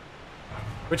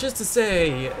 Which is to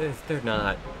say, they're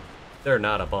not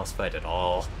a boss fight at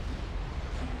all.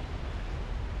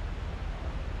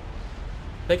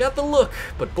 They got the look,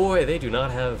 but boy, they do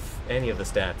not have any of the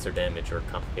stats or damage or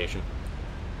complication.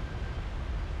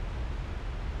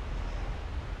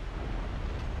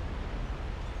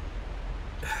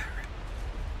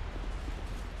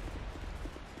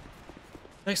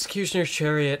 Executioner's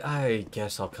Chariot, I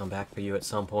guess I'll come back for you at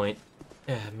some point.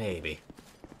 Maybe.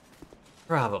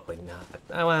 Probably not.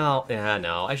 Well, yeah,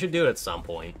 no, I should do it at some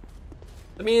point.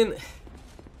 I mean,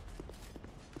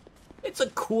 it's a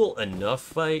cool enough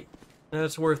fight that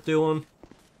it's worth doing.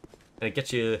 And it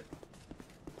gets you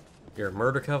your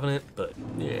murder covenant, but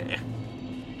yeah.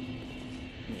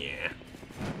 Yeah.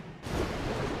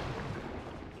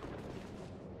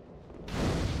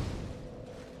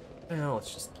 Well,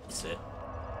 let's just sit.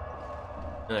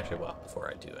 Actually, well, before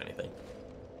I do anything,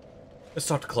 let's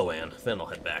talk to Chloanne, then I'll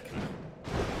head back and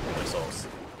get my souls.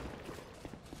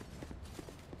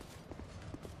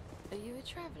 Are you a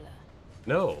traveler?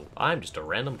 No, I'm just a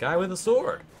random guy with a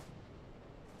sword.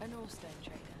 An ore-stone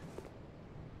trader.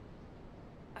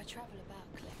 I travel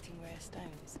about collecting rare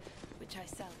stones, which I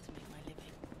sell to make my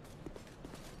living.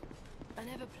 I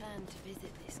never planned to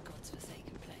visit this god's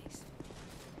forsaken place.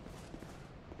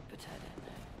 But I don't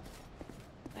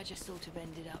know. I just sort of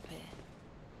ended up here.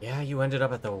 Yeah, you ended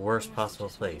up at the worst possible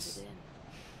place.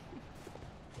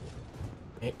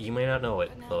 You may not know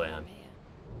it, Chloanne,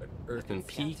 but Earthen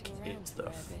Peak is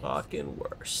the fucking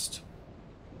worst.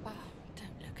 Oh,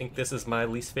 don't look I think this is my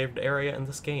least favorite area in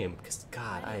this game, because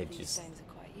God, I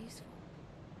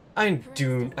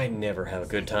never have a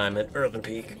good time at Earthen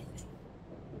Peak.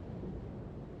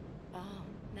 Oh,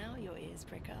 now your ears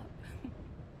prick up.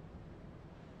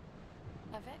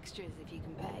 Have extras if you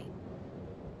can pay.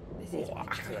 This is my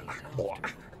trade, after all.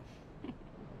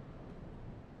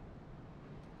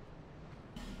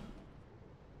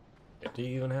 Do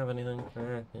you even have anything?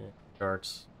 Yeah.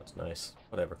 Shards. That's nice.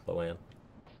 Whatever, Chloanne.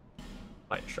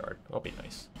 Buy a shard. I'll be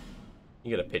nice. You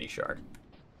get a pity shard.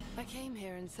 I came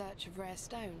here in search of rare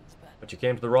stones, But you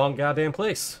came to the wrong goddamn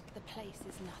place. the place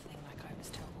is nothing like I was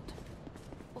told.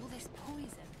 All this poison.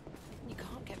 You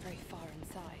can't get very far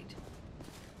inside.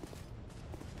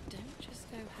 Don't just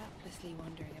go haplessly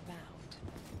wandering about.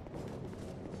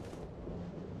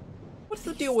 What's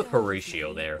the deal with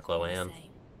Horatio there, Chloanne?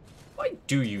 Why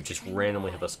do you just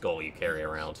randomly have a skull you carry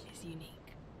around? Is unique.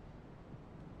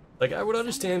 Like, I would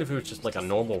understand if it was just like a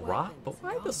normal rock, but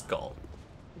why the skull?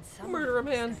 And some Murder a of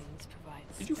the man. stones provide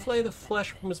Did you flay the special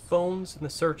flesh from his effects. bones in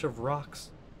the search of rocks?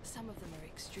 Some of them are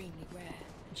extremely rare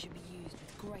and should be used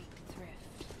with great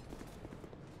thrift.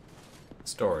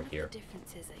 Stored One of the here.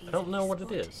 differences are I don't know easily what it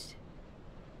spotted, is.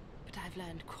 But I've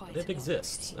learned quite But it a lot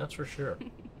exists, already. that's for sure.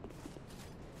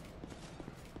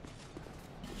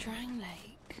 Drang Lake.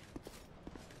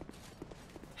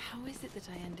 How is it that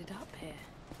I ended up here?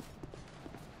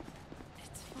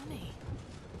 It's funny.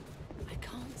 I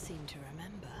can't seem to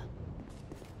remember.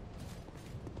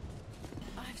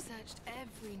 I've searched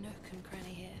every nook and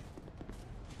cranny here.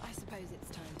 I suppose it's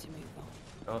time to move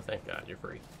on. Oh, thank God, you're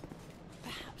free.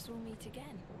 Perhaps we'll meet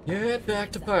again. Get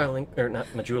back to Firelink, or not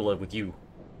Majula with you.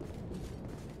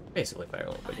 Basically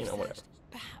Firelink, but you know, whatever.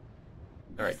 Perhaps.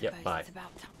 Alright, yep, Suppose bye. it's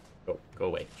about time. Go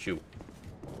away. Shoot.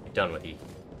 You're done with you.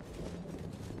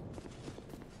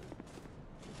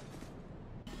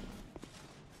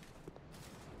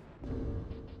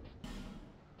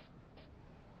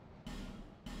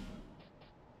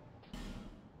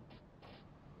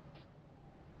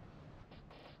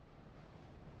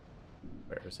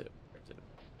 Where is it? Where is it?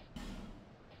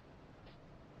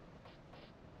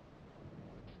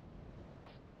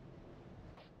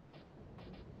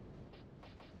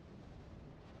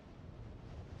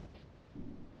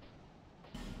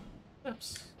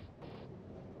 Oops.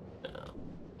 No.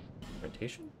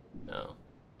 Orientation? No.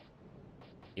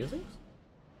 Musings?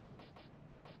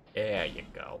 There you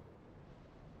go.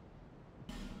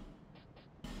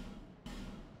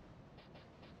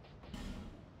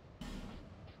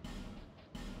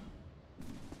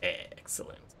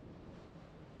 Excellent.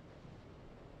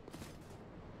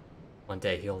 One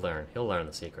day he'll learn. He'll learn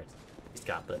the secrets. He's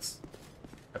got this.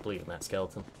 I believe in that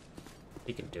skeleton.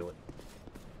 He can do it.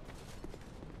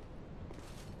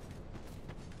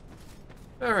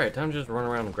 Alright, time to just run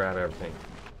around and grab everything.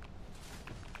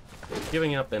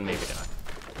 Giving up and maybe die.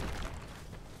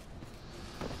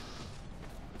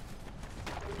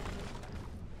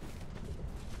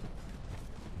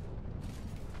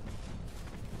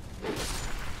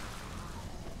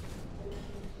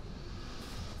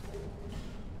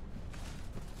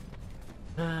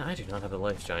 I do not have the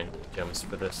life giant gems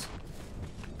for this.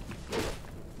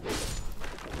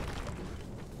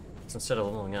 So instead of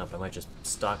leveling up, I might just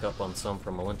stock up on some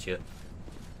from Malentia.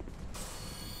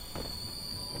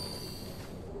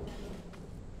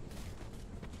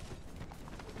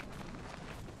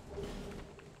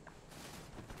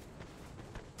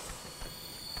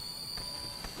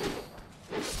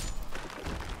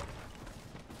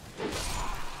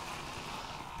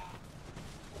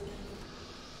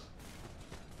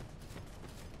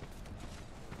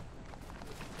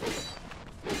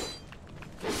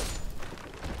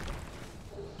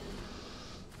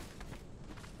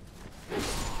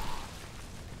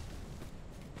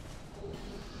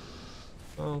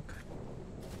 Okay.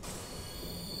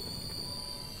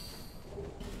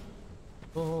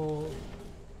 Oh,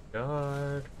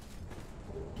 God.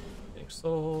 Think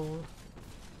so.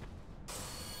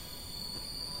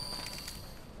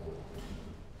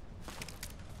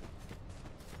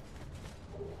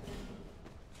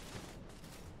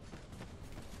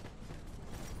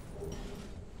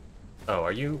 Oh,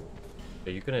 are you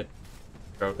gonna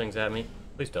throw things at me?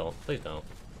 Please don't. Please don't.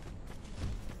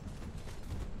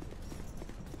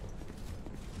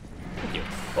 Thank you.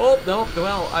 Oh, no,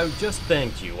 well, I just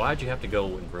thanked you. Why'd you have to go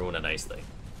and ruin a nice thing?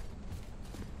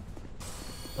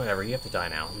 Whatever, you have to die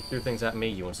now. You threw things at me,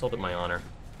 you insulted my honor.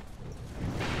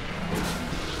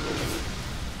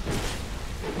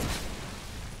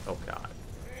 Oh, God.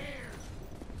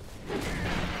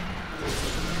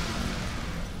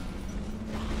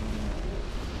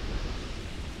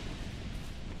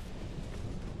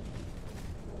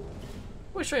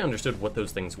 Wish I understood what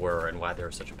those things were and why they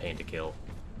were such a pain to kill.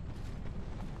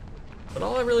 But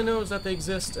all I really know is that they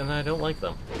exist, and I don't like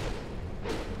them.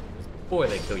 Boy,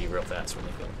 they kill you real fast when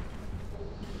they kill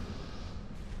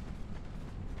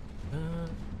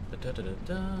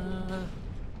you.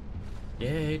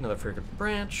 Yay, another fragrant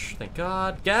branch. Thank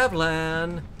God.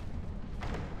 Gavlan!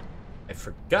 I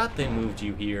forgot they moved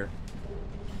you here.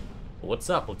 Well, what's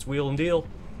up? Let's wheel and deal.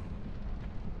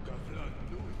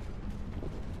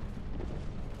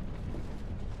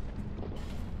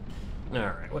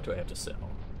 Alright, what do I have to sell?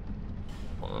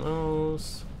 One of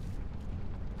those.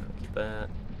 I'll keep that.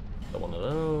 One of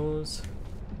those.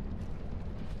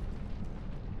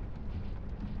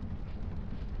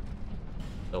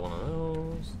 One of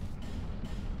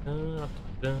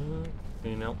those.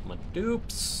 Clean out my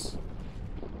dupes.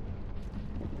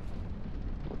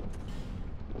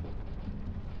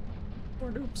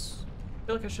 More dupes. I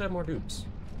feel like I should have more dupes.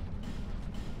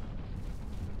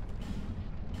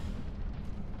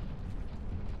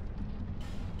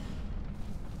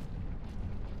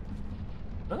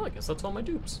 Well, I guess that's all my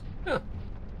dupes. Huh.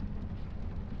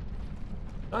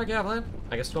 Alright, Gavlan.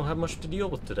 I guess we don't have much to deal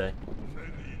with today. Many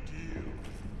deal,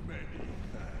 many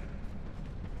had.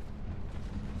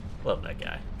 Love that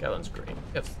guy. Gavlan's great.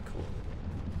 That's cool.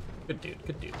 Good dude,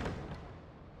 good dude.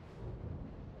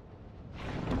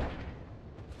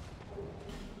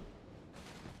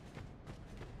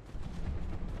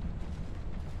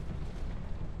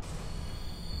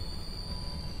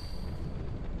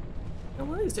 And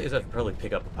one of these days I should probably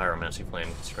pick up a pyromancy flame,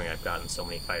 considering I've gotten so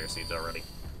many fire seeds already.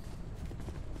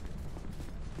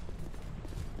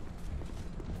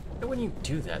 And when you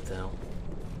do that, though,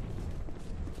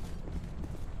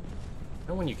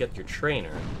 and when you get your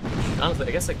trainer, honestly,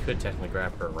 I guess I could technically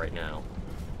grab her right now.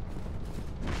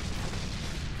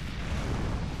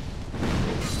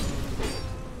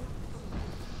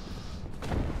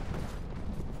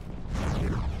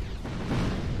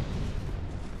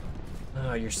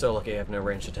 Oh, you're so lucky I have no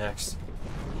ranged attacks.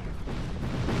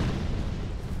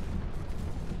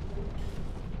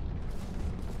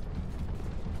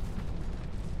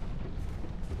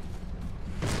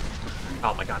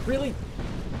 Oh my god, really?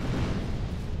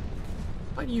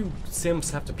 Why do you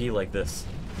Sims have to be like this?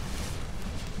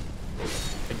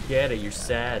 I get it, you're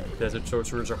sad. Desert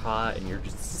sorcerers are hot and you're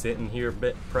just sitting here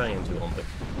praying to them, but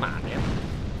come on, man.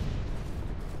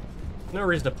 No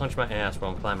reason to punch my ass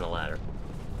while I'm climbing a ladder.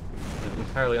 It's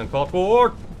entirely uncalled for.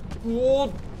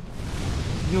 Whoa.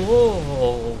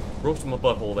 No! Roast my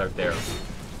butthole right there.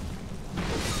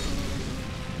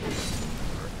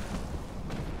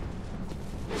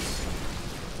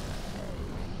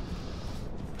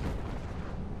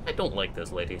 I don't like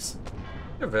those ladies.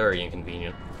 They're very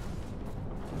inconvenient.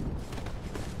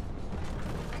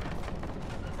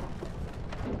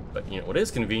 But you know what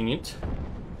is convenient?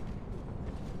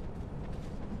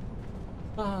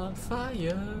 On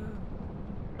fire.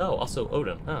 Oh, also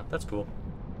Odin. Huh, that's cool.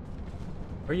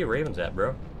 Where are you ravens at,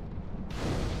 bro?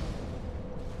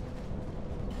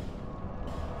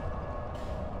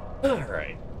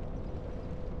 Alright.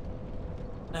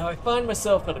 Now I find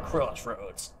myself at a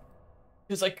crossroads.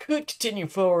 Because I could continue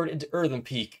forward into Earthen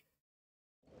Peak.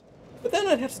 But then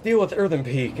I'd have to deal with Earthen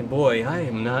Peak, and boy, I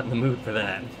am not in the mood for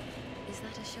that. Is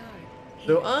that a shard?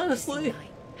 So honestly,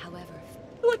 However,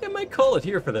 I feel like I might call it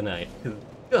here for the night.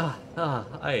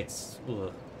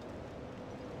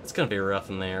 It's gonna be rough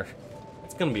in there.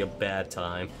 It's gonna be a bad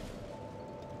time.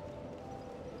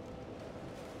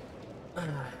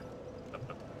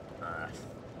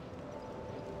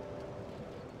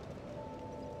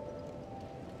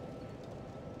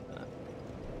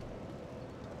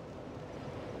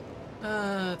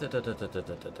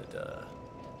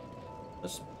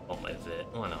 Let's bump my fit.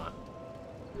 Why not?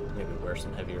 Maybe wear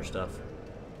some heavier stuff.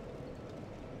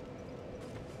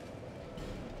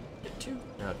 Get two?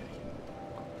 Okay.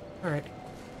 Alright.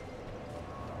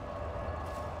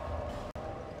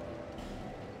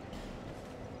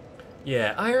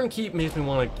 Yeah, Iron Keep makes me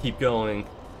want to keep going,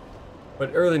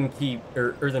 but Earthen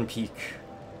Peak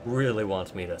really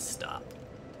wants me to stop.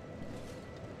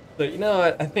 So, you know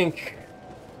what? I think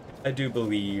I'm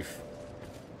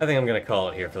gonna call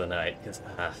it here for the night, because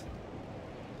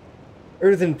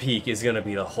Earthen Peak is gonna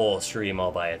be the whole stream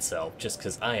all by itself, just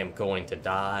because I am going to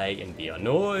die and be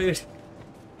annoyed,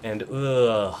 and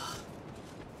ugh.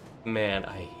 Man,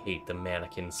 I hate the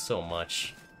mannequins so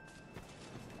much.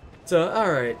 So,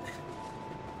 alright.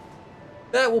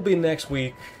 That will be next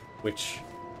week, which,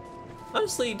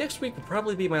 honestly, next week will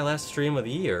probably be my last stream of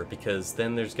the year, because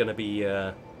then there's gonna be,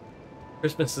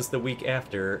 Christmas is the week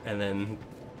after, and then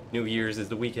New Year's is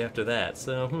the week after that,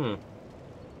 so,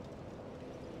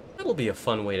 That'll be a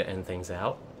fun way to end things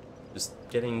out. Just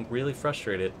getting really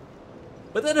frustrated.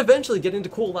 But then eventually get into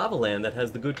cool lava land that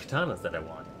has the good katanas that I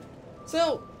want.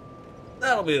 So,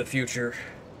 that'll be the future.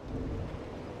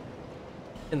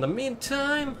 In the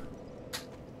meantime,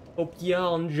 hope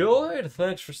y'all enjoyed.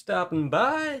 Thanks for stopping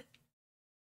by.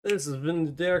 This has been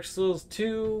the Dark Souls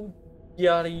 2,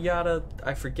 yada yada.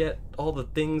 I forget all the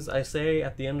things I say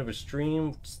at the end of a stream.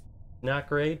 It's not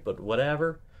great, but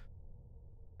whatever.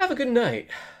 Have a good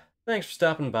night. Thanks for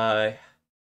stopping by.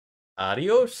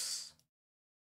 Adios.